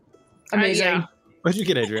 Amazing. Yeah. What'd you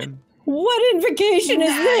get, Adrian? What invocation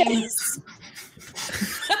is this?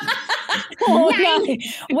 Oh, nine.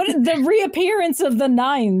 What the reappearance of the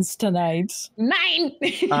nines tonight? 9.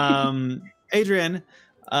 Adrian,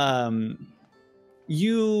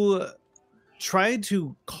 you tried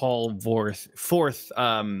to call forth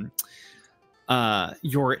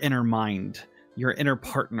your inner mind, your inner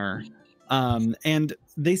partner, and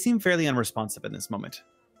they seem fairly unresponsive in this moment.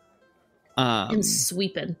 And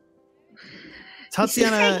sweeping.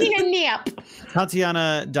 Tatiana, taking a nap.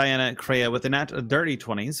 Tatiana, Diana, Kreia, with the dirty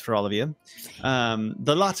 20s for all of you.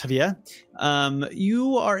 The lot of you.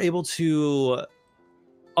 You are able to,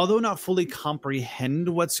 although not fully comprehend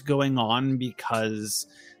what's going on because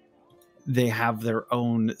they have their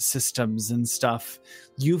own systems and stuff,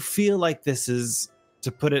 you feel like this is,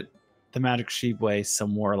 to put it the Magic Sheep way,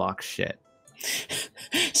 some warlock shit.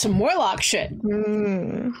 Some warlock shit.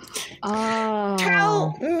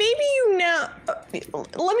 Cal, maybe you know. Let me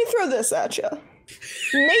throw this at you.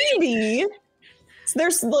 Maybe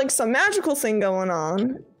there's like some magical thing going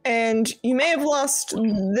on, and you may have lost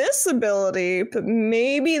this ability, but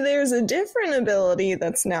maybe there's a different ability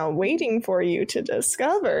that's now waiting for you to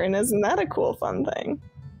discover. And isn't that a cool, fun thing?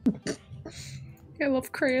 I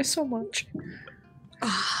love Kreia so much.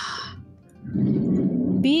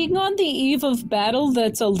 Being on the eve of battle,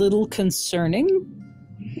 that's a little concerning.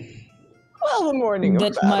 Well, the morning of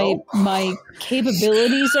that battle. my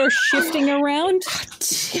capabilities are shifting around. God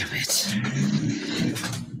damn it.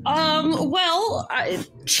 Well,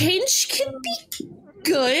 change can be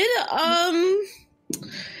good.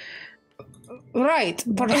 Right.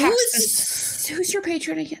 Perhaps who's your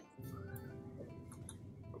patron again?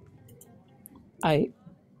 I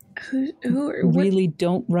Who really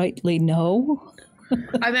don't rightly know.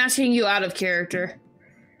 I'm asking you out of character.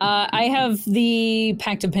 I have the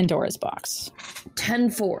Pact of Pandora's box.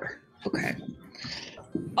 10-4. Okay.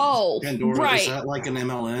 Oh, Pandora, right. is that like an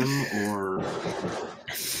MLM or?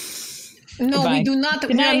 No, Goodbye. we do not.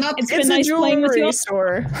 Good We are night. not. It's It's been a nice playing with jewelry you.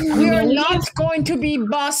 store. We are not going to be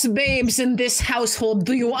boss babes in this household.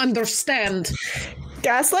 Do you understand?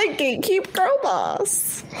 Gaslight, gatekeep, girl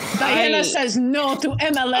boss. Diana says no to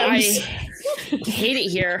MLMs. I hate it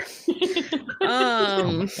here.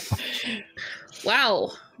 Wow.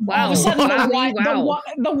 All of a sudden, Wow.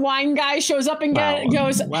 the wine guy shows up and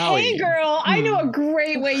goes, "Hey, girl, I know a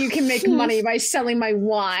great way you can make money by selling my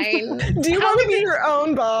wine. Do you want to be your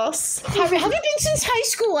own boss? Have you been since high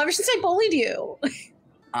school? Ever since I bullied you?"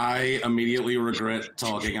 I immediately regret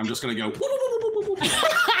talking. I'm just gonna go.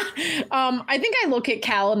 I think I look at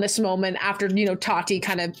Cal in this moment after, Tati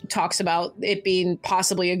kind of talks about it being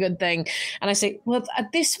possibly a good thing. And I say, well,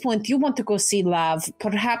 at this point, you want to go see Lav.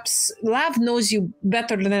 Perhaps Lav knows you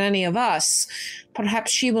better than any of us.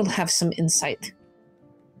 Perhaps she will have some insight.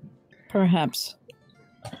 Perhaps.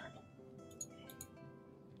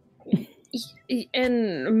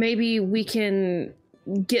 And maybe we can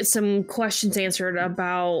get some questions answered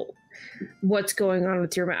about what's going on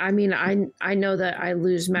with your... I mean, I know that I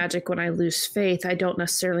lose magic when I lose faith. I don't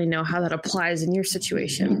necessarily know how that applies in your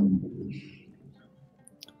situation.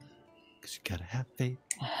 Because you gotta have faith.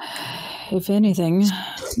 If anything,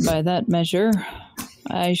 by that measure,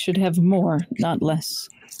 I should have more, not less.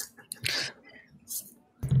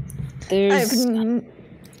 There's...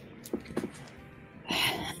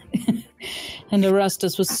 And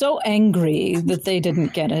Erastus was so angry that they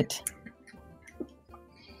didn't get it.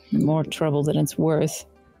 More trouble than it's worth.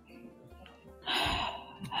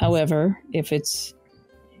 However, if it's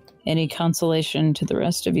any consolation to the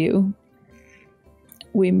rest of you,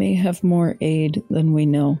 we may have more aid than we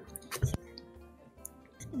know.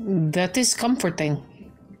 That is comforting.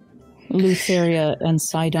 Lutheria and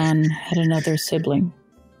Sidon had another sibling.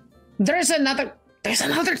 There's another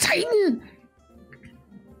Titan!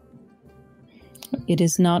 It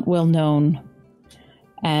is not well known,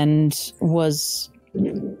 and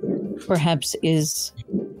perhaps is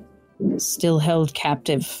still held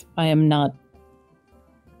captive. I am not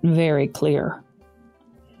very clear.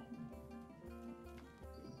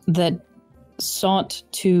 That sought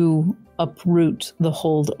to uproot the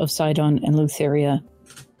hold of Sidon and Lutheria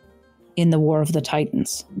in the War of the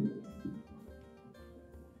Titans.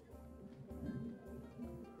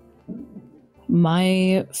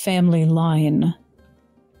 My family line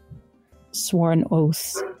swore an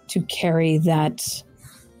oath to carry that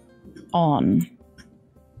on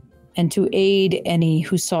and to aid any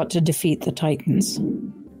who sought to defeat the Titans.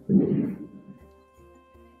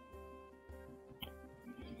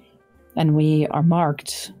 And we are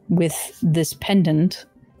marked with this pendant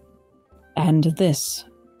and this.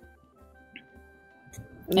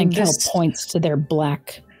 And Cal points to their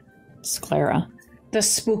black sclera. The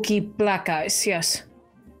spooky black eyes, yes.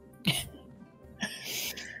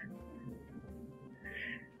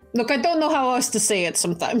 Look, I don't know how else to say it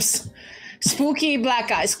sometimes. Spooky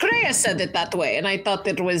black eyes. Kreia said it that way, and I thought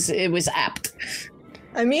it was apt.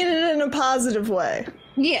 I mean it in a positive way.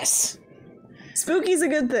 Yes. Spooky's a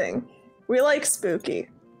good thing. We like spooky.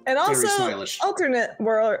 And also, alternate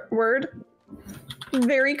word,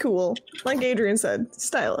 very cool. Like Adrian said,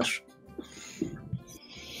 stylish.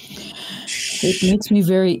 It makes me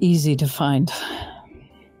very easy to find.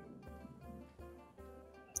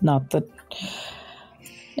 Not that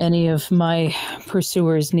any of my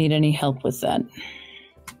pursuers need any help with that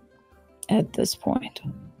at this point.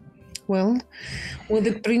 Well, will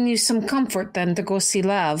it bring you some comfort then to go see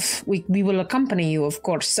Lav? We will accompany you, of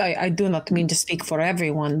course. I do not mean to speak for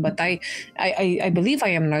everyone, but I believe I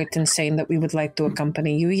am right in saying that we would like to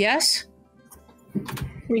accompany you, yes?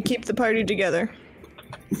 We keep the party together.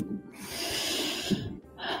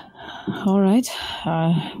 All right.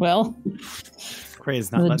 Well,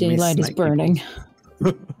 Craig's not the daylight is burning.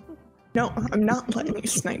 No, I'm not letting you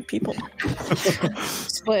snipe people.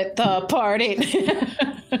 Split the party.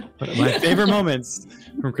 One of my favorite moments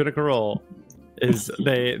from Critical Role is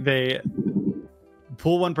they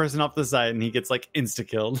pull one person off the side and he gets like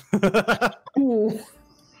insta-killed. Ooh.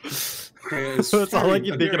 So it's all I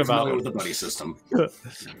keep thinking about. With the buddy system.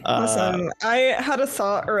 Listen, I had a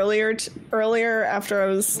thought earlier after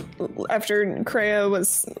Kreia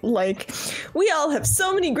was like, we all have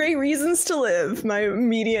so many great reasons to live. My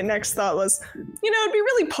immediate next thought was, it'd be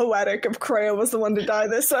really poetic if Kreia was the one to die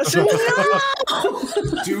this session. No!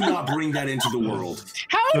 Do not bring that into the world.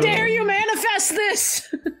 How dare you manifest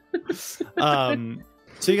this?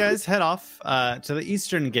 So you guys head off to the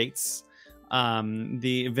eastern gates.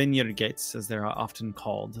 The vineyard gates, as they're often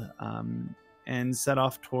called, and set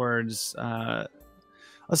off towards a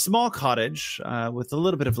small cottage with a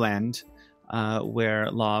little bit of land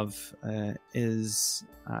where Lav is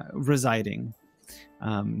residing.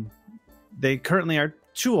 They currently are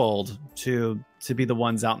too old to be the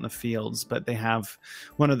ones out in the fields, but they have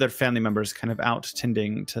one of their family members kind of out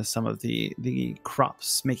tending to some of the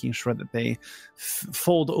crops, making sure that they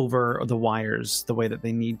fold over the wires the way that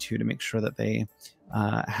they need to make sure that they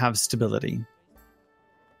have stability.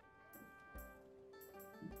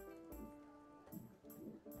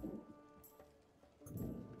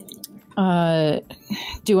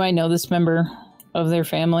 Do I know this member of their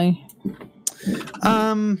family?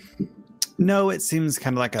 No, it seems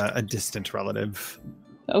kind of like a distant relative.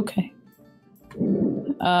 Okay.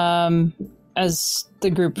 As the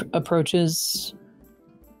group approaches,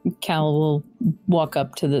 Cal will walk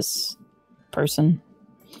up to this person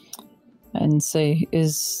and say,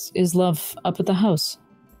 Is Love up at the house?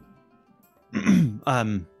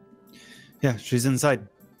 Yeah, she's inside.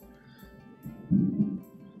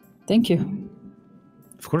 Thank you.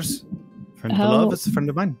 Of course. Friend of the love is a friend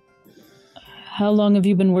of mine. How long have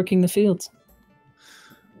you been working the fields?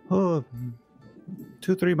 Oh,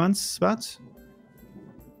 2-3 months, about.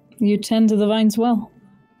 You tend to the vines well.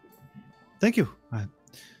 Thank you. I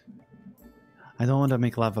don't want to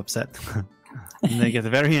make love upset. And they get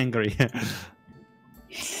very angry.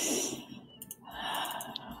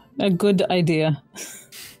 A good idea.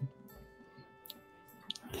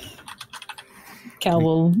 Cal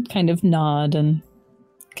will kind of nod and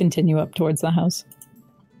continue up towards the house.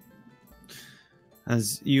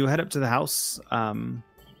 As you head up to the house,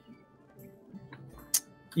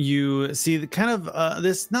 you see the kind of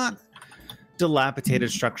this not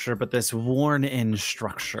dilapidated structure, but this worn-in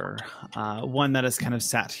structure, one that has kind of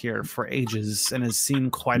sat here for ages and has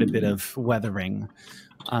seen quite a bit of weathering.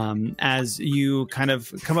 As you kind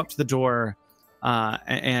of come up to the door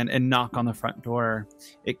and knock on the front door,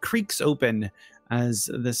 it creaks open as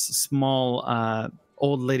this small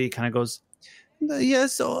old lady kind of goes,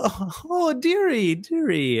 "Yes, oh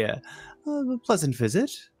dearie, a pleasant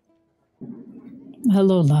visit.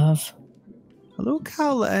 Hello, love. Hello,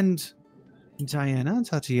 Cal and Diana,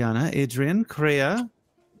 Tatiana, Adrian, Kreia.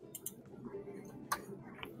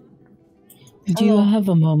 Do you have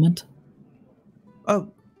a moment?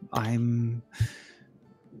 Oh, I'm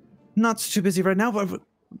not too busy right now, but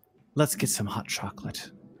let's get some hot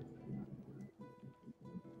chocolate."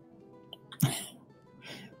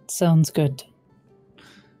 Sounds good.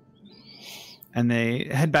 And they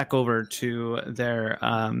head back over to their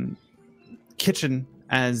kitchen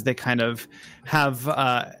as they kind of have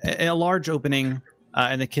a large opening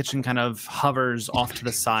and the kitchen kind of hovers off to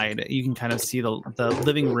the side. You can kind of see the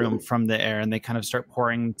living room from the air, and they kind of start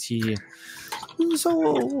pouring tea.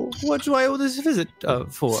 "So, what do I owe this visit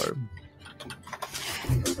for?"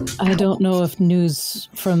 I don't know if news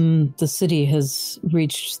from the city has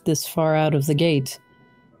reached this far out of the gate.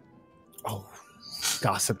 Oh,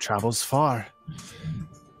 gossip travels far.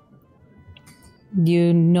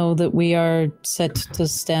 You know that we are set to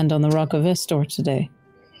stand on the Rock of Estor today.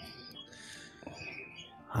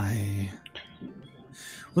 I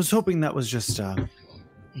was hoping that was just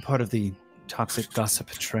part of the toxic gossip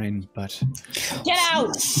train, but... Get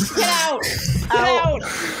out! Get out! Get out!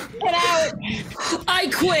 Get out! I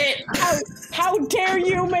quit! How dare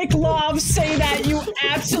you make love say that, you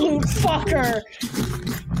absolute fucker!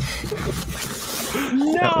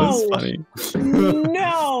 No! That was funny.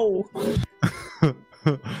 No!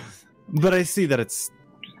 But I see that it's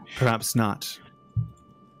perhaps not.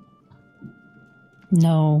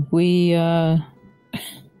 No, we are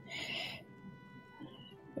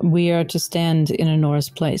to stand in Honora's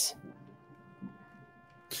place.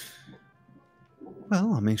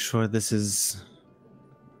 Well, I'll make sure this is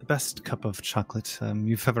the best cup of chocolate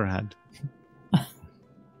you've ever had.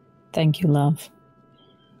 Thank you, love.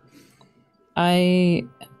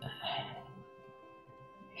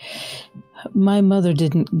 My mother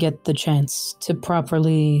didn't get the chance to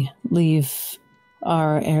properly leave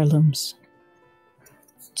our heirlooms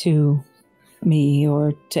to me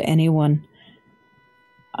or to anyone.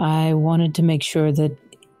 I wanted to make sure that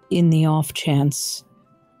in the off chance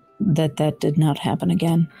that did not happen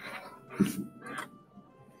again.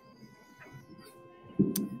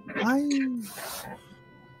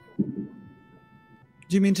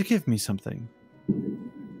 Do you mean to give me something?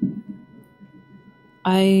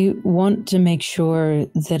 I want to make sure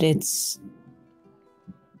that it's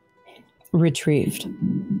retrieved.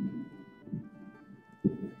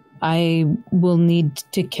 I will need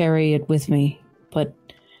to carry it with me, but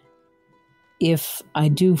if I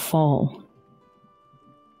do fall,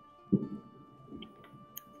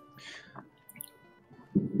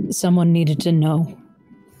 someone needed to know.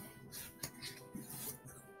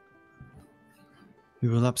 We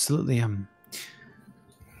will absolutely,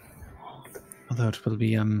 although it will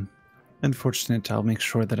be, unfortunate, I'll make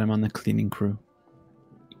sure that I'm on the cleaning crew.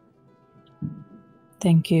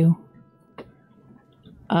 Thank you.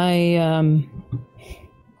 I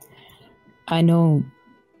know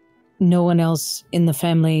no one else in the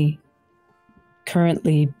family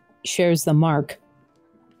currently shares the mark,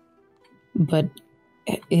 but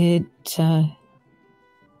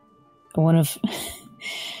one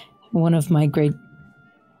of my great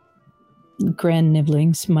grand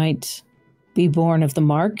nibblings might be born of the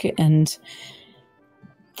mark, and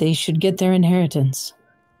they should get their inheritance.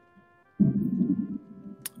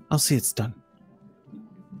 I'll see it's done.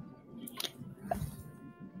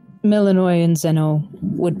 Melanoy and Zeno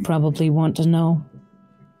would probably want to know.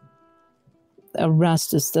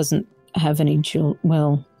 Erastus doesn't have any children.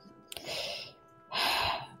 Well,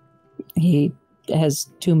 he has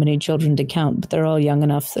too many children to count, but they're all young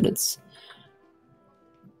enough that it's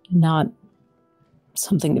not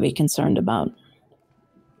something to be concerned about.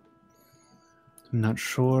 I'm not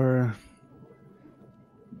sure.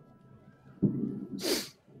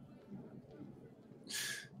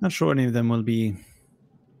 Not sure any of them will be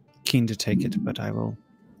keen to take it, but I will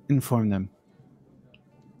inform them.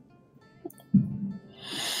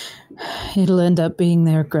 It'll end up being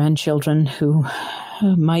their grandchildren who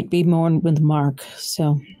might be mourned with Mark,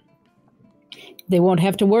 so they won't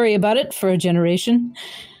have to worry about it for a generation.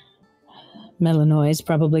 Melanoy is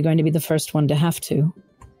probably going to be the first one to have to,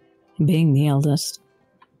 being the eldest.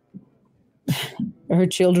 Her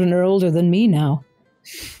children are older than me now.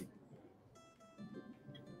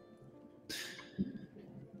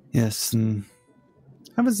 Yes, and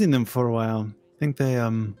I haven't seen them for a while. I think they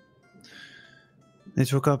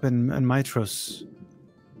took up in Mitros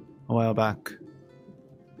a while back.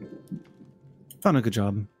 Found a good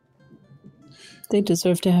job. They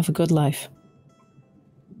deserve to have a good life.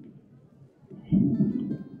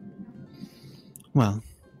 Well,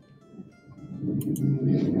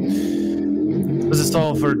 was this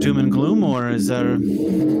all for doom and gloom, or is there...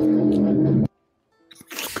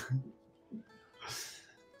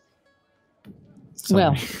 Sorry.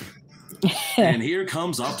 Well... And here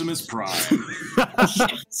comes Optimus Prime.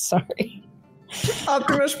 Sorry.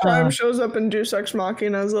 Optimus Prime shows up in Deus Ex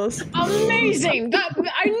Machina as this. Amazing!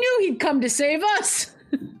 I knew he'd come to save us.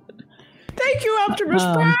 Thank you, Optimus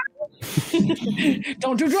Prime.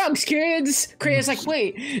 Don't do drugs, kids. Krea's like,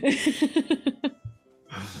 wait.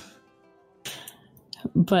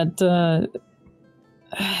 But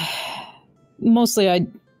mostly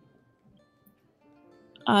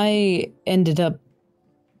I ended up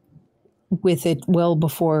with it well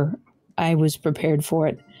before I was prepared for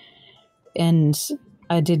it. And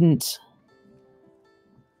I didn't...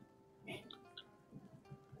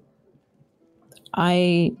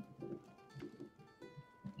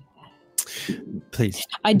 Please.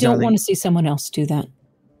 I don't want to see someone else do that.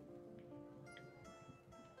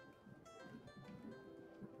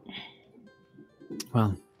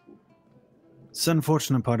 Well, it's the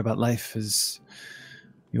unfortunate part about life is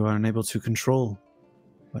you are unable to control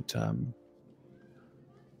what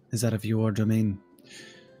is out of your domain.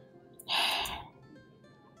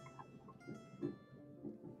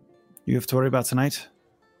 You have to worry about tonight?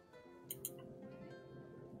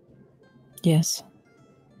 Yes.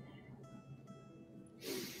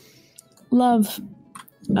 Love,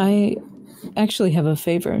 I actually have a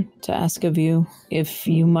favor to ask of you, if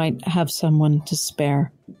you might have someone to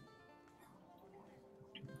spare.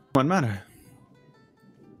 What matter?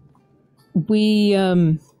 We,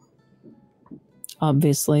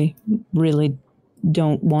 obviously really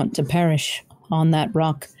don't want to perish on that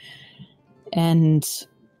rock. And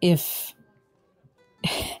if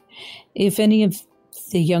any of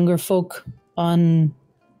the younger folk on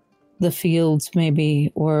the fields,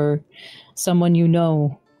 maybe, or someone you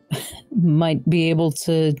know might be able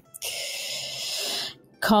to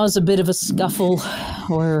cause a bit of a scuffle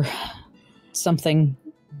or something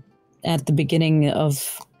at the beginning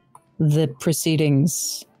of the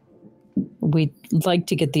proceedings, we'd like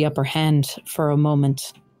to get the upper hand for a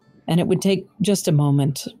moment. And it would take just a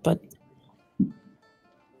moment, but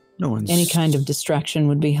any kind of distraction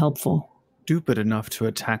would be helpful. Stupid enough to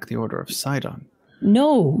attack the Order of Sidon.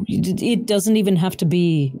 No, it doesn't even have to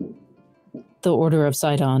be the Order of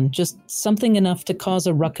Sidon. Just something enough to cause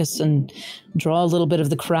a ruckus and draw a little bit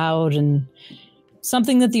of the crowd, and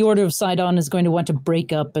something that the Order of Sidon is going to want to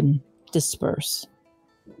break up and disperse.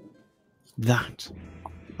 That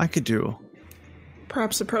I could do.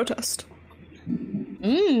 Perhaps a protest.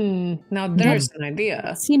 Now there's an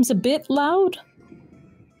idea. Seems a bit loud.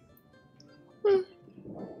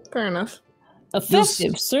 Fair enough.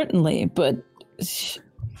 Offensive, certainly, but...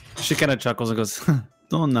 She kind of chuckles and goes,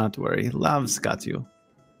 "Don't not worry. Love's got you."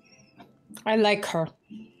 I like her.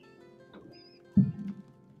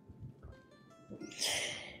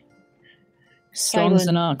 Strong as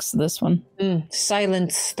an ox, this one.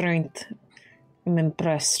 Silent strength. I'm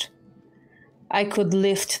impressed. I could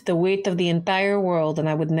lift the weight of the entire world and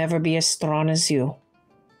I would never be as strong as you.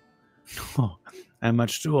 Oh, I'm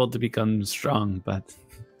much too old to become strong, but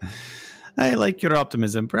I like your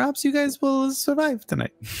optimism. Perhaps you guys will survive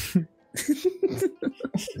tonight.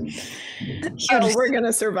 We're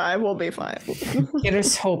gonna survive. We'll be fine.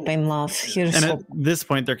 Here's hoping, love. Here's hope. At this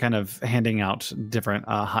point, they're kind of handing out different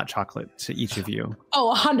hot chocolate to each of you.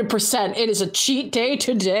 Oh, 100%. It is a cheat day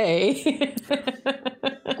today.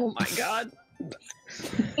 Oh my god.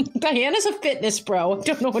 Diana's a fitness bro. I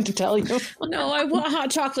don't know what to tell you. No, I want hot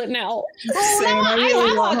chocolate now. Oh, Same, no, I really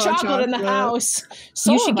have want hot chocolate in the house.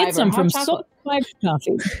 You should get some from My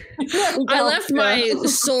coffee. I left my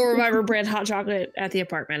Soul Reviver brand hot chocolate at the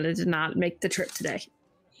apartment. I did not make the trip today.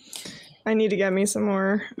 I need to get me some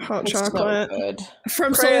more hot chocolate. So good.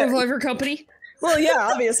 From Soul Reviver Company? Well, yeah,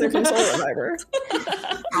 obviously from Soul Reviver.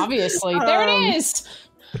 Obviously. There it is.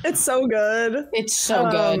 It's so good. It's so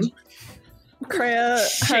good. Kreia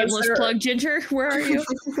Shameless plug, Ginger. Where are you?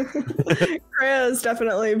 Kreia is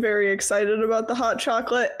definitely very excited about the hot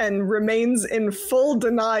chocolate and remains in full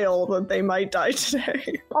denial that they might die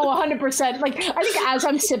today. Oh, 100%. Like, I think as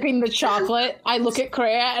I'm sipping the chocolate, I look at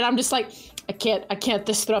Kreia and I'm just like, I can't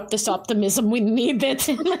disrupt this optimism. We need it.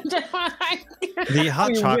 The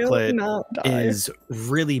hot chocolate is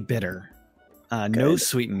really bitter. No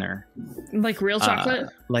sweetener. Like real chocolate?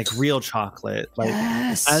 Like real chocolate. Like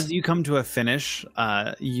Yes. as you come to a finish,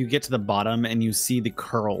 you get to the bottom and you see the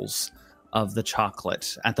curls of the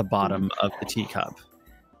chocolate at the bottom of the teacup.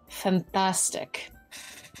 Fantastic.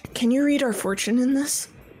 Can you read our fortune in this?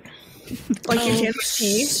 Like you can't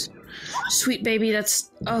see? Sweet baby,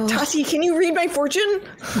 that's... Oh. Tati, can you read my fortune?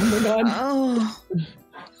 Oh my god. Oh.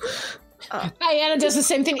 Diana does the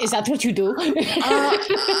same thing. Is that what you do?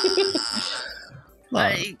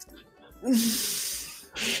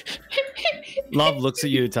 Love looks at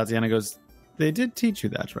you, Tatiana goes, they did teach you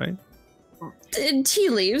that, right? Tea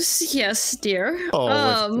leaves, yes, dear.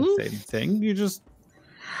 Oh, it's the same thing. You just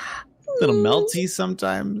a little melty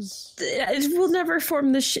sometimes. It will never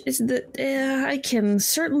form the I can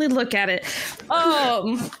certainly look at it.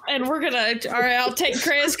 And we're gonna... Alright, I'll take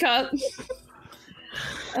Kreia's cup.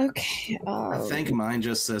 Okay. I think mine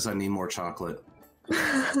just says I need more chocolate.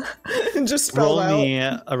 Just spell Roll out. me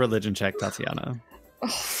a religion check, Tatiana.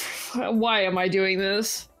 Why am I doing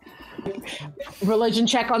this? Religion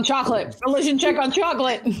check on chocolate. Religion check on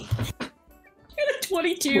chocolate.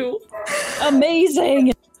 22.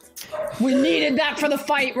 Amazing. We needed that for the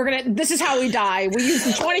fight. This is how we die. We used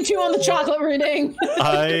the 22 on the chocolate reading.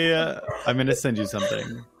 I'm gonna send you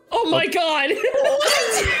something. Oh my god.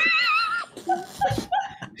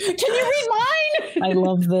 Can you read mine? I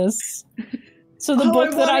love this. So the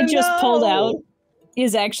book that I just pulled out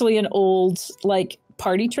is actually an old, like,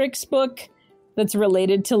 party tricks book that's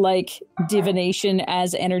related to, like, divination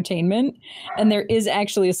as entertainment. And there is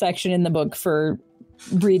actually a section in the book for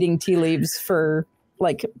reading tea leaves for,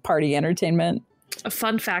 like, party entertainment. A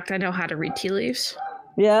fun fact, I know how to read tea leaves.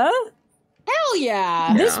 Yeah? Hell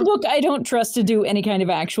yeah. This book I don't trust to do any kind of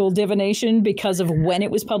actual divination because of when it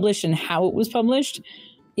was published and how it was published.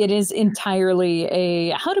 It is entirely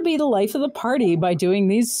a how to be the life of the party by doing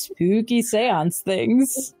these spooky seance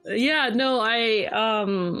things. Yeah, no,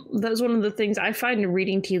 that was one of the things I find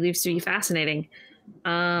reading tea leaves to be fascinating.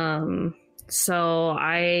 So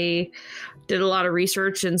I did a lot of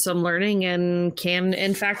research and some learning and can,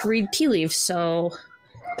 in fact, read tea leaves. So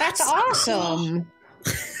That's awesome.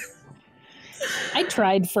 I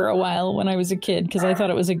tried for a while when I was a kid because I thought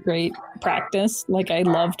it was a great practice. Like, I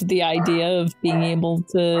loved the idea of being able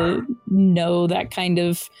to know that kind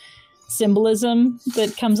of symbolism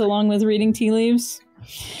that comes along with reading tea leaves.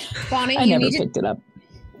 Bonnie, I never picked it up.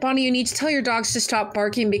 Bonnie, you need to tell your dogs to stop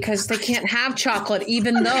barking because they can't have chocolate,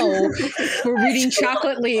 even though we're reading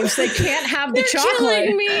chocolate leaves. They can't have the chocolate.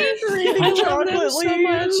 Killing me. Reading chocolate so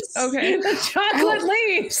much. leaves. Okay. The chocolate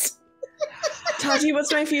leaves. Tati,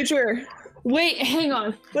 what's my future? Wait, hang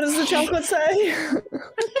on. What does the chocolate say?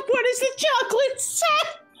 What does the chocolate say?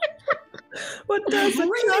 What does the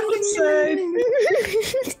chocolate say?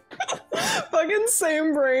 Fucking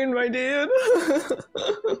same brain, my dude.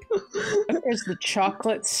 What does the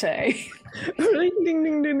chocolate say? Ding, ding,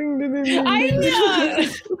 ding, ding, ding, ding, I ding. know.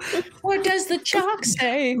 What does the chalk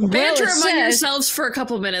say? Banter Well, it among says- yourselves for a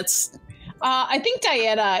couple minutes. I think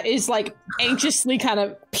Diana is like anxiously kind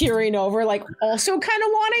of peering over, like also kind of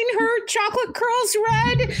wanting her chocolate curls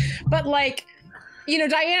red, but like, you know,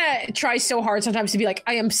 Diana tries so hard sometimes to be like,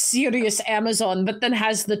 I am serious Amazon, but then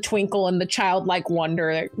has the twinkle and the childlike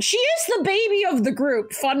wonder. She is the baby of the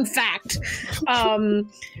group. Fun fact.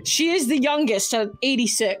 She is the youngest at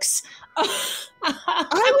 86.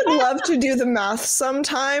 I would love to do the math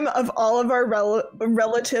sometime of all of our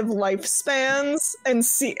relative lifespans and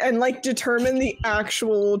see and like determine the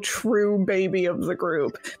actual true baby of the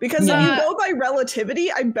group. Because if you go by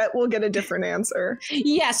relativity, I bet we'll get a different answer.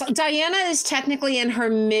 Yes, Diana is technically in her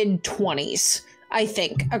mid-20s, I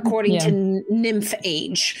think, according to nymph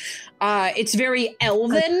age. It's very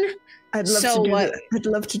elven. I'd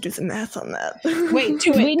love to do the math on that. Wait,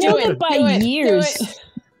 do it. We know do that it, by do it, years, do it.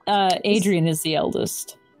 Adrian is the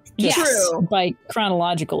eldest. Yes. True. By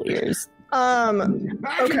chronological years.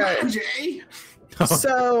 Okay. Jay.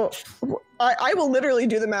 So I will literally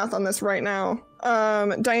do the math on this right now.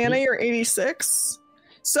 Diana, you're 86.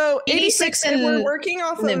 So 86, and we're working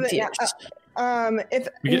off of it. If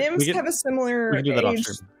nymphs have a similar we can do that age.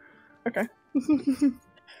 Okay.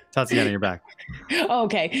 Tatiana, you're back.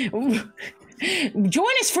 Okay.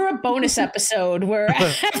 Join us for a bonus episode where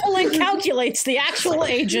Evelyn calculates the actual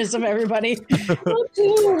ages of everybody. Don't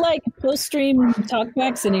do like post-stream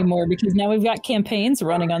talkbacks anymore because now we've got campaigns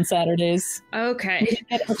running on Saturdays. Okay.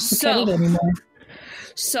 So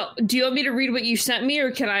do you want me to read what you sent me,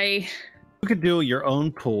 or can I? You could do your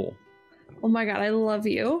own pool. Oh my god, I love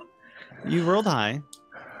you. You rolled high.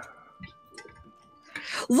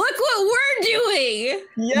 Look what we're doing!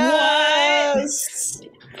 Yes!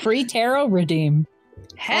 What? Free tarot redeem.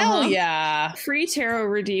 Hell yeah. Free tarot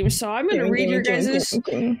redeem. So I'm going to read your guys'...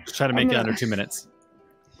 Try to make it under 2 minutes.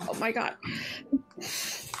 Oh my god.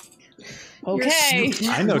 Okay.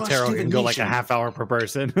 I know tarot can go like a half hour per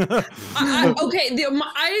person. Okay,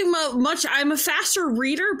 I'm a faster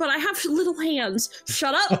reader, but I have little hands.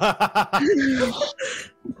 Shut up.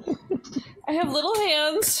 I have little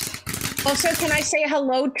hands. Also, can I say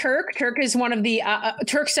hello, Turk? Turk is one of the...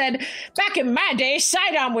 Turk said, back in my day,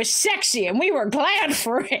 Sidon was sexy, and we were glad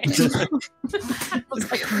for it. I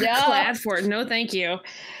was like, no. Glad for it. No, thank you.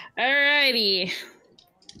 Alrighty.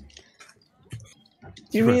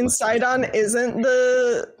 You mean Sidon isn't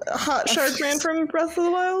the hot shark man from Breath of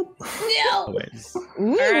the Wild? No.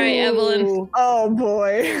 Alright, Evelyn. Oh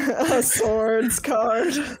boy, a swords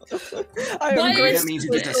card. I am great. That means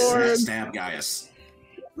you get to stab Gaius.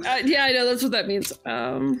 Yeah, I know, that's what that means.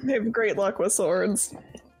 They have great luck with swords.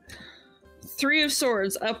 3 of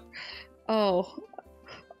swords up. Oh.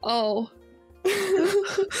 Oh.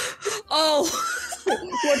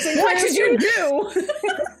 What did you do?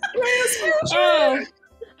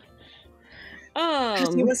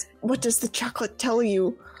 What does the chocolate tell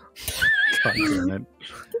you? God damn it.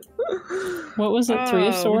 What was it? 3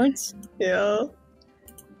 of swords? Yeah.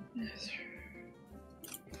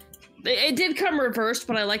 It did come reversed,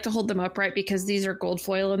 but I like to hold them upright because these are gold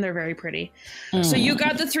foil and they're very pretty. So you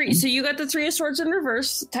got the 3. So you got the 3 of swords in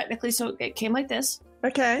reverse, technically. So it came like this.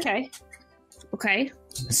 Okay.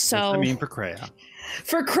 So I mean, for Kreia.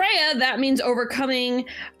 For Kreia, that means overcoming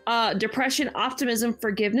depression, optimism,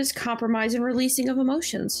 forgiveness, compromise, and releasing of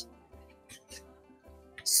emotions.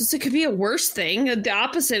 So it could be a worse thing. The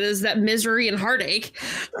opposite is that misery and heartache.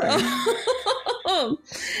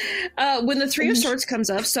 When the 3 of swords comes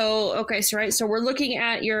up, so we're looking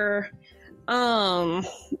at your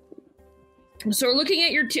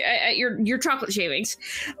your chocolate shavings.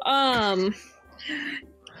 Let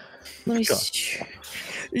me see.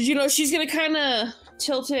 You know, she's gonna kind of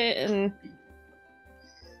tilt it and...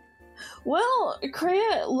 Well,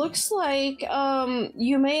 Kreia, it looks like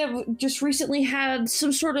you may have just recently had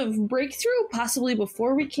some sort of breakthrough, possibly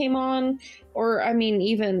before we came on, or, I mean,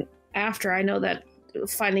 even after. I know that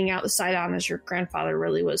finding out the Sidon as your grandfather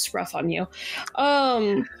really was rough on you.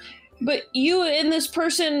 But you and this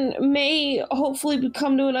person may hopefully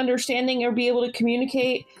come to an understanding or be able to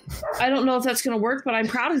communicate. I don't know if that's going to work, but I'm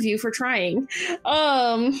proud of you for trying.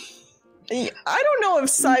 I don't know if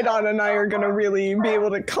Sidon and I are going to really be able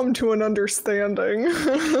to come to an understanding.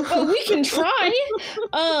 But we can try.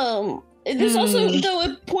 This also, though,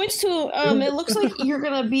 it points to, it looks like you're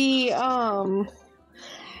going to be,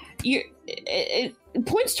 it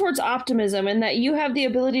points towards optimism and that you have the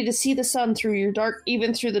ability to see the sun through your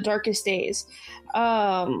even through the darkest days.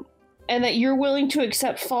 And that you're willing to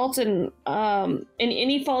accept faults and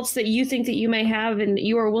any faults that you think that you may have, and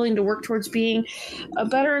you are willing to work towards being a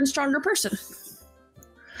better and stronger person.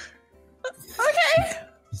 Okay.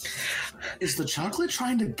 Is the chocolate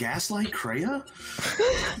trying to gaslight Kreia?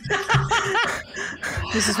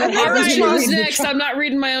 This is what happens. Who's next? I'm not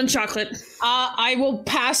reading my own chocolate. I will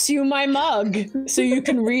pass you my mug so you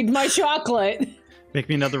can read my chocolate. Make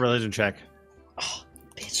me another religion check. Oh,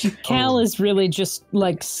 bitch. Cal is really just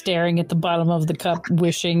like staring at the bottom of the cup,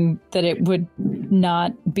 wishing that it would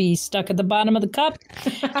not be stuck at the bottom of the cup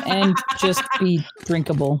and just be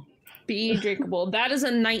drinkable. Be drinkable. That is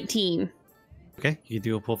a 19. Okay, you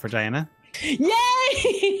do a pull for Diana.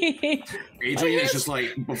 Yay! Adrian is just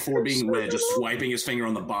like, before being red, just swiping his finger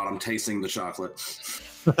on the bottom, tasting the chocolate.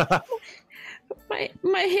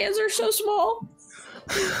 My hands are so small.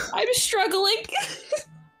 I'm struggling.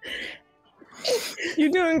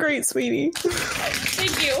 You're doing great, sweetie.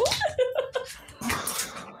 Thank you.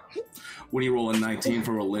 When you roll a 19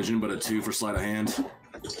 for religion, but a 2 for sleight of hand.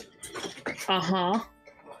 Uh-huh.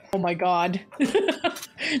 Oh my god.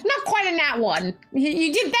 Not quite a nat 1.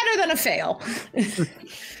 You did better than a fail.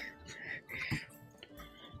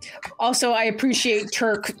 Also, I appreciate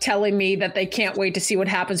Turk telling me that they can't wait to see what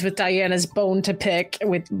happens with Diana's bone to pick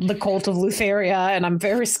with the cult of Lutheria, and I'm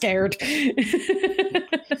very scared.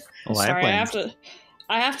 Well, Sorry,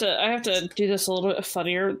 I have to do this a little bit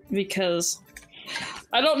funnier because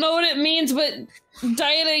I don't know what it means, but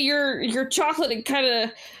Diana, your chocolate, it kind of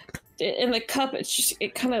in the cup,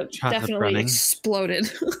 it kind of definitely running.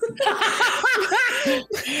 exploded.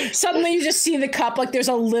 Suddenly you just see the cup, like there's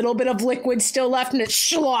a little bit of liquid still left and it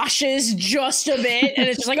sloshes just a bit and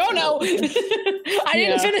it's just like, oh no, I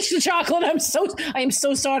didn't finish the chocolate. I am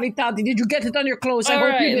so sorry, Tati. Did you get it on your clothes? All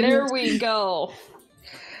right, there we go.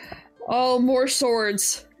 Oh, more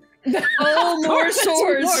swords. Oh, more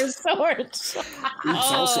swords. More swords. Oops,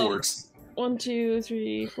 all swords. 1, 2,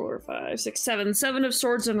 3, 4, 5, 6, 7. 7 of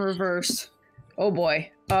swords in reverse. Oh boy.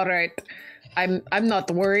 All right. I'm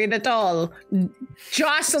not worried at all.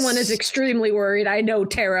 Jocelyn is extremely worried. I know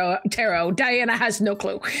Tarot. Diana has no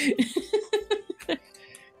clue.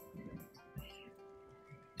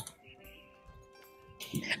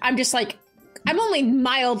 I'm just like, I'm only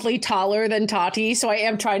mildly taller than Tati, so I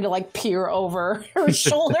am trying to like peer over her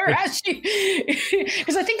shoulder as she,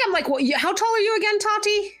 because I think I'm like, what? How tall are you again,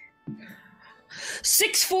 Tati?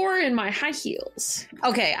 6'4" in my high heels.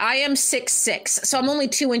 Okay, I am 6'6", so I'm only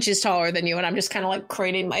 2 inches taller than you, and I'm just kind of like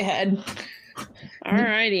craning my head.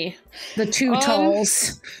 Alrighty. The two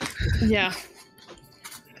talls. Yeah.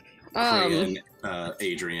 Cray and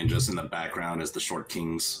Adrian just in the background as the short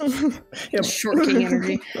kings. Yep. Short king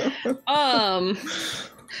energy.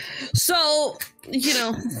 So, you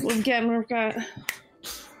know, again, we've got...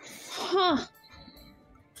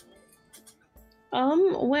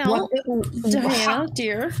 Well, Diana,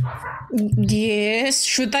 dear. Yes,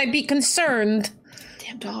 should I be concerned?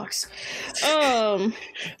 Damn dogs.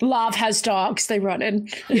 Love has dogs, they run in.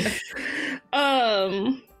 Yeah.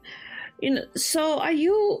 You know, so are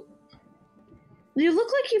you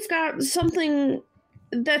look like you've got something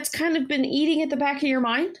that's kind of been eating at the back of your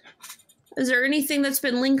mind? Is there anything that's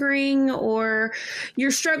been lingering or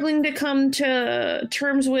you're struggling to come to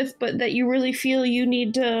terms with, but that you really feel you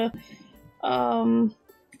need to come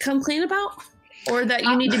clean about, or that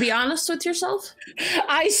you need to be honest with yourself?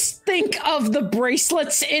 I think of the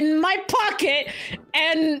bracelets in my pocket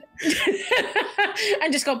and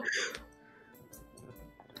and just go,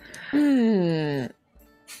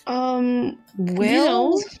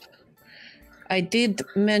 well, I did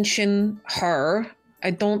mention her. I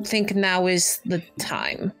don't think now is the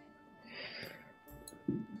time.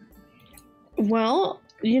 Well,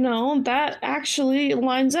 you know, that actually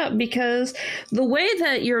lines up because the way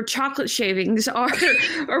that your chocolate shavings are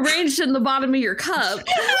arranged in the bottom of your cup.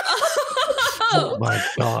 Oh my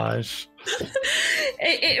gosh.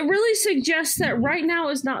 It really suggests that right now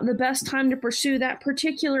is not the best time to pursue that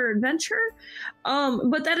particular adventure,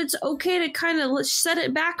 but that it's okay to kind of set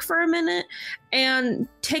it back for a minute and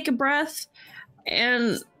take a breath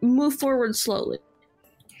and move forward slowly.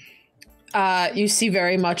 You see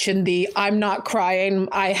very much in the I'm not crying,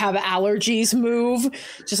 I have allergies move.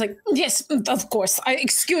 Just like, yes, of course.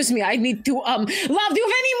 Excuse me, I need to, love, do you have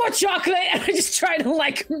any more chocolate? And I just try to,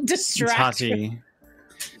 like, distract Tati,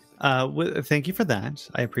 thank you for that.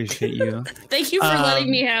 I appreciate you. Thank you for letting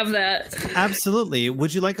me have that. Absolutely.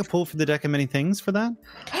 Would you like a pull for the deck of many things for that?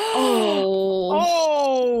 Oh,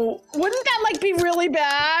 wouldn't that, like, be really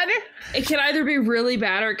bad? It can either be really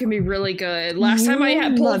bad or it can be really good. Last time I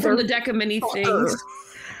had pulled from the deck of many things.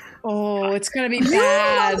 Oh, it's gonna be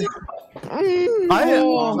bad.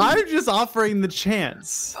 I'm just offering the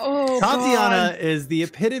chance. Oh, Tatiana is the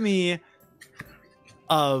epitome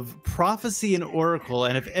of prophecy and oracle,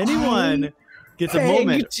 and if anyone gets a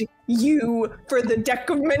moment, you for the deck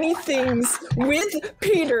of many things with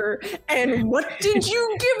Peter, and what did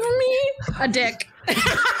you give me? A dick.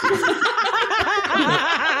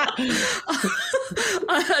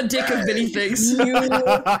 A dick of many things.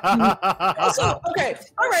 Also, okay,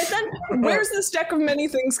 all right then. Where's this deck of many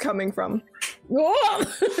things coming from?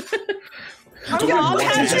 I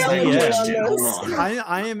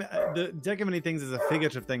am the deck of many things is a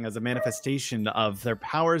figurative thing, as a manifestation of their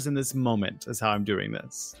powers in this moment. Is how I'm doing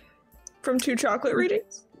this. From 2 chocolate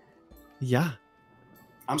readings? Yeah.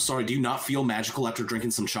 I'm sorry, do you not feel magical after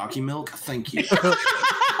drinking some chalky milk? Thank you.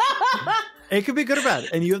 It could be good or bad,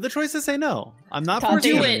 and you have the choice to say no. I'm not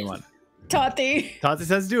forcing anyone. Tati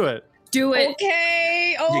says do it. Do it.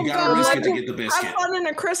 Okay. Oh, you gotta risk it to get the biscuit. Have fun in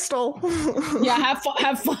a crystal. Yeah, have fun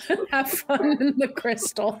in the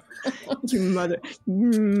crystal. You mother.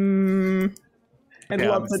 I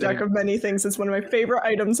love the deck of many things. It's one of my favorite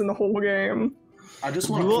items in the whole game. I just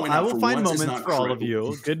want to point out, I will find once, moments for all of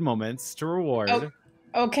you. Good moments to reward.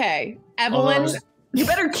 Okay, Evelyn. You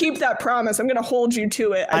better keep that promise. I'm going to hold you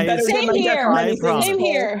to it. I better Same get my deck here. on anything. Same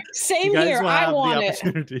here. Same here. I want it.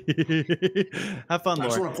 Have fun, I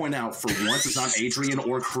just Lord. want to point out, for once, it's not Adrian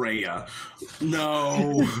or Kreia.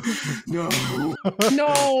 No. No.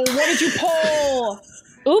 No, what did you pull?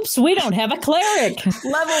 Oops, we don't have a cleric.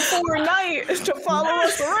 Level 4 knight to follow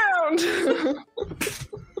us around.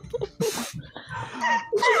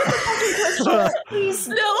 Please,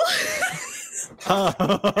 no.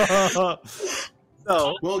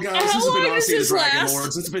 So, Well, guys, How this has been long does Odyssey of this the last?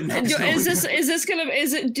 DragonLords. It's been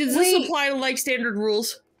Does this Wait. apply to like standard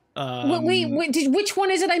rules? Wait, which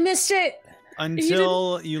one is it? I missed it.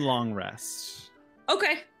 until you long rest.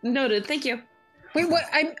 Okay, noted. Thank you. Wait, what?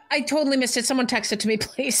 I totally missed it. Someone text it to me,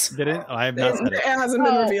 please. Did it? I have not said It it. hasn't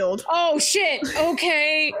been revealed. Oh shit.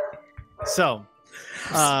 Okay. So,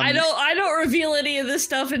 I don't reveal any of this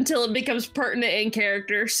stuff until it becomes pertinent in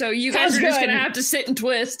character. So you guys Sounds are just good. gonna have to sit and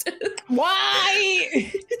twist.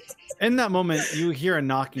 Why? in that moment, you hear a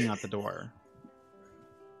knocking at the door.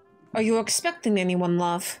 Are you expecting anyone,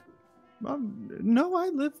 love? No, I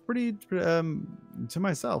live pretty to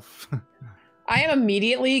myself. I am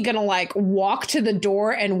immediately gonna like walk to the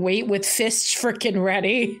door and wait with fists freaking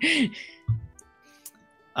ready.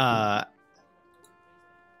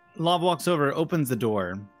 Lav walks over, opens the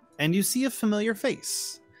door, and you see a familiar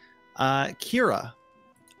face. Kira,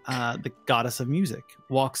 the goddess of music,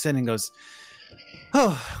 walks in and goes,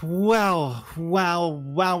 "Oh, wow,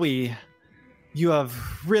 wowie. You have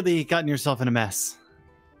really gotten yourself in a mess."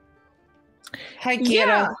 Hi, Kira.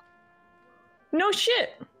 Yeah. No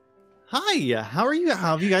shit. Hi, how are you?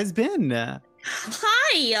 How have you guys been?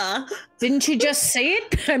 Hi. Didn't you just say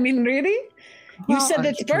it? I mean, really? You Well, said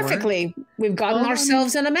it sure. perfectly. We've gotten Well,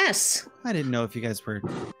 ourselves in a mess. I didn't know if you guys were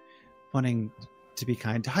wanting to be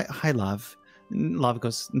kind. Hi, Love. Love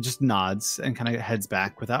goes, just nods and kind of heads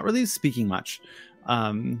back without really speaking much.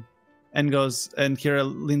 And Kira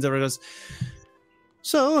leans over and goes,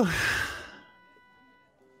 "So,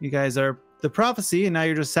 you guys are the prophecy, and now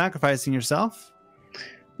you're just sacrificing yourself?"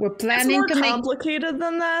 We're It's planning more to make. complicated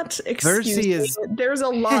than that. Excuse Versi me. is There's a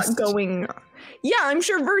lot pissed. going on. Yeah, I'm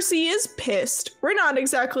sure Versi is pissed. We're not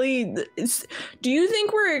exactly... Do you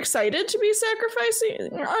think we're excited to be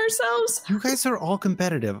sacrificing ourselves? You guys are all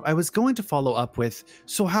competitive. I was going to follow up with,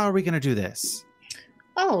 so how are we going to do this?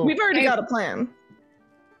 Oh, We've already got a plan.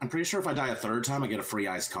 I'm pretty sure if I die a third time, I get a free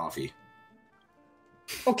iced coffee.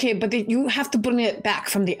 Okay, but you have to bring it back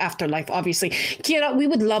from the afterlife, obviously. Kira, we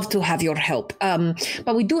would love to have your help.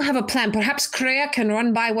 But we do have a plan. Perhaps Kreia can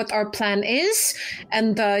run by what our plan is,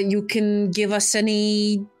 and you can give us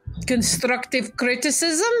any constructive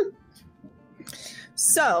criticism.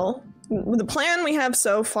 So, the plan we have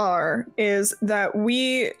so far is that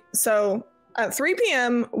at 3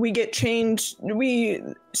 p.m. we get changed. We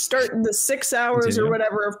start the 6 hours Continue. or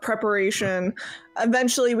whatever of preparation.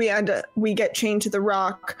 Eventually, we get chained to the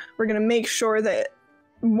rock. We're gonna make sure that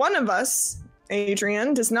one of us,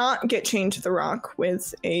 Adrian, does not get chained to the rock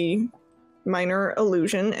with a minor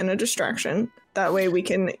illusion and a distraction. That way, we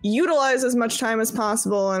can utilize as much time as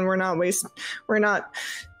possible, and we're not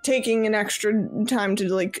taking an extra time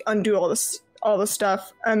to like undo all the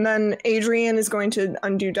stuff. And then Adrian is going to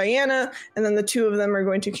undo Diana, and then the two of them are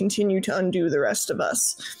going to continue to undo the rest of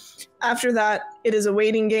us. After that, it is a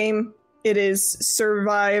waiting game. It is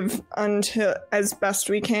survive until as best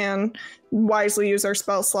we can, wisely use our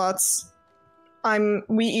spell slots.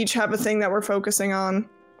 We each have a thing that we're focusing on.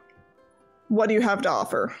 What do you have to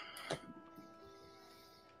offer?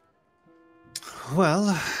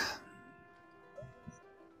 Well,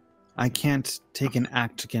 I can't take an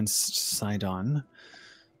act against Sidon,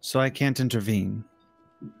 so I can't intervene.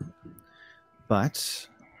 But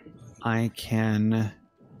I can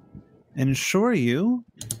ensure you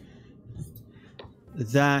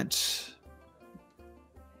that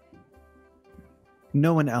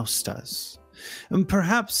no one else does. And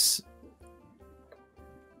perhaps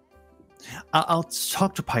I'll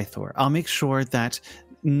talk to Pythor. I'll make sure that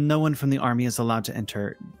no one from the army is allowed to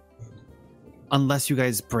enter unless you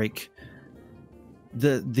guys break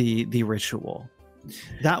the ritual.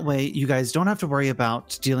 That way, you guys don't have to worry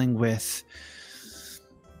about dealing with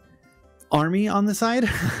army on the side.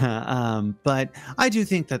 But I do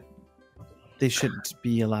think that they shouldn't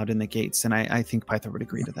be allowed in the gates, and I think Pythor would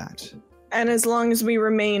agree to that. And as long as we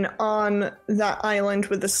remain on that island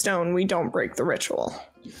with the stone, we don't break the ritual.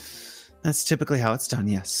 That's typically how it's done,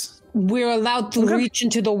 yes. We're allowed to reach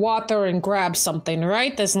into the water and grab something,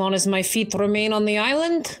 right? As long as my feet remain on the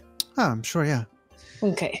island? Oh, I'm sure, yeah.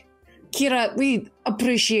 Okay. Kira, we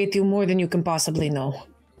appreciate you more than you can possibly know.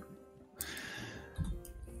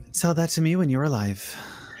 Tell that to me when you're alive.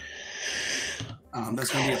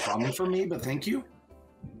 That's going to be a problem for me, but thank you.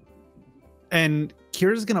 And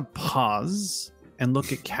Kira's gonna pause and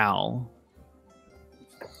look at Cal.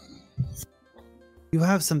 You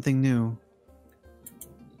have something new.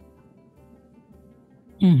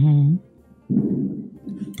 Mm-hmm.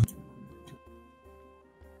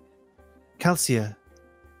 Calcia.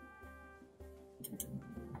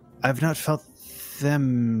 I've not felt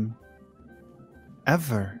them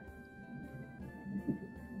ever.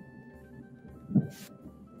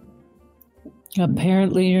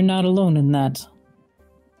 Apparently you're not alone in that.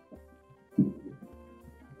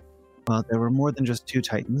 Well, there were more than just 2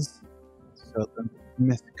 Titans. So the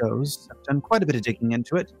myth goes. I've done quite a bit of digging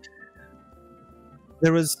into it.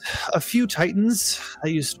 There was a few Titans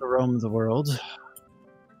that used to roam the world.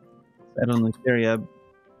 That on Lutheria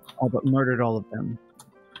all but murdered all of them.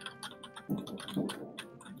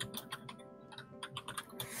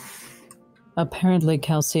 Apparently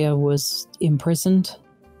Calcia was imprisoned.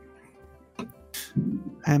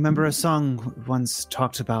 I remember a song once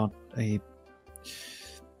talked about a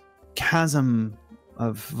chasm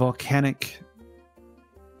of volcanic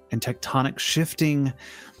and tectonic shifting,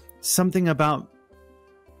 something about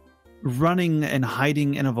running and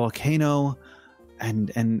hiding in a volcano, and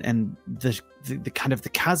the kind of the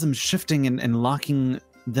chasm shifting and locking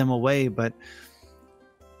them away, but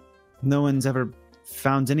no one's ever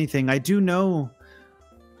found anything. I do know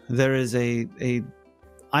there is a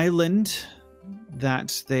island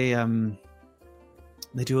that they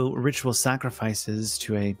do ritual sacrifices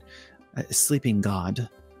to a sleeping god.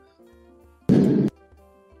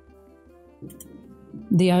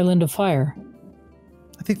 The Island of Fire.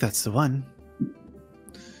 I think that's the one.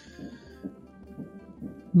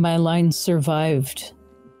 My line survived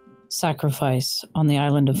sacrifice on the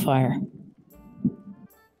Island of Fire.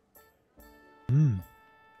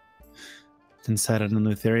 Inside in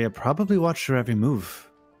Lutheria, probably watch your every move.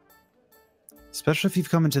 Especially if you've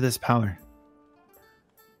come into this power.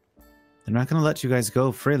 They're not going to let you guys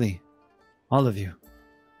go freely. All of you.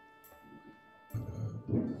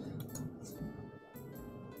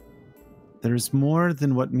 There's more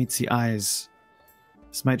than what meets the eyes.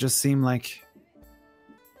 This might just seem like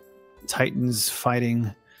Titans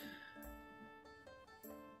fighting.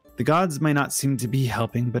 The gods may not seem to be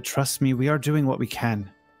helping, but trust me, we are doing what we can.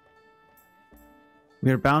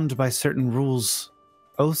 We are bound by certain rules,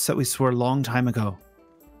 oaths that we swore a long time ago.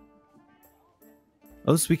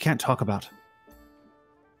 Oaths we can't talk about.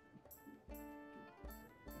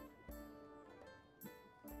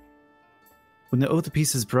 When the oath of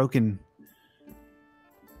peace is broken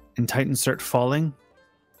and Titans start falling,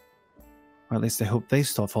 or at least I hope they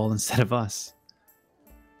still fall instead of us,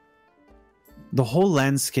 the whole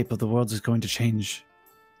landscape of the world is going to change.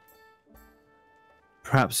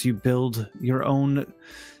 Perhaps you build your own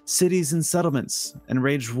cities and settlements and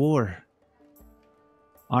wage war.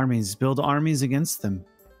 Armies, build armies against them.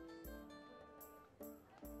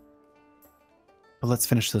 But let's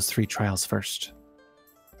finish those 3 trials first.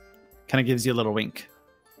 Kind of gives you a little wink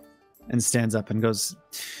and stands up and goes,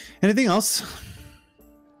 anything else?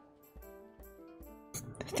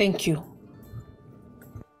 Thank you.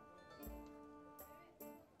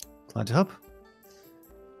 Glad to help.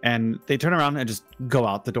 And they turn around and just go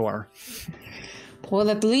out the door. Well,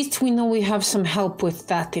 at least we know we have some help with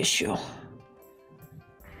that issue.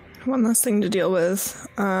 One less thing to deal with.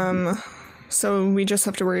 So we just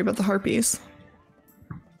have to worry about the harpies.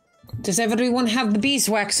 Does everyone have the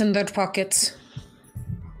beeswax in their pockets?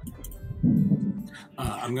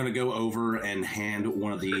 I'm going to go over and hand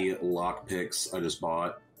one of the lockpicks I just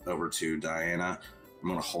bought over to Diana. I'm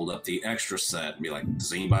going to hold up the extra set and be like,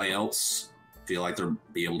 does anybody else feel like they'll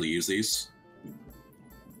be able to use these?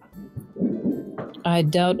 I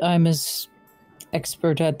doubt I'm as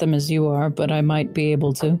expert at them as you are, but I might be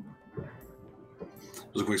able to.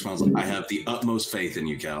 Just a quick response. I have the utmost faith in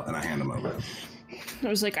you, Cal, and I hand them over. I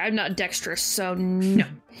was like, I'm not dexterous, so no.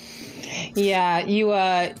 Yeah,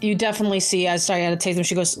 you definitely see as Diana takes them,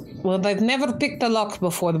 she goes, well, I've never picked a lock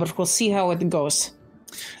before, but we'll see how it goes.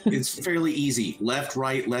 It's fairly easy. Left,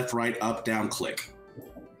 right, up, down, click.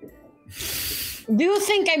 Do you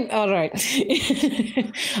think I'm all right?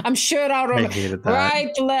 I'm sure I'll remember. I hated that.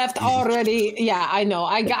 Right, left, already. Yeah, I know.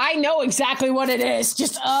 I know exactly what it is.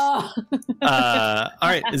 Just all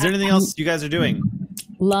right. Is there anything else you guys are doing?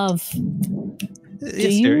 Love. Yes, Do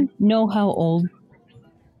you Terry. know how old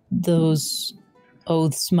those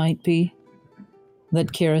oaths might be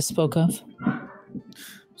that Kira spoke of?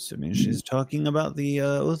 Assuming she's talking about the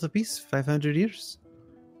Oath of Peace, 500 years.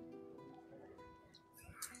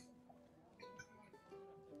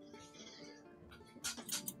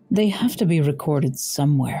 They have to be recorded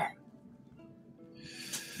somewhere.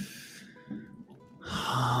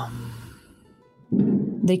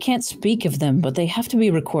 They can't speak of them, but they have to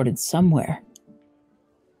be recorded somewhere.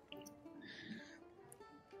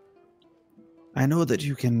 I know that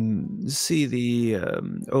you can see the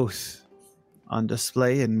oath on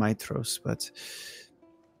display in Mitros, but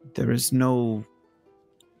there is no...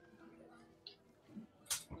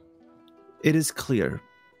 It is clear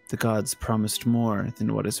the gods promised more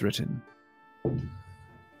than what is written.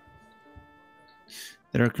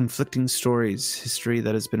 There are conflicting stories, history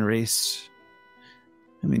that has been erased.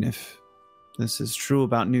 I mean, if this is true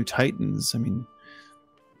about new titans, I mean,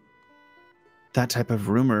 that type of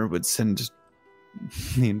rumor would send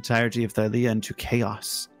the entirety of Thylea into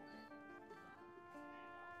chaos.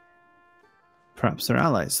 Perhaps they're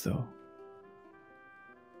allies, though.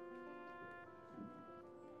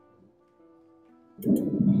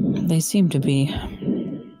 They seem to be.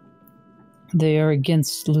 They are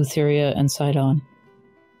against Lutheria and Sidon.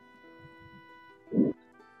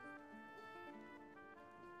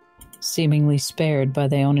 Seemingly spared by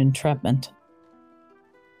their own entrapment.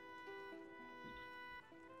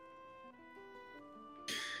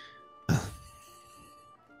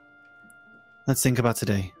 Let's think about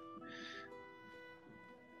today.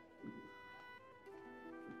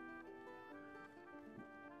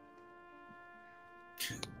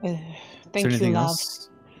 Thank you, love.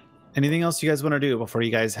 Anything else you guys want to do before you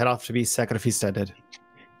guys head off to be sacrificed?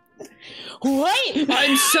 What?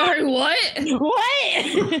 I'm sorry, what?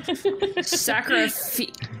 What? Sacrifice.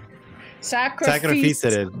 Sacrificed.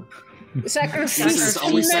 It's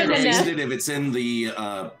only sacrificed if it's in the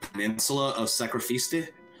peninsula of Sacrificed. If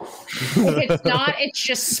it's not, it's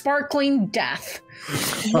just sparkling death.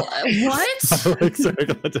 What? Sorry,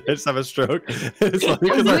 I just have a stroke. It's funny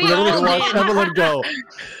because I literally watched Evelyn go.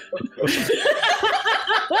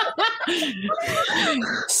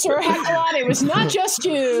 Sir Hecalon, it was not just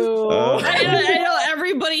you. I know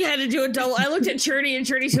everybody had to do a double. I looked at Churdy and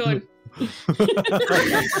Churdy's going, No,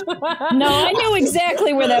 I knew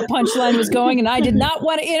exactly where that punchline was going, and I did not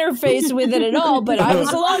want to interface with it at all, but I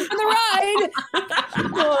was along for the ride.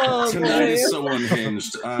 Tonight is so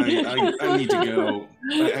unhinged. I need to go.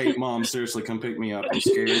 Hey, Mom, seriously, come pick me up. I'm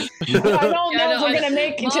scared. I don't know if we're going to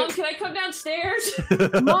make it. Mom, can I come downstairs?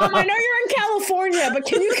 Mom, I know you're in California, but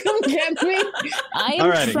can you come get me? I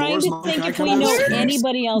am trying to think if we know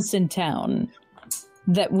anybody else in town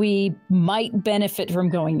that we might benefit from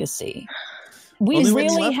going to see. We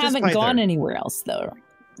really haven't gone anywhere else, though,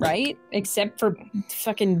 right? Except for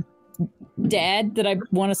fucking Dad that I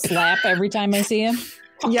want to slap every time I see him.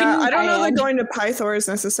 Yeah, I don't know that going to Pythor is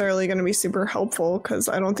necessarily going to be super helpful because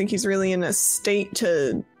I don't think he's really in a state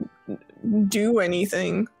to do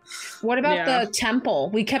anything. What about the temple?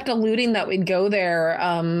 We kept alluding that we'd go there.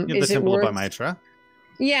 The temple of Mitra.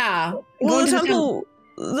 Yeah. Well,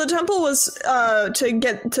 the temple was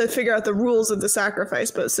to figure out the rules of the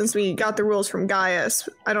sacrifice, but since we got the rules from Gaius,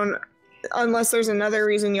 I don't. Unless there's another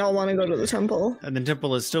reason y'all want to go to the temple. And the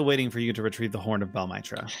temple is still waiting for you to retrieve the horn of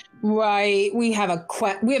Balmitra. Right. We have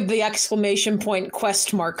we have the exclamation point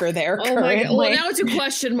quest marker there. Oh my god. Well, now it's a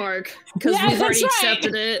question mark because we've already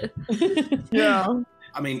accepted it. Yeah.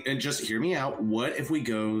 I mean, and just hear me out. What if we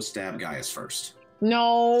go stab Gaius first?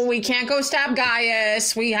 No, we can't go stab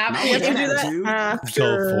Gaius. We have to do that after.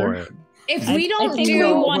 Go for it. If we don't we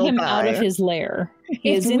want him out of his lair.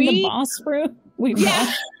 He is in the boss room. We don't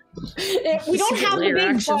have the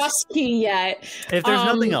big boss key yet. If there's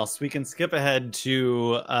nothing else, we can skip ahead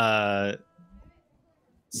to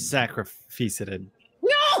Sacrificed.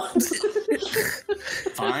 No!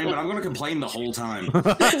 Fine, but I'm going to complain the whole time.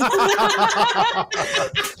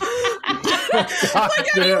 Oh my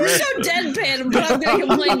god, you were so deadpan, but I'm going to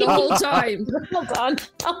complain the whole time. Hold on.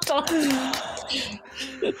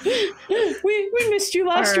 We missed you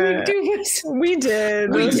last week, Dubas. We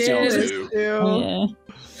did. We did. Yeah.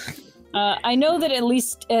 I know that at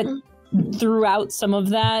least throughout some of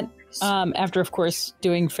that, after, of course,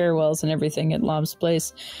 doing farewells and everything at Lob's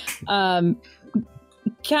place,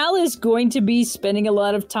 Cal is going to be spending a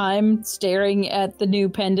lot of time staring at the new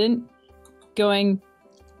pendant, going,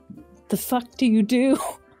 the fuck do you do?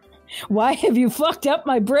 Why have you fucked up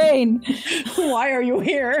my brain? Why are you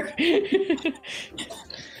here?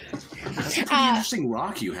 That's a pretty interesting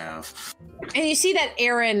rock you have. And you see that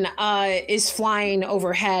Aaron is flying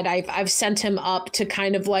overhead. I've sent him up to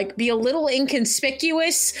kind of like be a little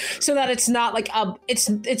inconspicuous so that it's not like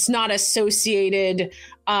it's not associated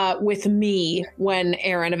with me when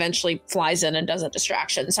Aaron eventually flies in and does a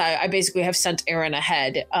distraction. So I basically have sent Aaron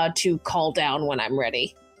ahead to call down when I'm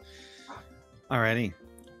ready. Alrighty.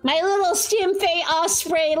 My little Stimpy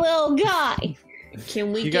Osprey little guy.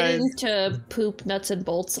 Can we get into poop nuts and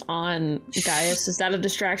bolts on Gaius? Is that a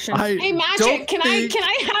distraction? Hey, Magic, can I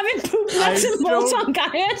have him poop nuts and bolts on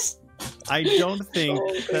Gaius? I don't think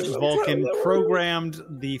that Vulcan programmed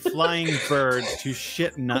the flying bird to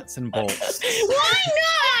shit nuts and bolts. Why not?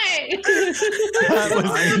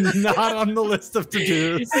 That was not on the list of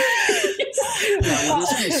to-dos. Now, will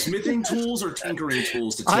this be smithing tools or tinkering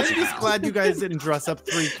tools to teach I'm you just how? glad you guys didn't dress up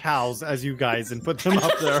 3 cows as you guys and put them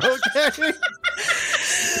up there, okay?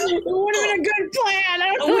 It would have been a good plan.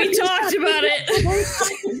 I don't know We talked about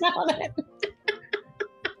it.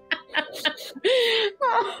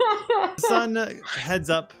 The sun heads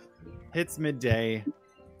up, hits midday,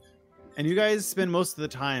 and you guys spend most of the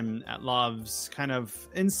time at Lov's kind of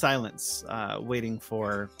in silence, waiting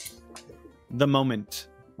for the moment.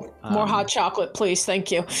 More hot chocolate, please.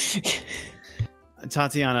 Thank you.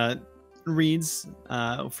 Tatiana reads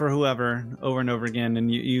for whoever over and over again,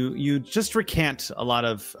 and you just recant a lot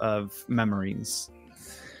of memories.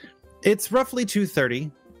 It's roughly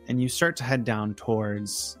 2:30, and you start to head down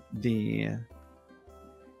towards the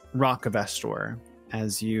Rock of Estor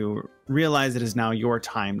as you realize it is now your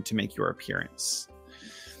time to make your appearance.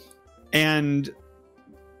 And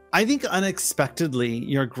I think unexpectedly,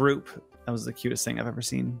 your group, that was the cutest thing I've ever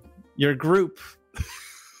seen. Your group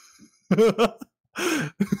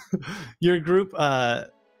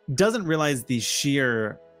doesn't realize the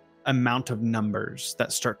sheer amount of numbers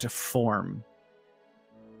that start to form,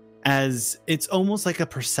 as it's almost like a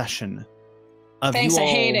procession of Thanks, you I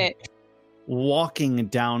all hate it. walking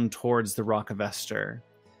down towards the Rock of Estor.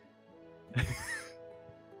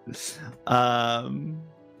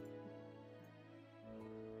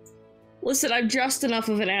 Listen, I'm just enough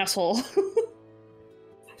of an asshole.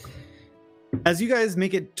 As you guys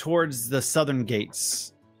make it towards the southern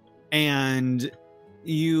gates, and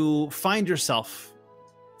you find yourself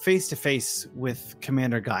face to face with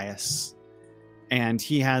Commander Gaius, and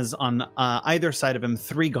he has on either side of him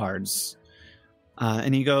 3 guards,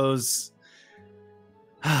 and he goes,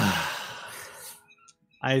 I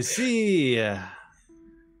see.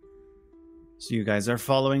 So you guys are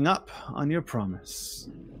following up on your promise.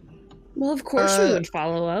 Well, of course we would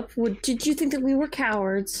follow up. Did you think that we were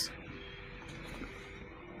cowards?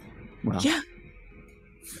 Well, Yeah.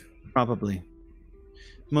 probably.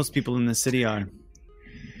 Most people in the city are.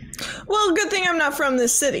 Well, good thing I'm not from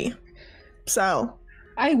this city. So,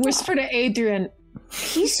 I whisper to Adrian,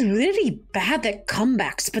 he's really bad at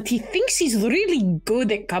comebacks, but he thinks he's really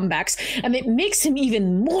good at comebacks, and it makes him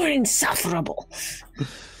even more insufferable.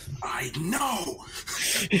 I know.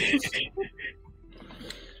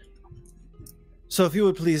 So if you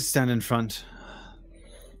would please stand in front,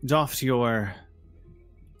 doff your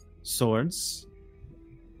swords.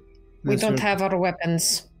 We That's don't your- have our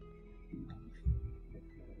weapons.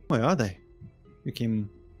 Where are they? You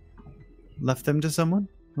left them to someone?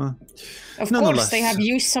 Of course, Nonetheless. they have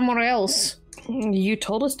use somewhere else. You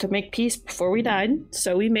told us to make peace before we died,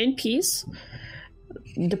 so we made peace.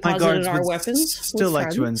 My Deposited guards our would weapons. still with like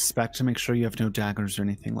to friends. inspect to make sure you have no daggers or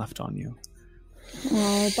anything left on you.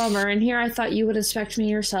 Oh, bummer. And here I thought you would inspect me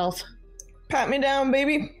yourself. pat me down,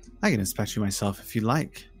 baby. I can inspect you myself if you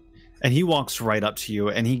like. And he walks right up to you,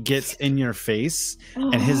 and he gets in your face,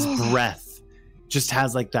 and his breath just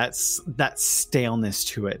has like that staleness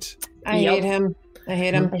to it. I Yep. hate him. I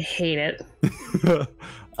hate him. I hate it.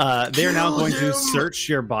 They're now Kill going to him. search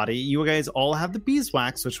your body. You guys all have the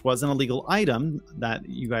beeswax, which was an illegal item that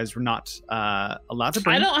you guys were not allowed to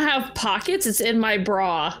bring. I don't have pockets. It's in my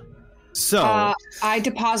bra. So I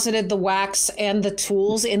deposited the wax and the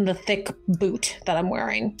tools in the thick boot that I'm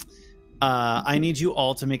wearing. I need you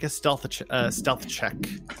all to make a stealth check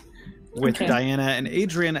with Okay. Diana and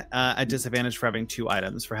Adrian at disadvantage for having 2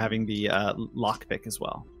 items, for having the lockpick as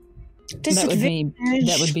well,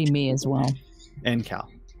 That would be me as well. and Cal.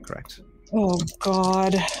 Correct. Oh,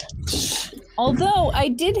 God. Although I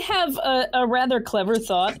did have a rather clever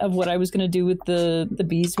thought of what I was going to do with the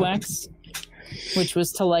beeswax, which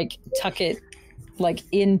was to like tuck it like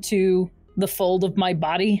into the fold of my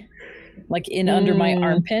body, like in under my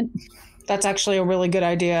armpit. That's actually a really good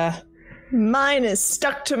idea. Mine is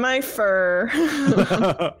stuck to my fur.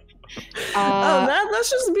 That's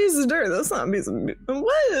just a piece of dirt. That's not a piece of...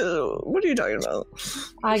 What are you talking about?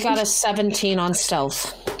 I got a 17 on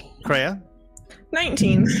stealth. Kreia,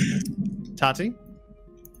 19. Tati.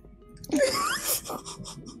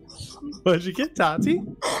 What did you get, Tati?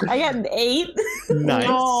 I got an 8. Nice.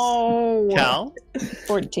 No. Cal.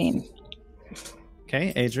 14.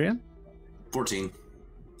 Okay, Adrian. 14.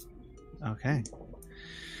 Okay.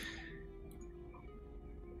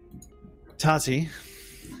 Tati,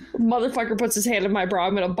 Motherfucker puts his hand in my bra.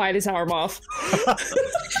 I'm gonna bite his arm off.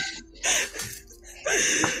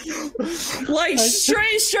 Like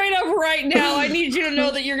straight up right now. I need you to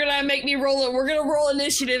know that you're gonna make me roll it. We're gonna roll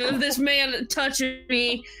initiative if this man touches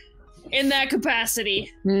me in that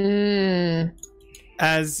capacity.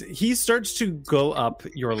 As he starts to go up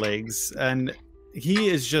your legs, and he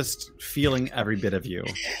is just feeling every bit of you.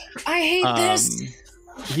 I hate this.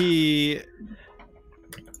 He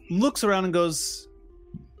looks around and goes,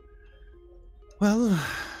 well,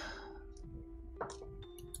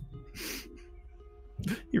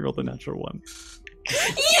 you rolled a natural 1.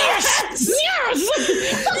 Yes!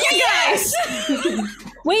 Yes!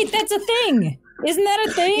 Wait, that's a thing. Isn't that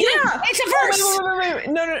a thing? Yeah, It's a verse. wait.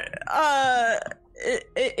 No.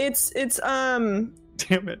 It's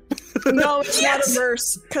Damn it. no, it's not a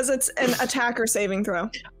verse because it's an attacker saving throw.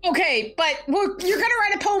 Okay, but you're gonna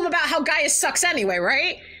write a poem about how Gaius sucks anyway,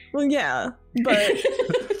 right? Well, yeah, but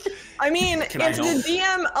I mean, if the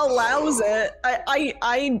DM allows it,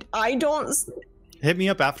 I don't. Hit me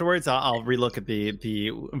up afterwards. I'll relook at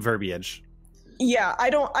the verbiage. Yeah, I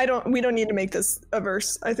don't. We don't need to make this a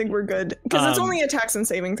verse. I think we're good because it's only attacks and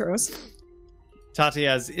saving throws. Tati,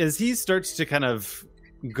 as he starts to kind of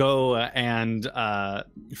go and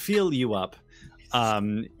feel you up,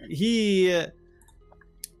 he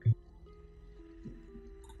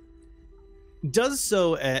does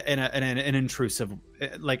so in an intrusive,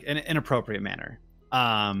 like an inappropriate manner.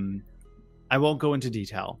 I won't go into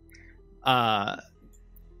detail.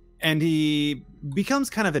 And he becomes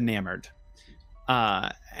kind of enamored.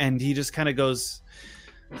 And he just kind of goes,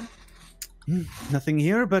 nothing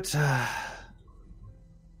here, but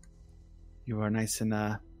you are nice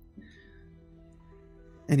and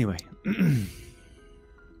anyway.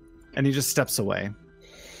 And he just steps away.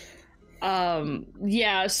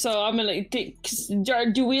 Yeah, so I'm gonna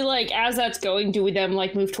do we, like, as that's going, do we then,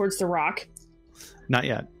 like, move towards the rock? Not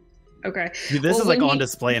yet. Okay. This is like on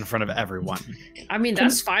display in front of everyone. I mean,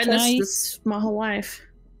 that's fine. This is my whole life.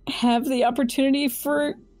 Have the opportunity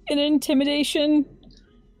for an intimidation?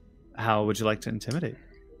 How would you like to intimidate?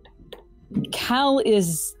 Cal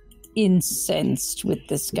is incensed with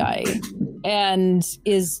this guy and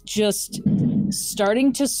is just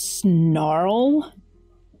starting to snarl.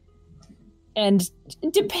 And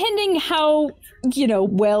depending how,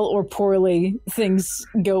 well or poorly things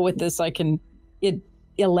go with this, I can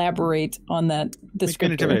elaborate on that descriptor. Make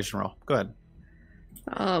an intimidation roll. Go ahead.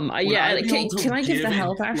 Can I give the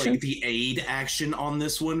help action? Like the aid action on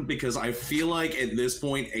this one, because I feel like at this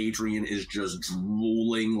point Adrian is just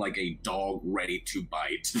drooling like a dog ready to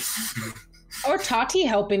bite. Or Tati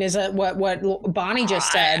helping is what Bonnie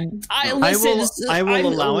just said. I will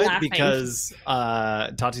allow it because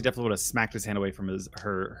Tati definitely would have smacked his hand away from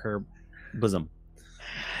her bosom.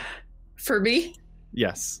 For me?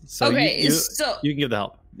 Yes. So okay, you can give the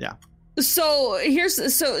help. Yeah. So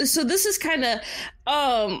this is kind of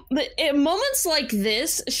at moments like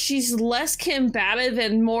this, she's less combative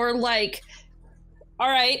and more like, all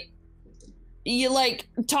right, you like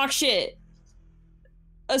talk shit.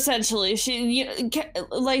 Essentially,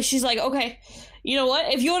 she's like, okay, you know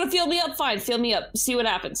what? If you want to feel me up, fine, feel me up. See what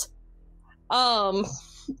happens.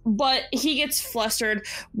 But he gets flustered.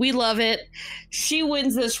 We love it. She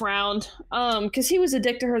wins this round. Because he was a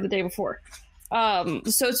dick to her the day before. So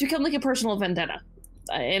it's become like a personal vendetta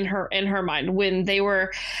in her mind when they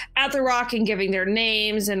were at the rock and giving their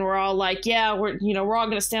names, and we're all like, yeah, we're all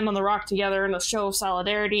gonna stand on the rock together in a show of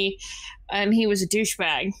solidarity. And he was a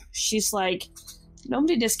douchebag. She's like,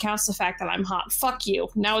 nobody discounts the fact that I'm hot. Fuck you.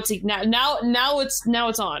 Now it's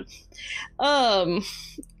on.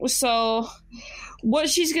 So what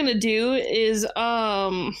she's gonna do is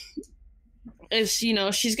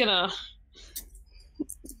she's gonna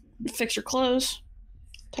fix her clothes,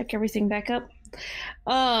 tuck everything back up,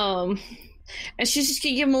 and she's just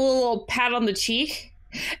gonna give him a little pat on the cheek.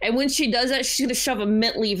 And when she does that, she's gonna shove a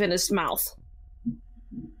mint leaf in his mouth.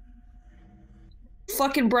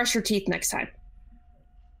 Fucking brush your teeth next time.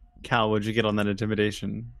 Cal, what'd you get on that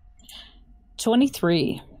intimidation?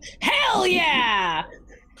 23. Hell yeah!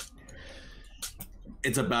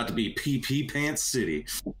 It's about to be PP Pants City.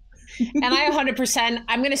 And I 100%,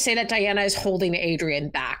 I'm going to say that Diana is holding Adrian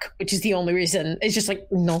back, which is the only reason. It's just like,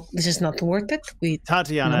 no, this is not worth it.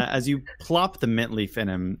 Tatiana, as you plop the mint leaf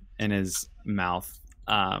in his mouth,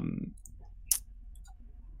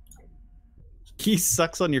 he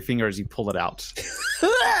sucks on your finger as you pull it out.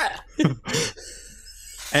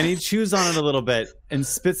 And he chews on it a little bit and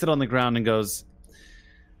spits it on the ground and goes,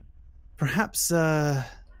 perhaps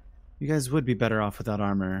you guys would be better off without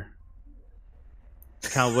armor.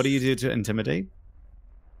 Cal, what do you do to intimidate?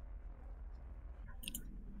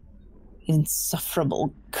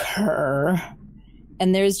 insufferable cur.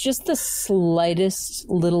 And there's just the slightest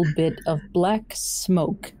little bit of black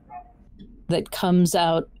smoke that comes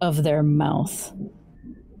out of their mouth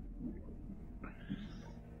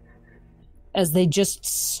as they just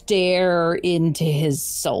stare into his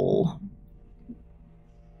soul.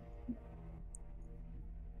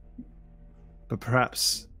 But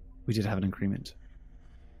perhaps we did have an agreement.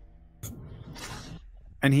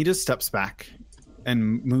 And he just steps back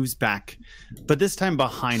and moves back, but this time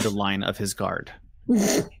behind a line of his guard.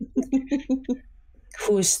 Who's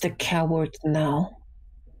the coward now?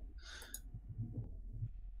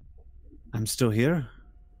 I'm still here.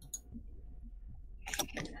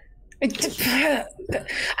 Again,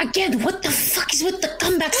 what the fuck is with the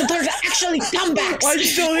comebacks that are actually comebacks? I'm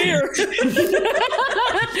still here. Just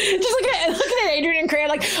looking at Adrian and Cray,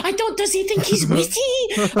 like, does he think he's witty?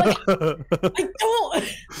 Like, I don't.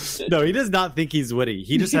 No, he does not think he's witty.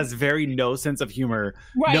 He just has very no sense of humor.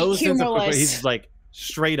 Right, no humorless. sense of, he's like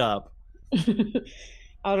straight up.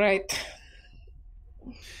 All right.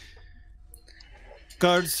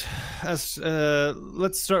 Guards,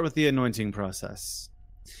 let's start with the anointing process.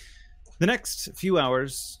 The next few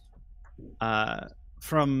hours,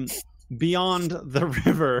 from beyond the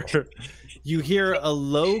river, you hear a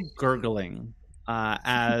low gurgling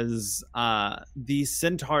as the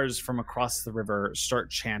centaurs from across the river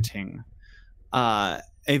start chanting. A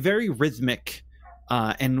very rhythmic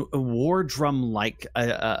and war drum-like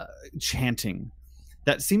chanting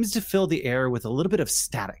that seems to fill the air with a little bit of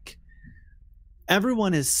static.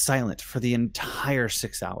 Everyone is silent for the entire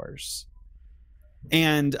 6 hours.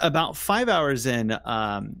 And about 5 hours in,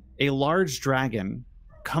 a large dragon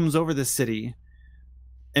comes over the city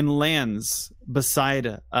and lands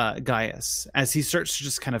beside Gaius as he starts to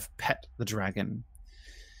just kind of pet the dragon.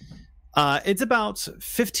 It's about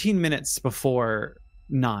 15 minutes before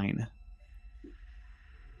 9.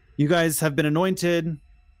 You guys have been anointed,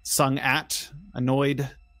 sung at, annoyed,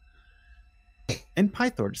 and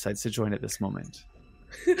Pythor decides to join at this moment.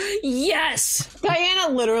 Yes!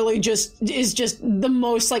 Diana literally is just the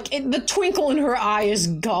most, like, the twinkle in her eye is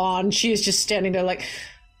gone. She is just standing there like,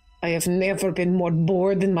 I have never been more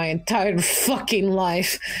bored in my entire fucking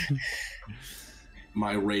life.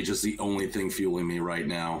 My rage is the only thing fueling me right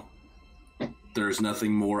now. There's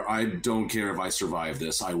nothing more. I don't care if I survive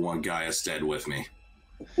this. I want Gaius dead with me.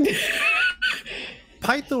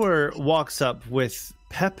 Pythor walks up with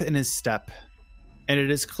pep in his step, and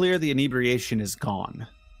it is clear the inebriation is gone.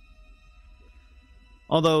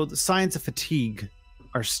 Although the signs of fatigue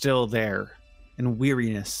are still there, and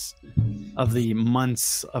weariness of the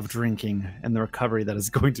months of drinking and the recovery that is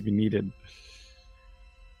going to be needed.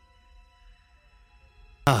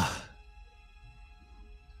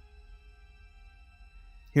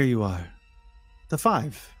 Here you are. The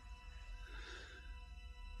 5.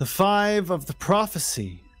 The 5 of the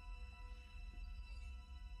prophecy.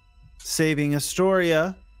 Saving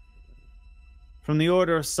Astoria from the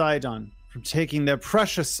Order of Sidon, from taking their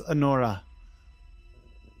precious Honora.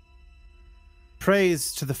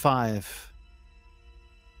 Praise to the 5.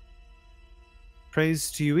 Praise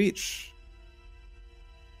to you each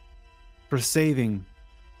for saving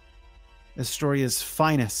Astoria's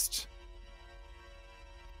finest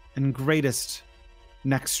and greatest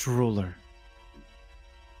next ruler.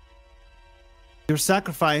 Your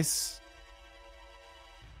sacrifice,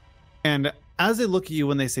 and as they look at you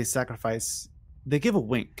when they say sacrifice, they give a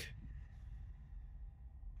wink,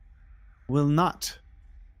 will not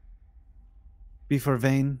be for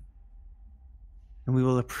vain, and we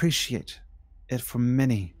will appreciate it for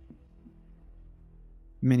many,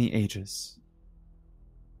 many ages.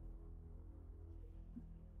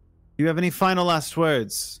 Do you have any final last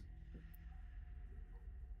words?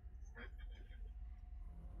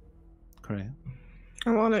 Correct.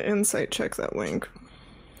 I want to insight check that wink.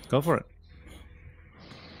 Go for it.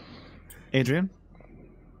 Adrian?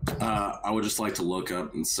 I would just like to look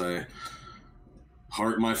up and say,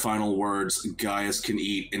 heart my final words, Gaius can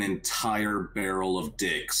eat an entire barrel of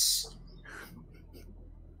dicks.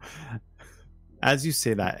 As you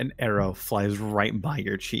say that, an arrow flies right by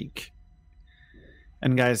your cheek.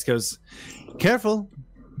 And Gaius goes, careful.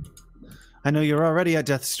 I know you're already at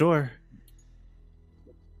death's door.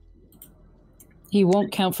 He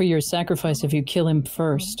won't count for your sacrifice if you kill him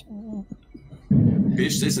first. Bitch,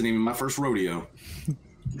 this isn't even my first rodeo.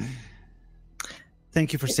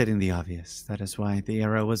 Thank you for stating the obvious. That is why the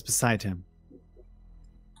arrow was beside him.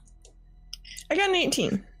 I got an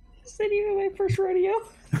 18. Is that even my first rodeo?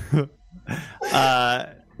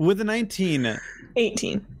 With a 19...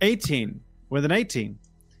 18. 18. With an 18.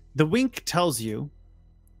 The wink tells you...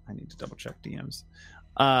 I need to double check DMs.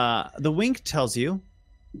 The wink tells you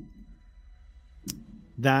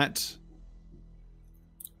that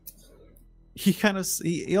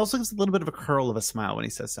he also gives a little bit of a curl of a smile when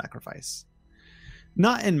he says sacrifice.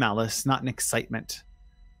 Not in malice, not in excitement.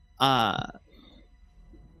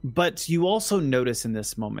 But you also notice in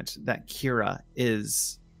this moment that Kira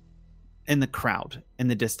is in the crowd in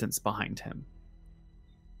the distance behind him.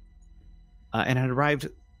 And had arrived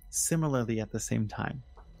similarly at the same time.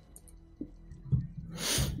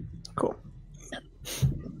 Cool.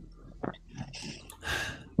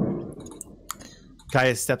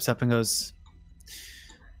 Gaius steps up and goes,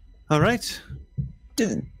 all right.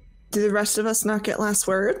 Do the rest of us not get last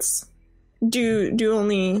words? Do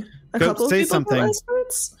only a couple of people get last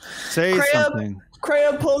words? Say something.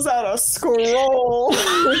 Kreia pulls out a scroll.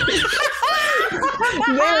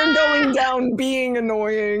 They're going down being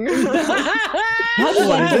annoying. How did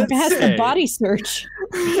I get past the body search?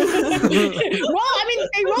 Well, I mean,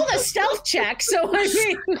 they rolled a stealth check, so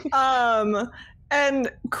I mean...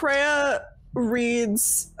 And Kreia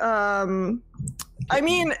reads,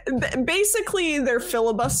 basically they're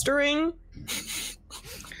filibustering.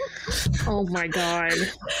 Oh my god.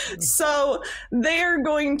 So they're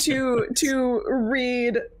going to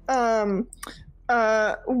read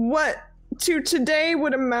what today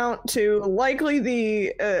would amount to likely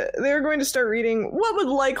they're going to start reading what would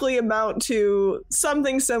likely amount to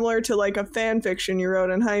something similar to like a fan fiction you wrote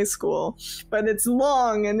in high school, but it's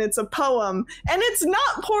long and it's a poem and it's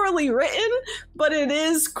not poorly written, but it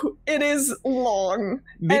is long.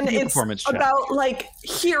 Make and a it's performance check. about like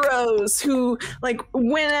heroes who like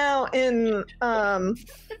went out in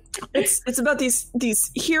it's about these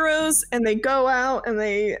heroes and they go out and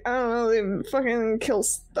they fucking kill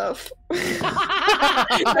stuff. They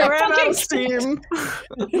ran out of steam.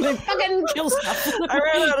 They fucking kill stuff. I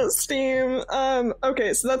ran out of steam.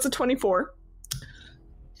 Okay, so that's a 24.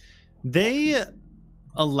 They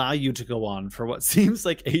allow you to go on for what seems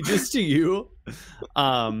like ages to you.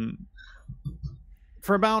 For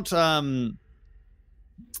about 10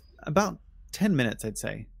 minutes, I'd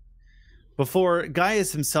say. Before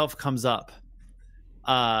Gaius himself comes up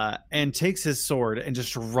and takes his sword and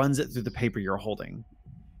just runs it through the paper you're holding.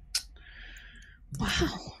 Wow.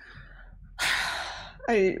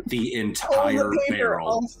 The entire pull the paper barrel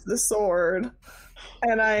off the sword,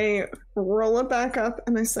 and I roll it back up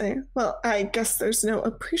and I say, well, I guess there's no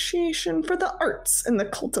appreciation for the arts in the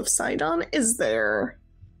cult of Sidon, is there?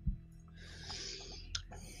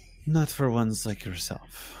 Not for ones like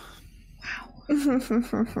yourself.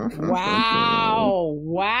 Wow.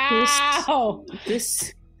 Wow.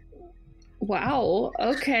 Wow.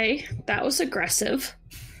 Okay. That was aggressive.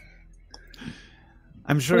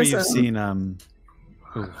 I'm sure you've seen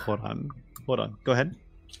hold on. Go ahead.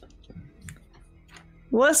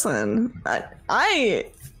 Listen,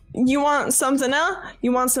 you want something else?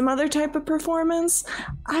 You want some other type of performance?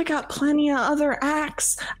 I got plenty of other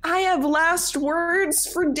acts. I have last words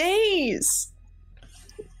for days.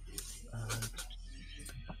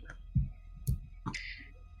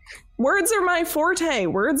 Words are my forte.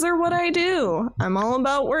 Words are what I do. I'm all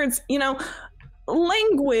about words. You know,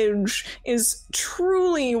 language is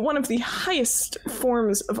truly one of the highest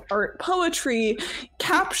forms of art. Poetry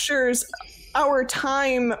captures our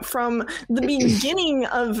time from the beginning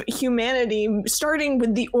of humanity, starting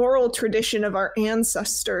with the oral tradition of our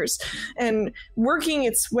ancestors and working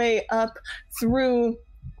its way up through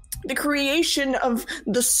the creation of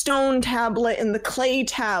the stone tablet and the clay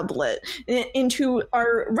tablet into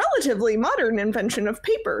our relatively modern invention of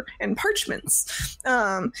paper and parchments.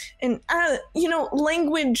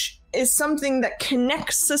 Language is something that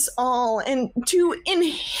connects us all, and to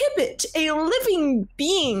inhibit a living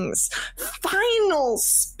being's final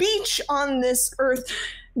speech on this earth,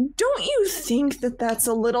 don't you think that that's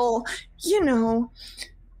a little,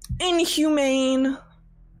 inhumane?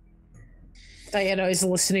 Diana is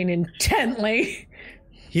listening intently.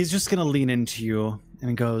 He's just going to lean into you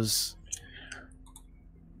and goes,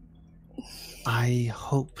 I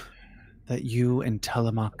hope that you and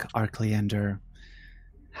Telemach Arcleander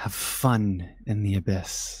have fun in the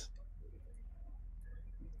abyss.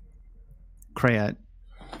 Kreia,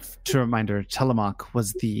 to reminder, Telemach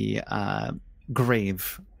was the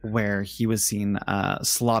grave where he was seen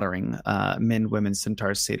slaughtering men, women,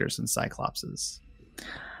 centaurs, satyrs, and cyclopses.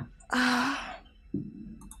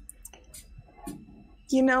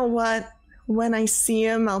 You know what? When I see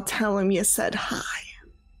him, I'll tell him you said hi.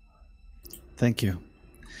 Thank you.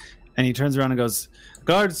 And he turns around and goes,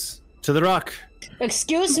 guards, to the rock.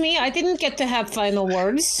 Excuse me, I didn't get to have final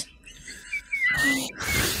words.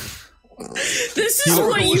 This is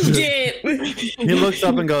what you get. He looks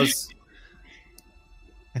up and goes,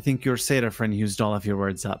 I think your satyr friend used all of your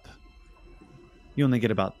words up. You only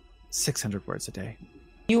get about 600 words a day.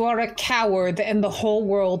 You are a coward, and the whole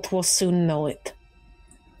world will soon know it.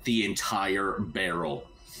 The entire barrel.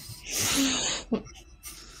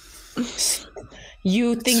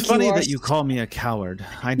 You think it's funny you are... that you call me a coward.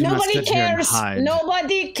 I do not sit here and hide.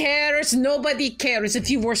 Nobody cares. Nobody cares. If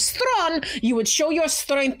you were strong, you would show your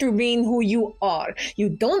strength through being who you are. You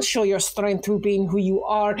don't show your strength through being who you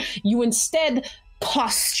are. You instead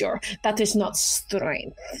posture. That is not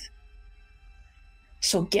strength.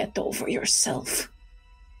 So get over yourself.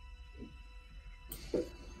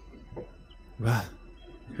 Well,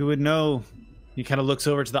 who would know? He kind of looks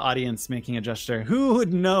over to the audience, making a gesture. Who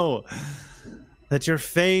would know that your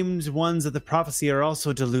famed ones of the prophecy are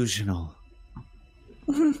also delusional?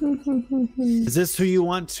 Is this who you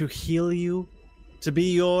want to heal you? To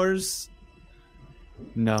be yours?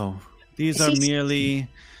 No. These are merely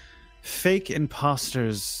fake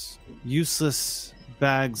imposters, useless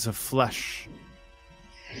bags of flesh.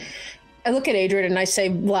 I look at Adrian and I say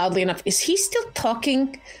loudly enough, is he still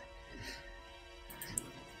talking?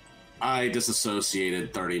 I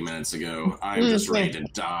disassociated 30 minutes ago. I'm just ready to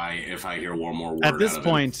die if I hear one more word. At this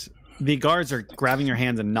point, the guards are grabbing your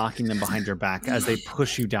hands and knocking them behind your back as they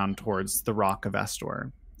push you down towards the Rock of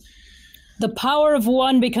Estor. The power of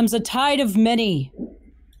one becomes a tide of many.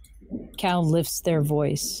 Cal lifts their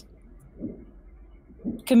voice.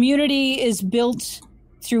 Community is built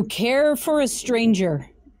through care for a stranger.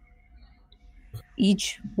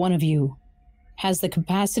 Each one of you has the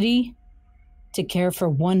capacity to care for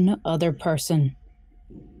one other person.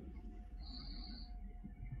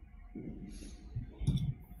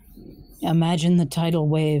 Imagine the tidal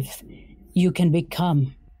wave you can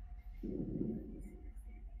become.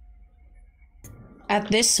 At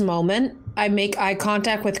this moment, I make eye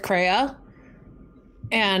contact with Kreia,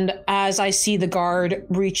 and as I see the guard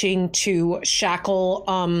reaching to shackle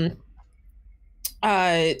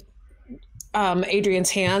Adrian's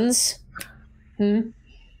hands.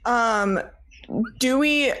 Do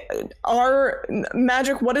we, our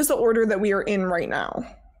Magic, what is the order that we are in right now?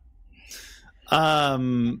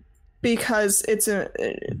 Because it's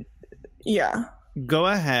yeah. Go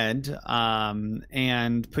ahead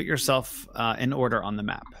and put yourself in order on the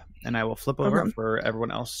map, and I will flip over for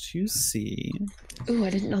everyone else to see. Ooh, I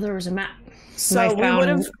didn't know there was a map. So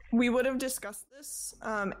we would have discussed this.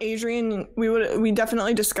 Adrian, we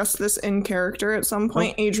definitely discussed this in character at some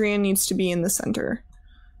point. Adrian needs to be in the center.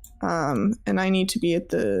 And I need to be at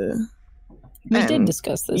the We did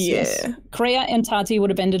discuss this. Yeah. Yes. Kreia and Tati would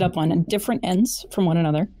have ended up on different ends from one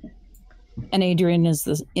another. And Adrian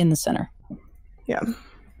is in the center. Yeah.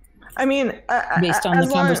 I mean... based on the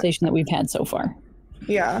conversation that we've had so far.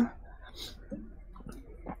 Yeah.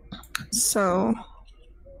 So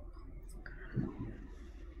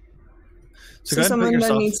someone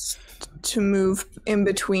then needs to move in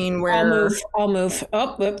between where... I'll move.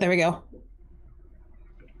 Oh, there we go.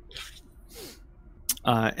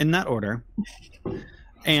 In that order.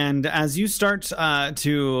 And as you start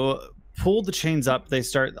to pull the chains up, they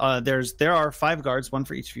start. There are 5 guards, one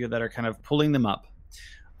for each of you, that are kind of pulling them up.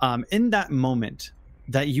 In that moment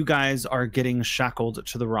that you guys are getting shackled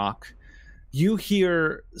to the rock, you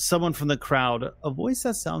hear someone from the crowd, a voice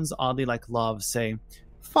that sounds oddly like love, say,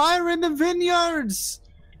 "Fire in the vineyards!"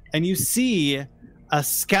 And you see a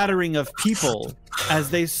scattering of people as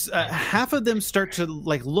they half of them start to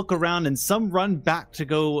like look around, and some run back to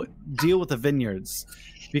go deal with the vineyards,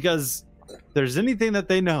 because there's anything that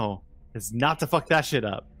they know is not to fuck that shit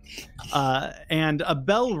up. And a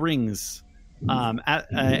bell rings,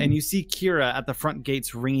 and you see Kira at the front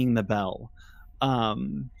gates ringing the bell.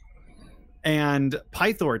 And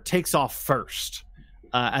Pythor takes off first,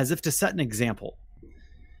 as if to set an example.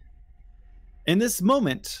 In this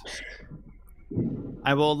moment,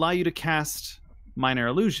 I will allow you to cast Minor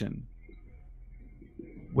Illusion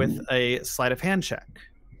with a sleight of hand check.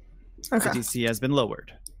 Okay. The DC has been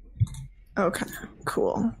lowered. Okay,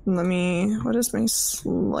 cool. What is my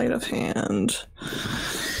sleight of hand?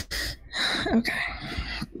 Okay.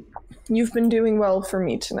 You've been doing well for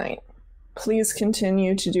me tonight. Please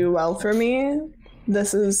continue to do well for me.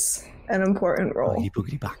 This is an important role.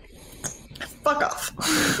 Fuck off.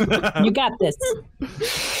 You got this.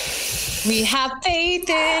 We have faith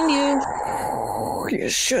in you. You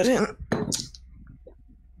shouldn't.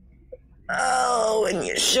 Oh, and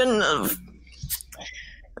you shouldn't have.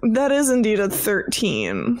 That is indeed a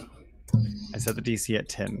 13. I set the DC at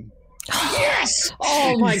 10. Yes!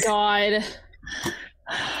 Oh my god.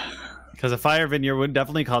 Because a fire vineyard would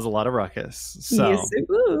definitely cause a lot of ruckus. So yes, it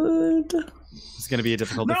would. It's going to be a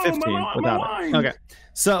difficulty 15 without it. Okay.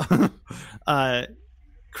 So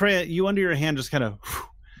Kreia, you under your hand just kind of,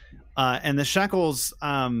 and the shackles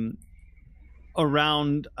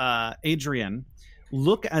around Adrian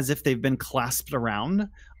look as if they've been clasped around,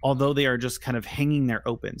 although they are just kind of hanging there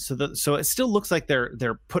open. So it still looks like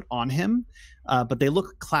they're put on him, but they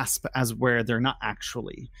look clasped as where they're not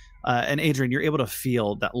actually. And Adrian, you're able to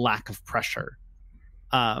feel that lack of pressure.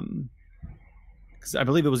 Because I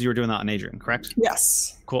believe it was you were doing that on Adrian, correct?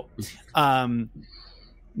 Yes. Cool.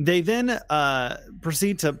 They then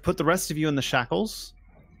proceed to put the rest of you in the shackles.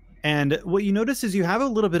 And what you notice is you have a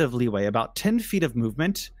little bit of leeway, about 10 feet of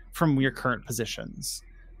movement from your current positions,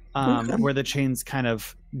 where the chains kind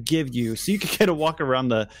of give you, so you can kind of walk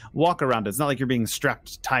around it. It's not like you're being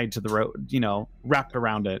strapped, tied to the road, wrapped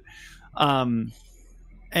around it.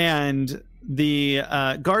 And the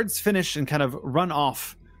guards finish and kind of run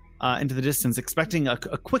off into the distance, expecting a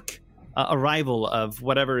quick arrival of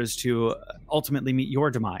whatever is to ultimately meet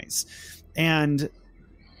your demise. And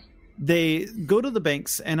they go to the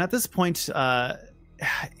banks, and at this point,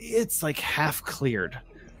 it's like half cleared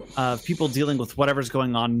of people dealing with whatever's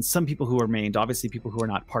going on. Some people who remained, obviously people who are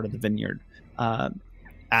not part of the vineyard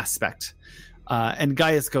aspect. And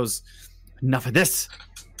Gaius goes, enough of this.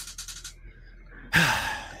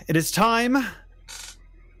 It is time.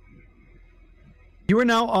 You are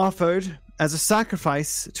now offered as a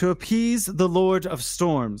sacrifice to appease the Lord of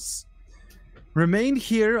Storms. Remain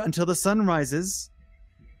here until the sun rises.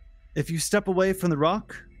 If you step away from the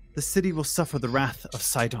rock, the city will suffer the wrath of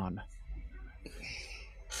Sidon.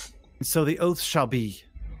 And so the oath shall be.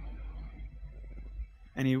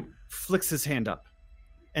 And he flicks his hand up.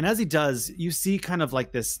 And as he does, you see kind of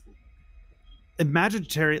like this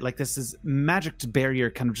imaginary, like this is magic barrier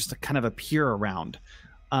kind of just kind of appear around.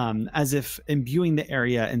 As if imbuing the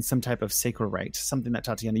area in some type of sacred rite, something that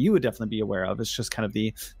Tatiana, you would definitely be aware of. It's just kind of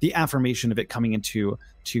the affirmation of it coming into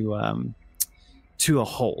to a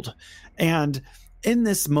hold. And in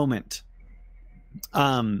this moment,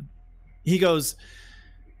 he goes,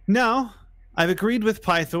 now I've agreed with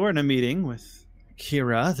Pythor in a meeting with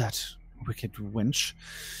Kira, that wicked wench,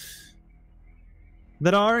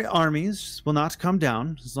 that our armies will not come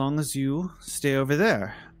down as long as you stay over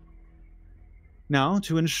there. Now,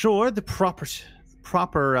 to ensure the proper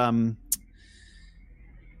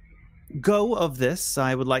go of this,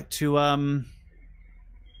 I would like to...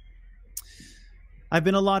 I've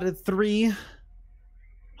been allotted 3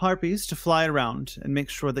 harpies to fly around and make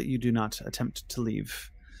sure that you do not attempt to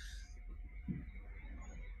leave.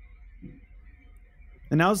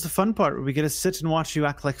 And now's the fun part, where we get to sit and watch you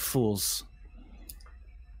act like fools.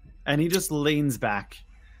 And he just leans back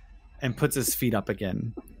and puts his feet up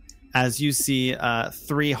again, as you see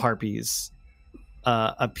 3 harpies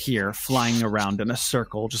appear, flying around in a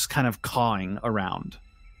circle, just kind of cawing around.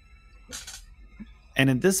 And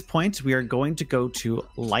at this point, we are going to go to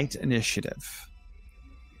light initiative.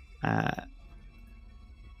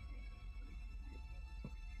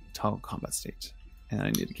 Toggle combat state. And I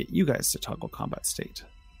need to get you guys to toggle combat state.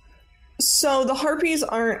 So the harpies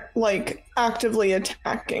aren't, like, actively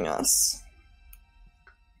attacking us.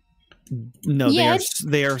 No,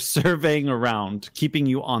 they are surveying around, keeping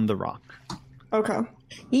you on the rock. Okay.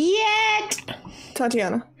 Yet!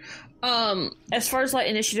 Tatiana. As far as light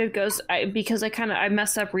initiative goes, because I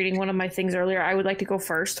messed up reading one of my things earlier, I would like to go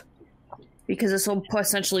first, because this will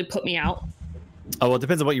essentially put me out. Oh, well, it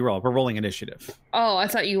depends on what you roll. We're rolling initiative. Oh, I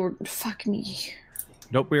thought you were... Fuck me.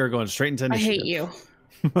 Nope, we are going straight into initiative. I hate you.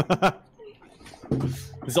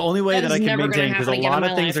 It's the only way that I can maintain, because a lot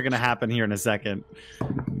of things life. are going to happen here in a second.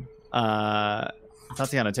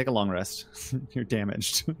 Tatiana, take a long rest. You're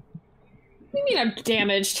damaged. What do you mean I'm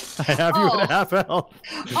damaged? I have you at half health.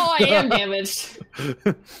 Oh, I am damaged. I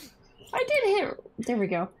did hit... There we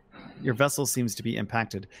go. Your vessel seems to be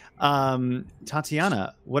impacted.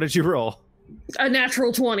 Tatiana, what did you roll? A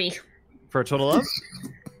natural 20. For a total of?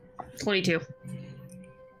 22.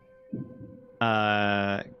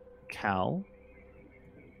 Cal?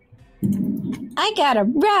 I got a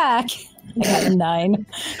rock. I got a 9.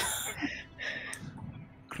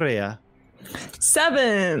 Kreia?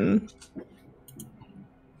 7.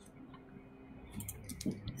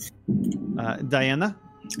 Diana?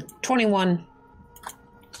 21.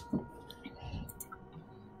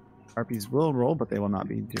 Harpies will roll, but they will not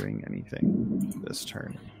be doing anything this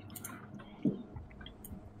turn.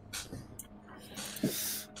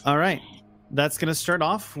 All right. That's going to start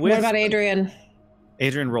off with... What about Adrian?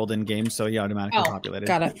 Adrian rolled in game, so he automatically populated.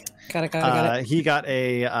 Got it. He got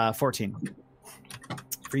a 14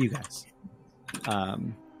 for you guys.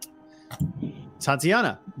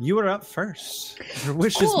 Tatiana, you are up first. Your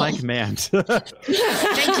wish is my command.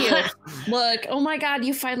 Thank you. Look, oh my god,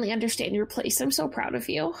 you finally understand your place. I'm so proud of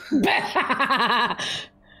you. You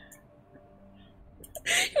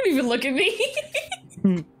don't even look at me.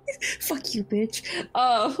 Fuck you, bitch.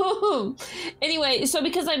 Anyway, so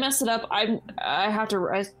because I messed it up, I'm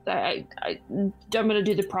gonna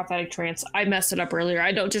do the prophetic trance. I messed it up earlier.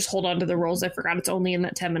 I don't just hold on to the rolls. I forgot it's only in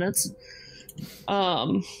that 10 minutes.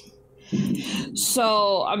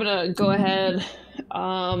 So I'm gonna go ahead.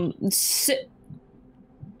 Sit.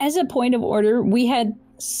 As a point of order, we had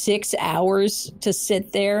 6 hours to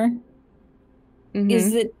sit there.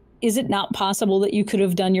 Mm-hmm. Is it not possible that you could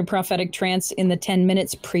have done your prophetic trance in the 10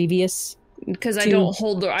 minutes previous? Because I don't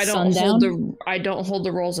hold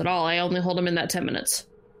the rolls at all. I only hold them in that 10 minutes.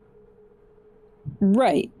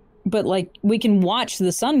 Right. But like we can watch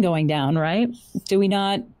the sun going down, right? Do we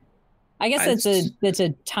not? I guess that's a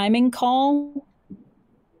timing call.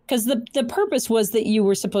 Because the purpose was that you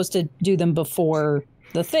were supposed to do them before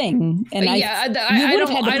the thing. And you would have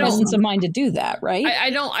had the presence of mind to do that, right?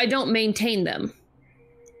 I don't maintain them.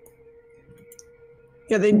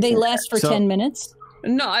 Yeah, they last for 10 minutes?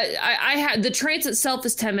 No, I had the trance itself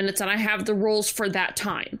is 10 minutes, and I have the rolls for that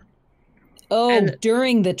time. Oh,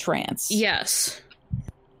 during the trance. Yes.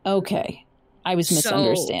 Okay. I was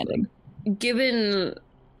misunderstanding. So, given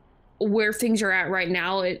where things are at right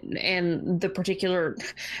now and the particular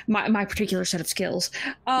my particular set of skills,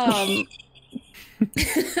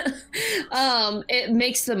 it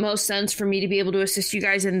makes the most sense for me to be able to assist you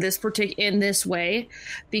guys in this way,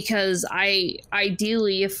 because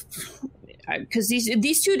ideally because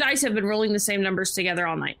these two dice have been rolling the same numbers together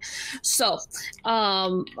all night. So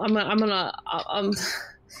I'm gonna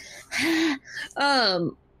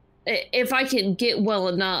if I can get well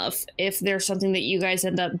enough, if there's something that you guys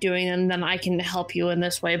end up doing, and then I can help you in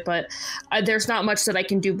this way. But there's not much that I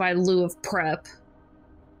can do by lieu of prep.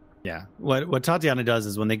 Yeah. What Tatiana does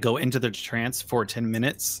is when they go into the trance for 10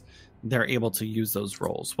 minutes, they're able to use those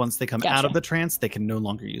rolls. Once they come out of the trance, they can no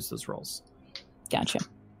longer use those rolls. Gotcha.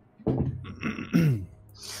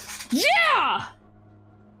 Yeah!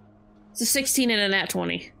 It's a 16 and a nat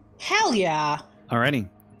 20. Hell yeah. Alrighty.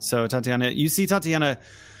 So you see Tatiana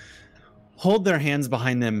hold their hands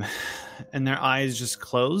behind them, and their eyes just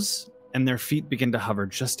close, and their feet begin to hover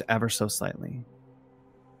just ever so slightly.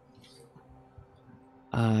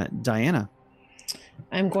 Diana.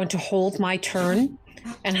 I'm going to hold my turn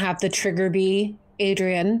and have the trigger be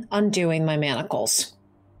Adrian undoing my manacles.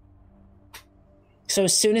 So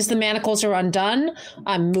as soon as the manacles are undone,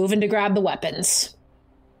 I'm moving to grab the weapons.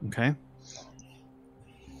 Okay.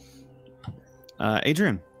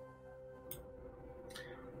 Adrian.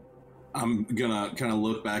 I'm gonna kind of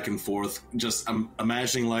look back and forth. I'm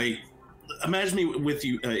imagining imagine me with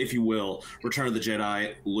you, if you will, Return of the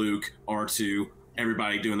Jedi, Luke, R2,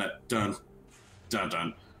 everybody doing that dun, dun,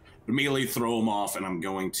 dun. Immediately throw them off, and I'm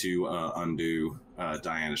going to undo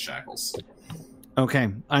Diana's shackles. Okay,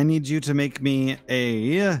 I need you to make me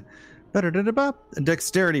a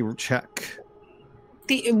dexterity check.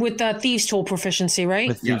 With the Thieves' Tool proficiency, right?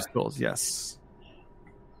 With Thieves' Tools, yes.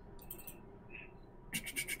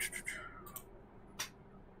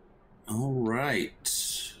 All right.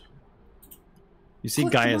 You see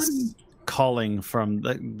Gaius calling from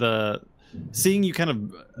the seeing you kind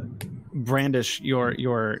of brandish your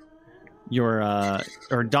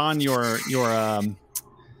or don your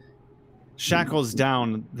shackles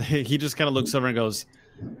down. He just kind of looks over and goes,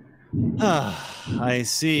 I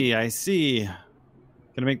see.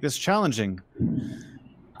 Gonna make this challenging.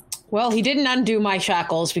 Well, he didn't undo my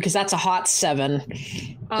shackles because that's a hot 7.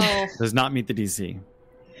 Oh. Does not meet the DC.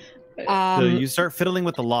 So you start fiddling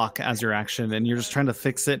with the lock as your action, and you're just trying to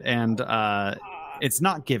fix it, and it's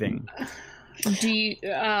not giving. Do you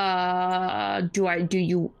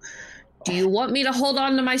want me to hold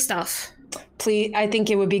on to my stuff? Please, I think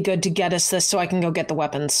it would be good to get us this so I can go get the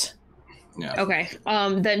weapons. Yeah. Okay.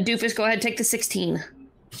 Then Doofus, go ahead and take the 16.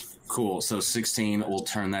 Cool. So 16 will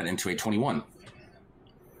turn that into a 21.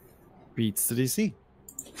 Beats the DC.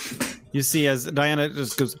 You see as Diana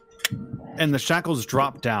just goes, and the shackles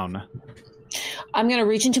drop down. I'm going to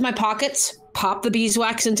reach into my pockets, pop the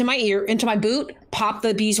beeswax into my boot, pop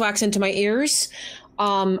the beeswax into my ears.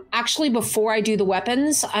 Actually, before I do the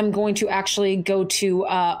weapons, I'm going to actually go to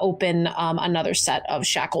open another set of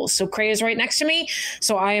shackles. So Krea's right next to me.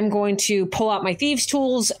 So I am going to pull out my Thieves'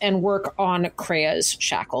 Tools and work on Krea's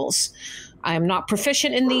shackles. I am not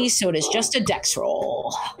proficient in these, so it is just a dex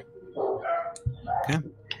roll. Okay.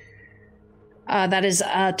 That is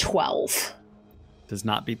 12. Does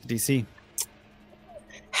not beat the DC.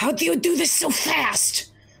 How do you do this so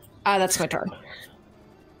fast? That's my turn.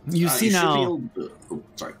 You see now,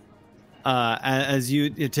 sorry. As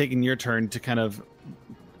you're taking your turn to kind of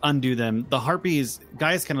undo them, the harpies,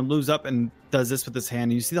 Gaius kind of moves up and does this with his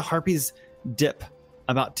hand. You see the harpies dip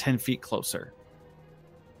about 10 feet closer.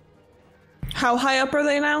 How high up are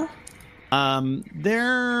they now?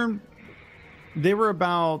 They were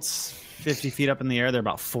about 50 feet up in the air. They're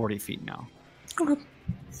about 40 feet now. Okay.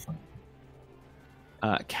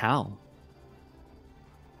 Cal.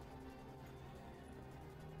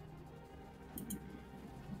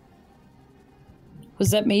 Was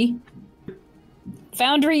that me?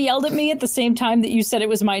 Foundry yelled at me at the same time that you said it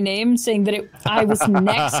was my name, saying that I was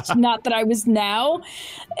next, not that I was now,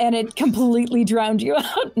 and it completely drowned you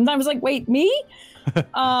out. And I was like, wait, me?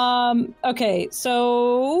 Okay,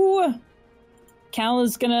 so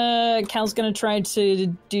Cal's gonna try to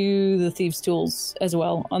do the thieves' tools as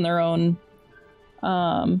well on their own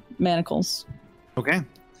manacles. Okay.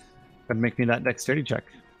 But make me that dexterity check.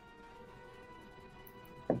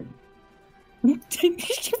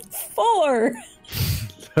 4.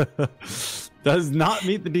 Does not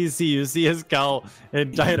meet the DC. You see his Cal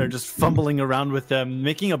and Diana just fumbling around with them,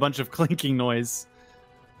 making a bunch of clinking noise.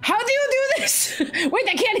 How do you do this? Wait,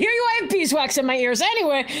 I can't hear you. I have beeswax in my ears.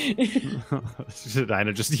 Anyway.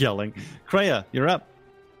 Diana just yelling. Kreia, you're up.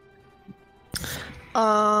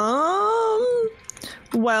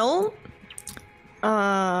 Well, I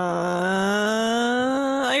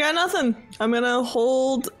got nothing. I'm gonna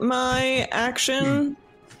hold my action,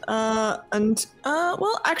 and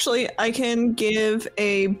well, actually, I can give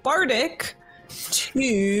a bardic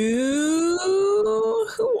to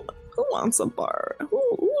who wants a bard?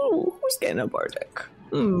 Who's getting a bardic?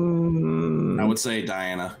 I would say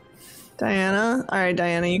Diana. Diana. All right,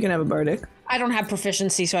 Diana, you can have a bardic. I don't have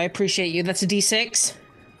proficiency, so I appreciate you. That's a D6.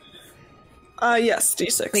 Yes,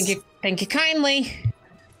 D6. Thank you kindly.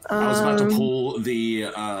 I was about to pull the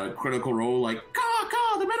critical roll, like,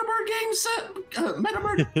 the Metabird game set, the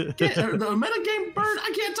metagame bird.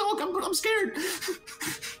 I can't talk. I'm scared.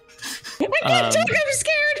 I can't talk. I'm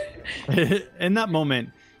scared. In that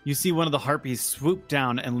moment, you see one of the harpies swoop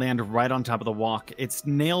down and land right on top of the walk. Its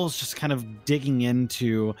nails just kind of digging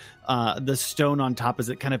into the stone on top as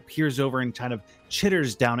it kind of peers over and kind of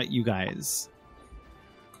chitters down at you guys.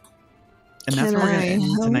 And that's where we're going to end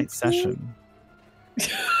tonight's session.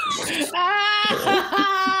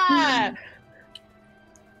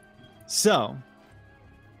 So,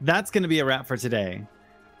 that's going to be a wrap for today.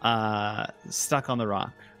 Stuck on the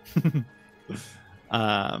Rock.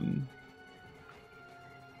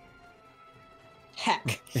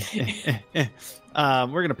 Heck. We're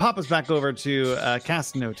going to pop us back over to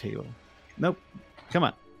cast no table. Nope. Come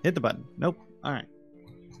on. Hit the button. Nope. All right.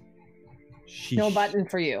 Sheesh. No button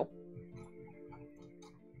for you.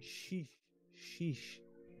 Sheesh.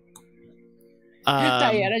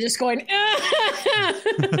 Diana just going.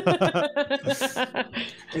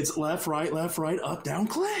 It's left, right, up, down,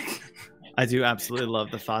 click. I do absolutely love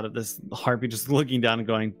the thought of this harpy just looking down and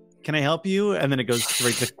going, "Can I help you?" And then it goes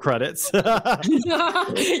straight to credits. Yeah,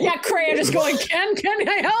 Kreia just going, Can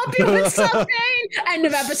I help you with something? End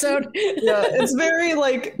of episode. Yeah, it's very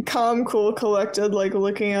like calm, cool, collected, like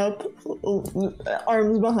looking up,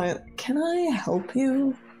 arms behind. Can I help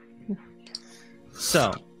you?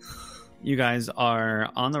 So, you guys are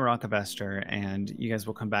on the Rock of Esther, and you guys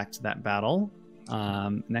will come back to that battle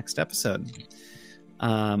next episode.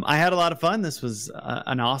 I had a lot of fun. This was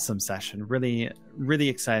an awesome session. Really, really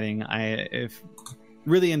exciting. I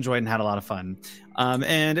really enjoyed and had a lot of fun.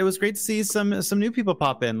 And it was great to see some new people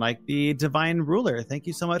pop in, like the Divine Ruler. Thank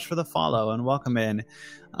you so much for the follow and welcome in.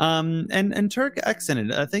 And Turk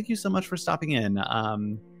Exon, thank you so much for stopping in.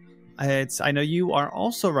 I know you are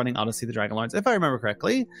also running Odyssey the DragonLords, if I remember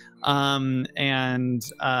correctly. And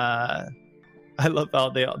I love how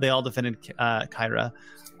they all defended Kyra.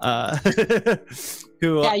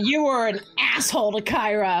 Who, yeah, you were an asshole to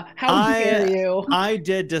Kyra. How dare you? I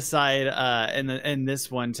did decide in this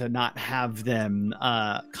one to not have them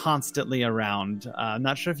constantly around. I'm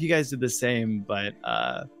not sure if you guys did the same, but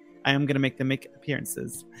I am going to make them make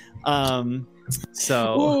appearances.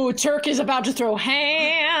 So, ooh, Turk is about to throw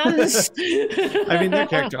hands. I mean, their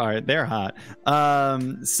character art, they're hot.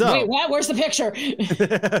 So wait, what? Where's the picture?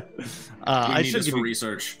 I should give for you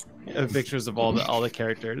research pictures of all the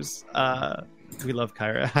characters. We love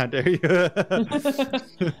Kyra. How dare you?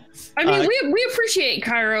 I mean, we appreciate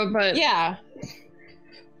Kyra, but yeah,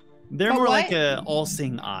 they're more like a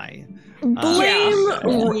all-seeing eye.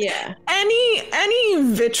 Blame yeah.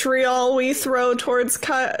 any vitriol we throw towards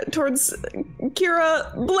Kyra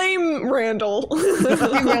Kira, blame Randall.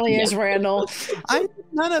 He really is Randall. I did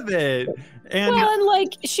none of it. And Well, and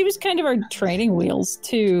like she was kind of our training wheels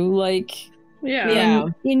too. Like, Yeah.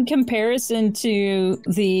 in comparison to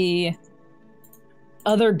the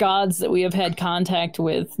other gods that we have had contact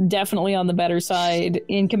with, definitely on the better side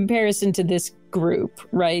in comparison to this group,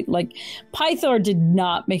 right? Like, Pythor did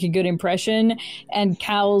not make a good impression, and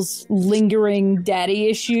Cal's lingering daddy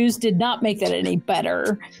issues did not make that any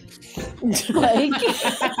better. Like, so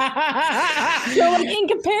like, in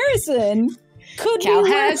comparison, could Cal be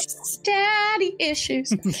has daddy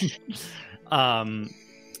issues.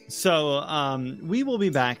 We will be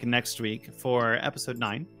back next week for episode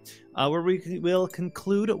 9, where we will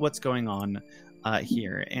conclude what's going on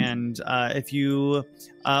here. And if you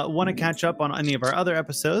want to catch up on any of our other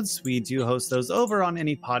episodes, we do host those over on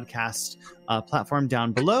any podcast platform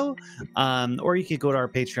down below, or you could go to our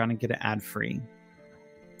Patreon and get it ad-free.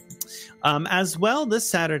 As well, this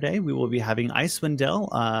Saturday, we will be having Icewind Dale,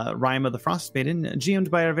 Rime of the Frost Maiden,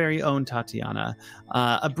 GM'd by our very own Tatiana.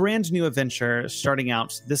 A brand new adventure starting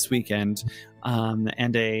out this weekend,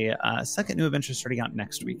 and a second new adventure starting out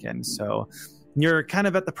next weekend. So you're kind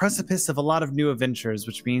of at the precipice of a lot of new adventures,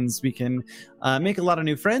 which means we can make a lot of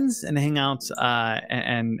new friends and hang out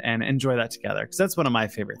and enjoy that together, because that's one of my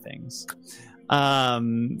favorite things.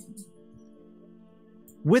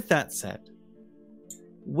 With that said,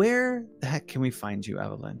 where the heck can we find you,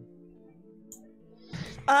 Evelyn?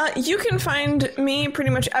 You can find me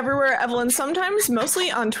pretty much everywhere, Evelyn, sometimes,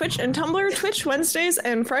 mostly on Twitch and Tumblr. Twitch Wednesdays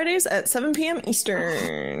and Fridays at 7 p.m.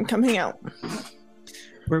 Eastern. Come hang out.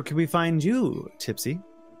 Where can we find you, Tipsy?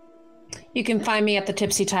 You can find me at the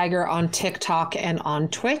Tipsy Tiger on TikTok and on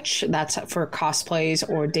Twitch. That's for cosplays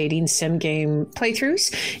or dating sim game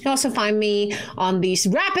playthroughs. You can also find me on the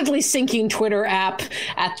rapidly sinking Twitter app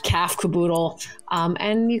at Calf Caboodle.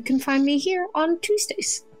 And you can find me here on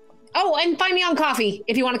Tuesdays. Oh, and find me on Coffee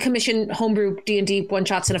if you want to commission homebrew D&D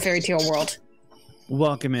one-shots in a fairy tale world.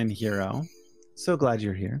 Welcome in, hero. So glad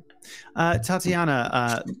you're here.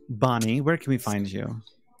 Tatiana, Bonnie, where can we find you?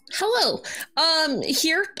 Hello.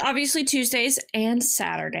 Here, obviously Tuesdays and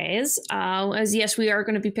Saturdays. As yes, we are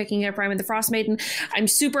going to be picking up Rime of the Frost Maiden. I'm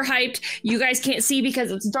super hyped. You guys can't see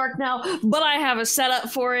because it's dark now, but I have a setup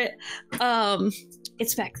for it.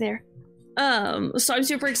 It's back there. So I'm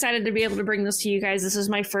super excited to be able to bring this to you guys. This is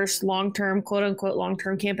my first long-term, quote unquote,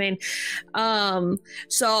 long-term campaign.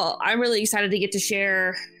 So I'm really excited to get to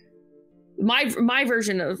share my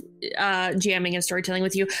version of jamming and storytelling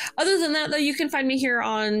with you. Other than that, though, you can find me here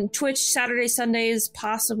on Twitch Saturdays, Sundays,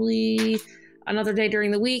 possibly another day during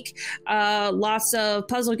the week. Lots of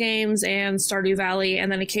puzzle games and Stardew Valley,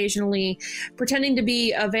 and then occasionally pretending to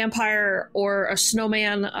be a vampire or a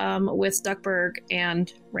snowman with Duckburg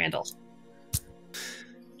and Randall.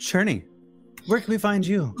 Cherney, where can we find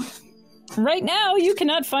you? Right now, you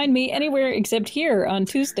cannot find me anywhere except here on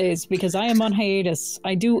Tuesdays because I am on hiatus.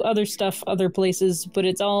 I do other stuff other places, but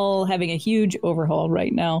it's all having a huge overhaul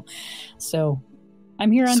right now. So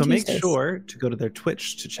I'm here on Tuesdays. So make sure to go to their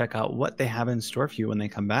Twitch to check out what they have in store for you when they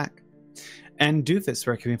come back. And Doofus,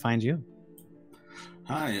 where can we find you?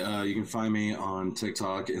 Hi, you can find me on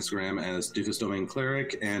TikTok, Instagram as Doofus Domain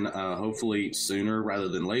Cleric, and hopefully sooner rather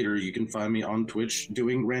than later, you can find me on Twitch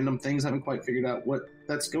doing random things. I haven't quite figured out what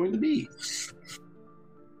that's going to be.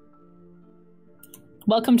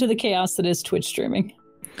 Welcome to the chaos that is Twitch streaming.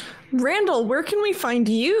 Randall, where can we find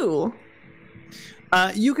you?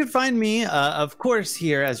 You can find me, of course,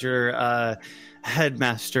 here as your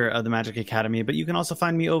headmaster of the Magic Academy, but you can also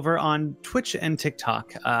find me over on Twitch and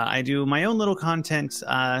TikTok. I do my own little content,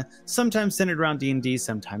 sometimes centered around D&D,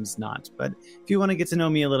 sometimes not. But if you want to get to know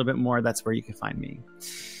me a little bit more, that's where you can find me.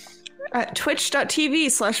 At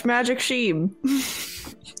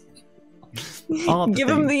twitch.tv/magicsheeb. Give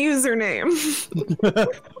him the username.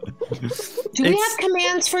 Do we have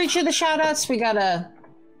commands for each of the shoutouts? We gotta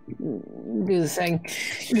do the thing.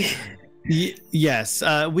 Yes,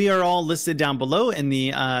 we are all listed down below in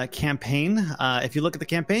the campaign. If you look at the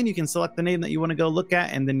campaign, you can select the name that you want to go look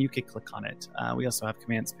at, and then you can click on it. We also have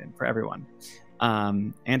command spin for everyone.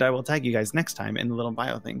 And I will tag you guys next time in the little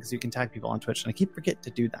bio thing, because you can tag people on Twitch, and I keep forget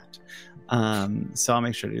to do that. So I'll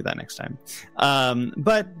make sure to do that next time.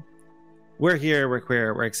 But we're here, we're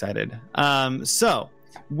queer, we're excited. So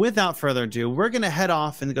without further ado, we're going to head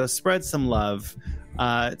off and go spread some love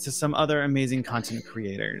to some other amazing content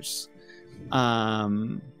creators.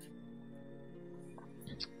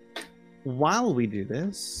 While we do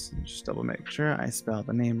this, just double make sure I spell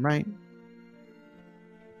the name right.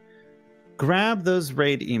 Grab those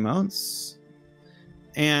raid emotes,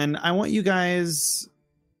 and I want you guys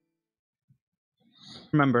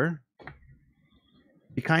remember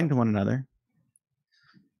Be kind to one another.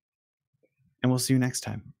 And we'll see you next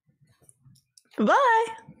time. Bye.